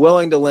help,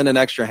 willing to lend an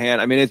extra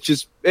hand.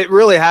 It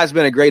really has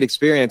been a great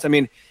experience.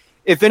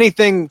 If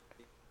anything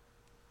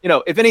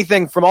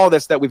from all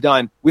this that we've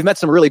done, we've met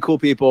some really cool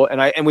people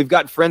and we've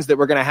got friends that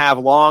we're going to have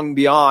long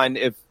beyond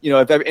if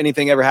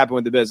anything ever happened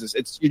with the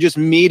business. You're just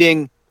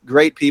meeting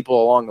great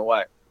people along the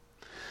way.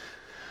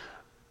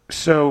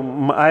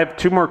 So I have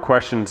two more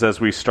questions as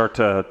we start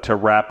to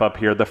wrap up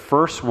here. The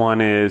first one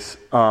is,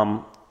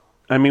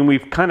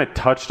 we've kind of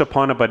touched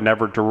upon it but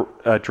never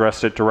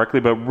addressed it directly,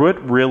 but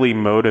what really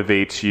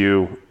motivates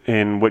you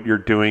in what you're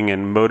doing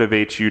and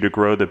motivates you to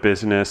grow the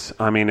business?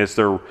 Is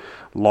there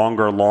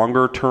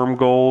longer term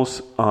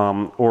goals,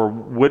 or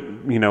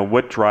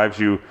what drives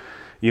you?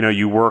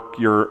 You work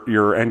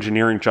your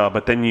engineering job,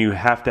 but then you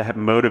have to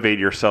motivate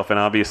yourself and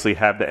obviously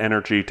have the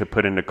energy to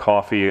put into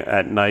coffee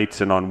at nights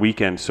and on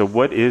weekends. So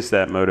what is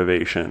that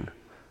motivation?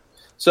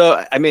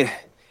 So,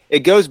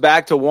 it goes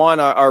back to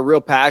our real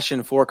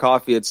passion for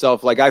coffee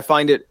itself. I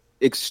find it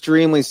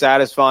extremely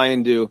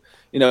satisfying to,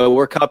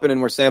 we're cupping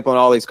and we're sampling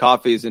all these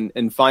coffees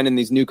and finding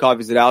these new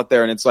coffees that are out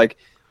there. And it's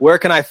where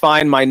can I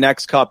find my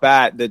next cup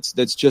at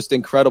that's just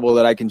incredible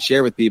that I can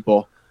share with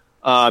people?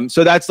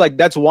 So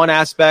that's one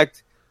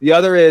aspect. The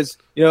other is,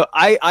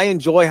 I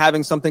enjoy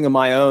having something of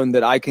my own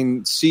that I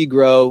can see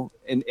grow.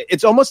 And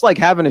it's almost like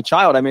having a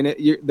child. I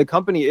mean, the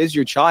company is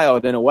your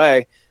child in a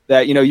way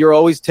that, you're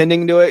always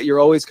tending to it. You're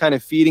always kind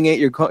of feeding it.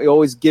 You're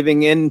always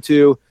giving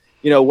into,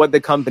 what the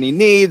company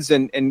needs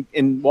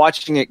and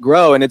watching it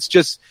grow. And it's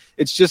just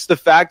the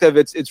fact of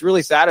it's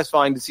really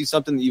satisfying to see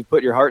something that you've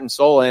put your heart and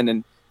soul in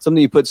and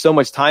something you put so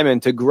much time in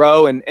to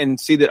grow and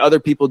see that other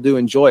people do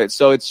enjoy it.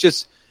 So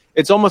it's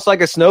almost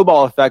like a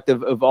snowball effect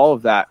of all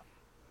of that.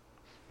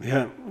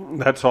 Yeah,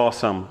 that's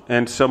awesome.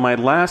 And so my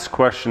last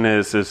question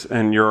is,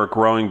 and you're a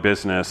growing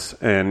business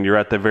and you're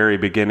at the very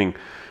beginning,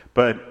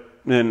 but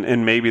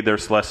and maybe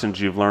there's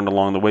lessons you've learned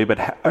along the way, but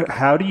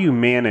how do you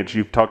manage?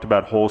 You've talked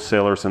about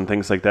wholesalers and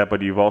things like that,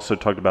 but you've also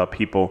talked about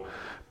people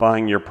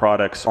buying your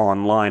products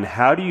online.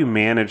 How do you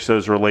manage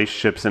those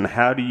relationships and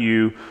how do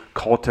you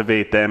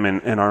cultivate them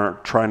and are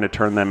trying to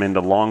turn them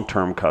into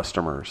long-term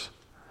customers?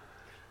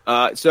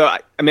 So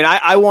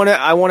I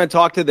want to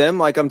talk to them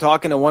like I'm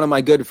talking to one of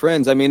my good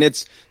friends. I mean,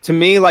 it's, to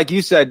me, like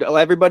you said,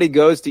 everybody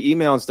goes to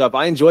email and stuff.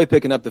 I enjoy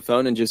picking up the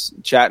phone and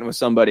just chatting with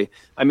somebody.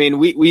 I mean,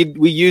 we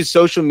use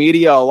social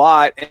media a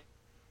lot,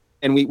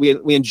 and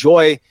we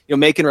enjoy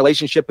making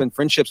relationship and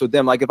friendships with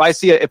them. Like if I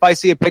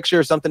see a picture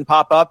or something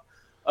pop up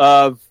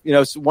of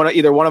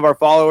either one of our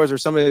followers or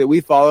somebody that we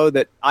follow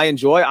that I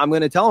enjoy, I'm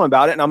going to tell them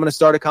about it and I'm going to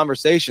start a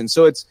conversation.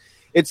 So it's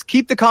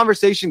keep the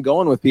conversation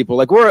going with people.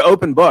 Like we're an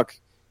open book.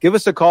 Give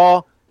us a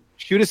call,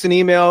 shoot us an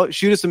email,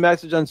 shoot us a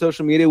message on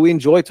social media. We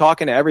enjoy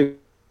talking to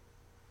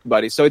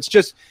everybody. So it's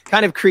just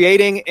kind of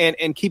creating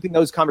and keeping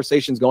those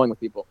conversations going with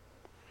people.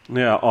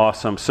 Yeah,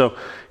 awesome. So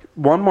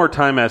one more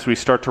time as we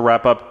start to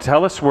wrap up,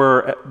 tell us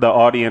where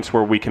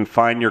we can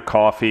find your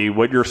coffee,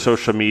 what your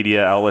social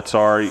media outlets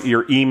are,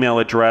 your email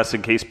address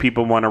in case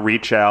people want to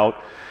reach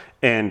out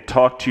and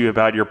talk to you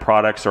about your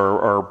products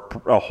or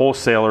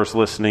wholesalers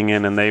listening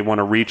in and they want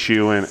to reach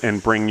you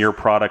and bring your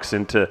products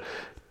into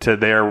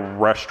their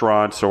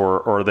restaurants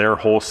or their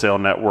wholesale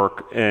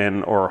network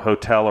or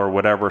hotel or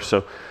whatever.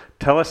 So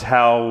tell us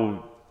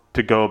how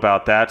to go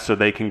about that so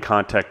they can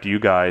contact you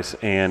guys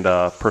and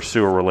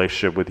pursue a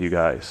relationship with you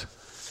guys.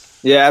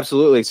 Yeah,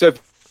 absolutely. So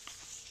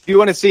if you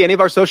want to see any of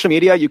our social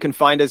media, you can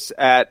find us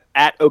at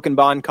Oak &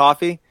 Bond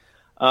Coffee.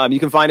 You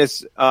can find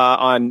us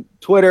on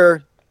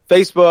Twitter,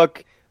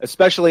 Facebook,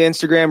 especially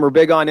Instagram. We're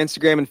big on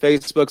Instagram and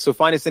Facebook, so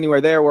find us anywhere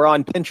there. We're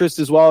on Pinterest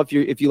as well if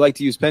you like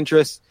to use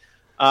Pinterest.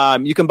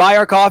 You can buy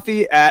our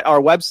coffee at our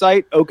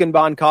website,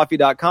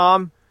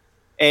 oakandbondcoffee.com,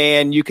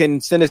 and you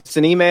can send us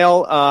an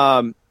email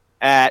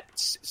at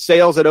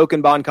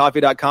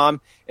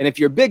sales@oakandbondcoffee.com. And if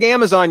you're a big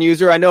Amazon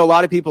user, I know a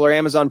lot of people are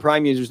Amazon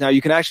Prime users now.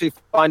 You can actually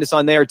find us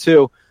on there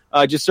too.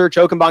 Just search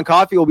Oak & Bond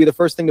Coffee will be the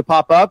first thing to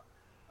pop up.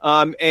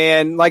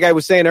 And like I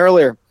was saying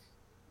earlier,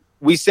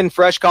 we send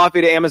fresh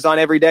coffee to Amazon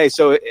every day.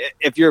 So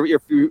if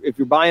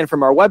you're buying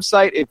from our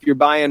website, if you're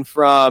buying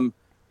from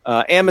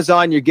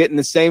Amazon, you're getting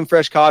the same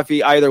fresh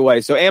coffee either way.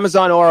 So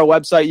Amazon or our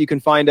website, you can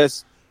find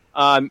us.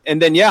 And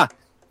then,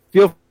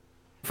 feel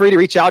free to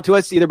reach out to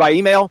us either by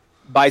email,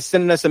 by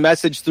sending us a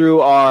message through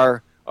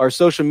our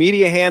social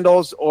media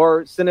handles,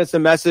 or send us a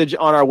message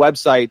on our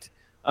website.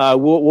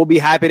 We'll be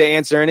happy to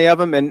answer any of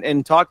them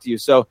and talk to you.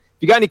 So if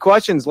you got any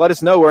questions, let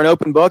us know. We're an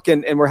open book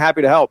and we're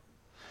happy to help.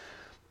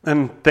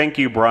 And thank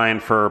you, Brian,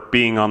 for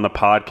being on the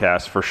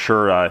podcast for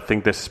sure. I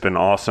think this has been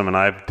awesome, and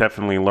I've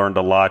definitely learned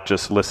a lot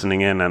just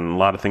listening in and a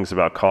lot of things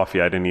about coffee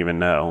I didn't even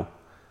know.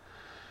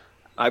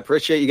 I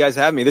appreciate you guys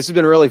having me. This has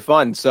been really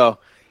fun. So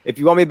if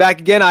you want me back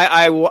again,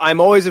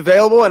 I'm always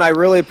available, and I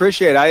really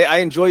appreciate it. I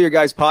enjoy your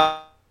guys'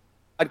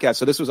 podcast,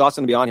 so this was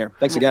awesome to be on here.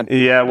 Thanks again.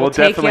 Yeah, we'll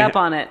definitely take you up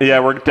on it. Yeah,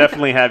 we'll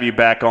definitely have you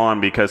back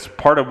on because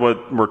part of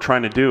what we're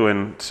trying to do,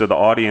 and so the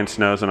audience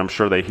knows, and I'm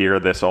sure they hear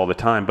this all the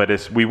time, but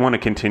we want to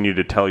continue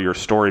to tell your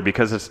story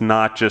because it's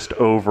not just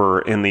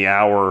over in the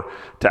hour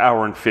to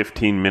hour and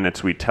 15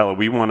 minutes we tell it.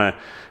 We want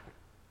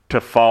to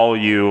follow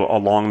you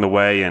along the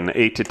way in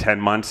 8 to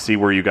 10 months, see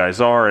where you guys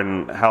are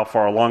and how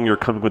far along you're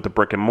coming with the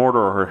brick and mortar,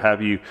 or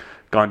have you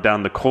gone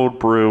down the cold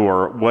brew,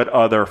 or what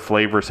other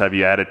flavors have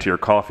you added to your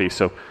coffee.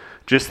 So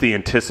just the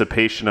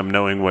anticipation of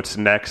knowing what's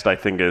next, I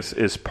think,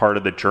 is part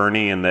of the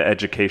journey and the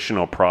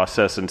educational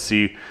process, and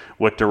see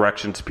what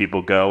directions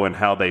people go and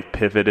how they've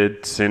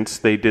pivoted since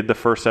they did the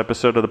first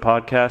episode of the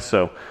podcast.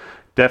 So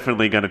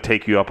definitely going to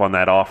take you up on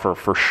that offer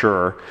for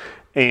sure.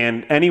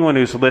 And anyone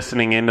who's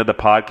listening into the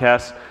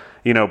podcast,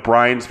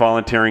 Brian's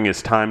volunteering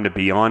his time to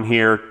be on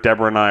here.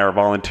 Deborah and I are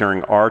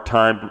volunteering our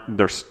time.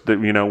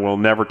 We'll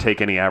never take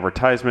any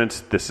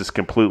advertisements. This is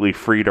completely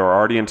free to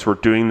our audience. We're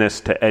doing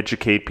this to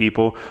educate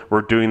people.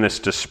 We're doing this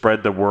to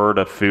spread the word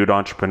of food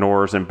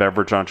entrepreneurs and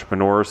beverage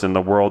entrepreneurs in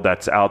the world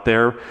that's out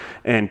there,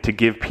 and to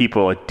give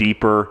people a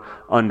deeper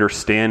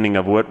understanding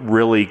of what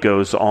really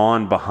goes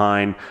on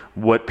behind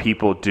what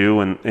people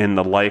do in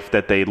the life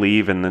that they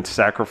lead, and the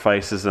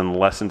sacrifices and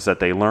lessons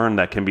that they learn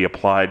that can be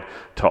applied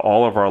to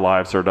all of our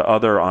lives or to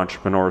other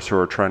entrepreneurs who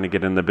are trying to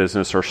get in the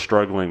business or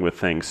struggling with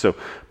things. So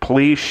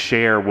please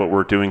share what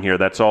we're doing here.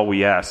 That's all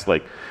we ask.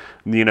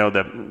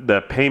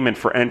 the payment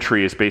for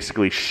entry is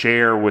basically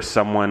share with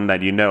someone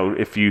that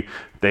if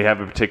they have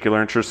a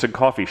particular interest in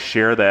coffee,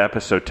 share the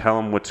episode,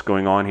 tell them what's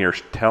going on here,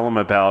 tell them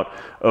about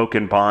Oak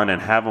and Bond, and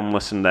have them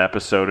listen to the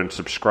episode and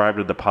subscribe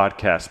to the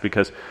podcast,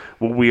 because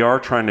what we are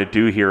trying to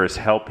do here is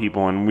help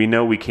people, and we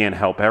know we can't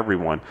help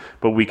everyone,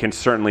 but we can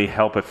certainly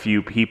help a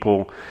few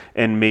people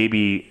and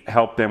maybe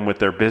help them with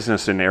their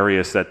business in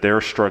areas that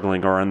they're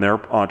struggling or in their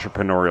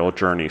entrepreneurial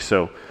journey.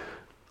 So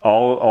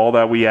all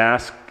that we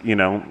ask,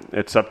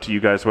 it's up to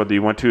you guys whether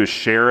you want to, is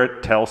share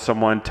it, tell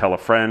someone, tell a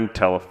friend,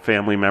 tell a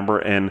family member,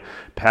 and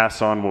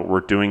pass on what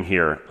we're doing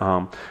here.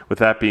 With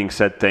that being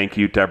said, thank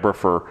you, Deborah,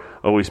 for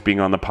always being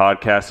on the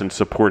podcast and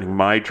supporting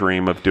my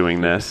dream of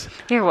doing this.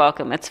 You're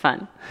welcome. It's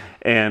fun.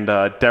 And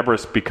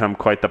Deborah's become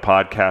quite the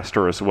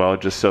podcaster as well,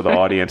 just so the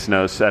audience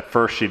knows. At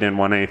first, she didn't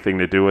want anything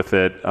to do with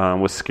it,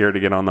 was scared to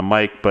get on the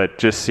mic, but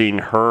just seeing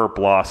her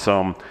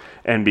blossom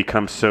and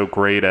become so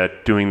great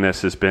at doing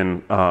this has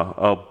been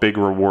a big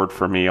reward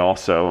for me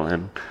also,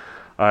 and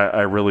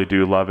I really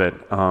do love it.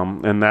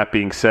 And that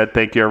being said,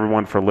 thank you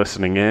everyone for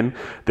listening in.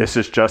 This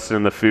is Justin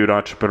and the Food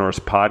Entrepreneurs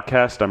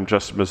Podcast. I'm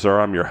Justin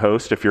Mazzaro. I'm your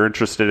host. If you're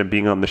interested in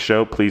being on the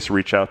show, please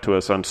reach out to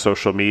us on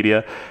social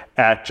media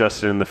at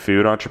Justin and the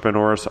Food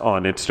Entrepreneurs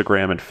on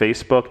Instagram and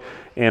Facebook.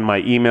 And my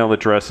email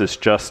address is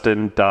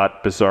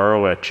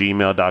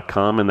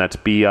justin.bizzaro@gmail.com, and that's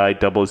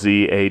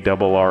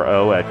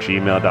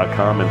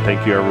BIZZARRO@gmail.com. And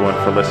thank you everyone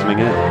for listening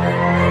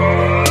in.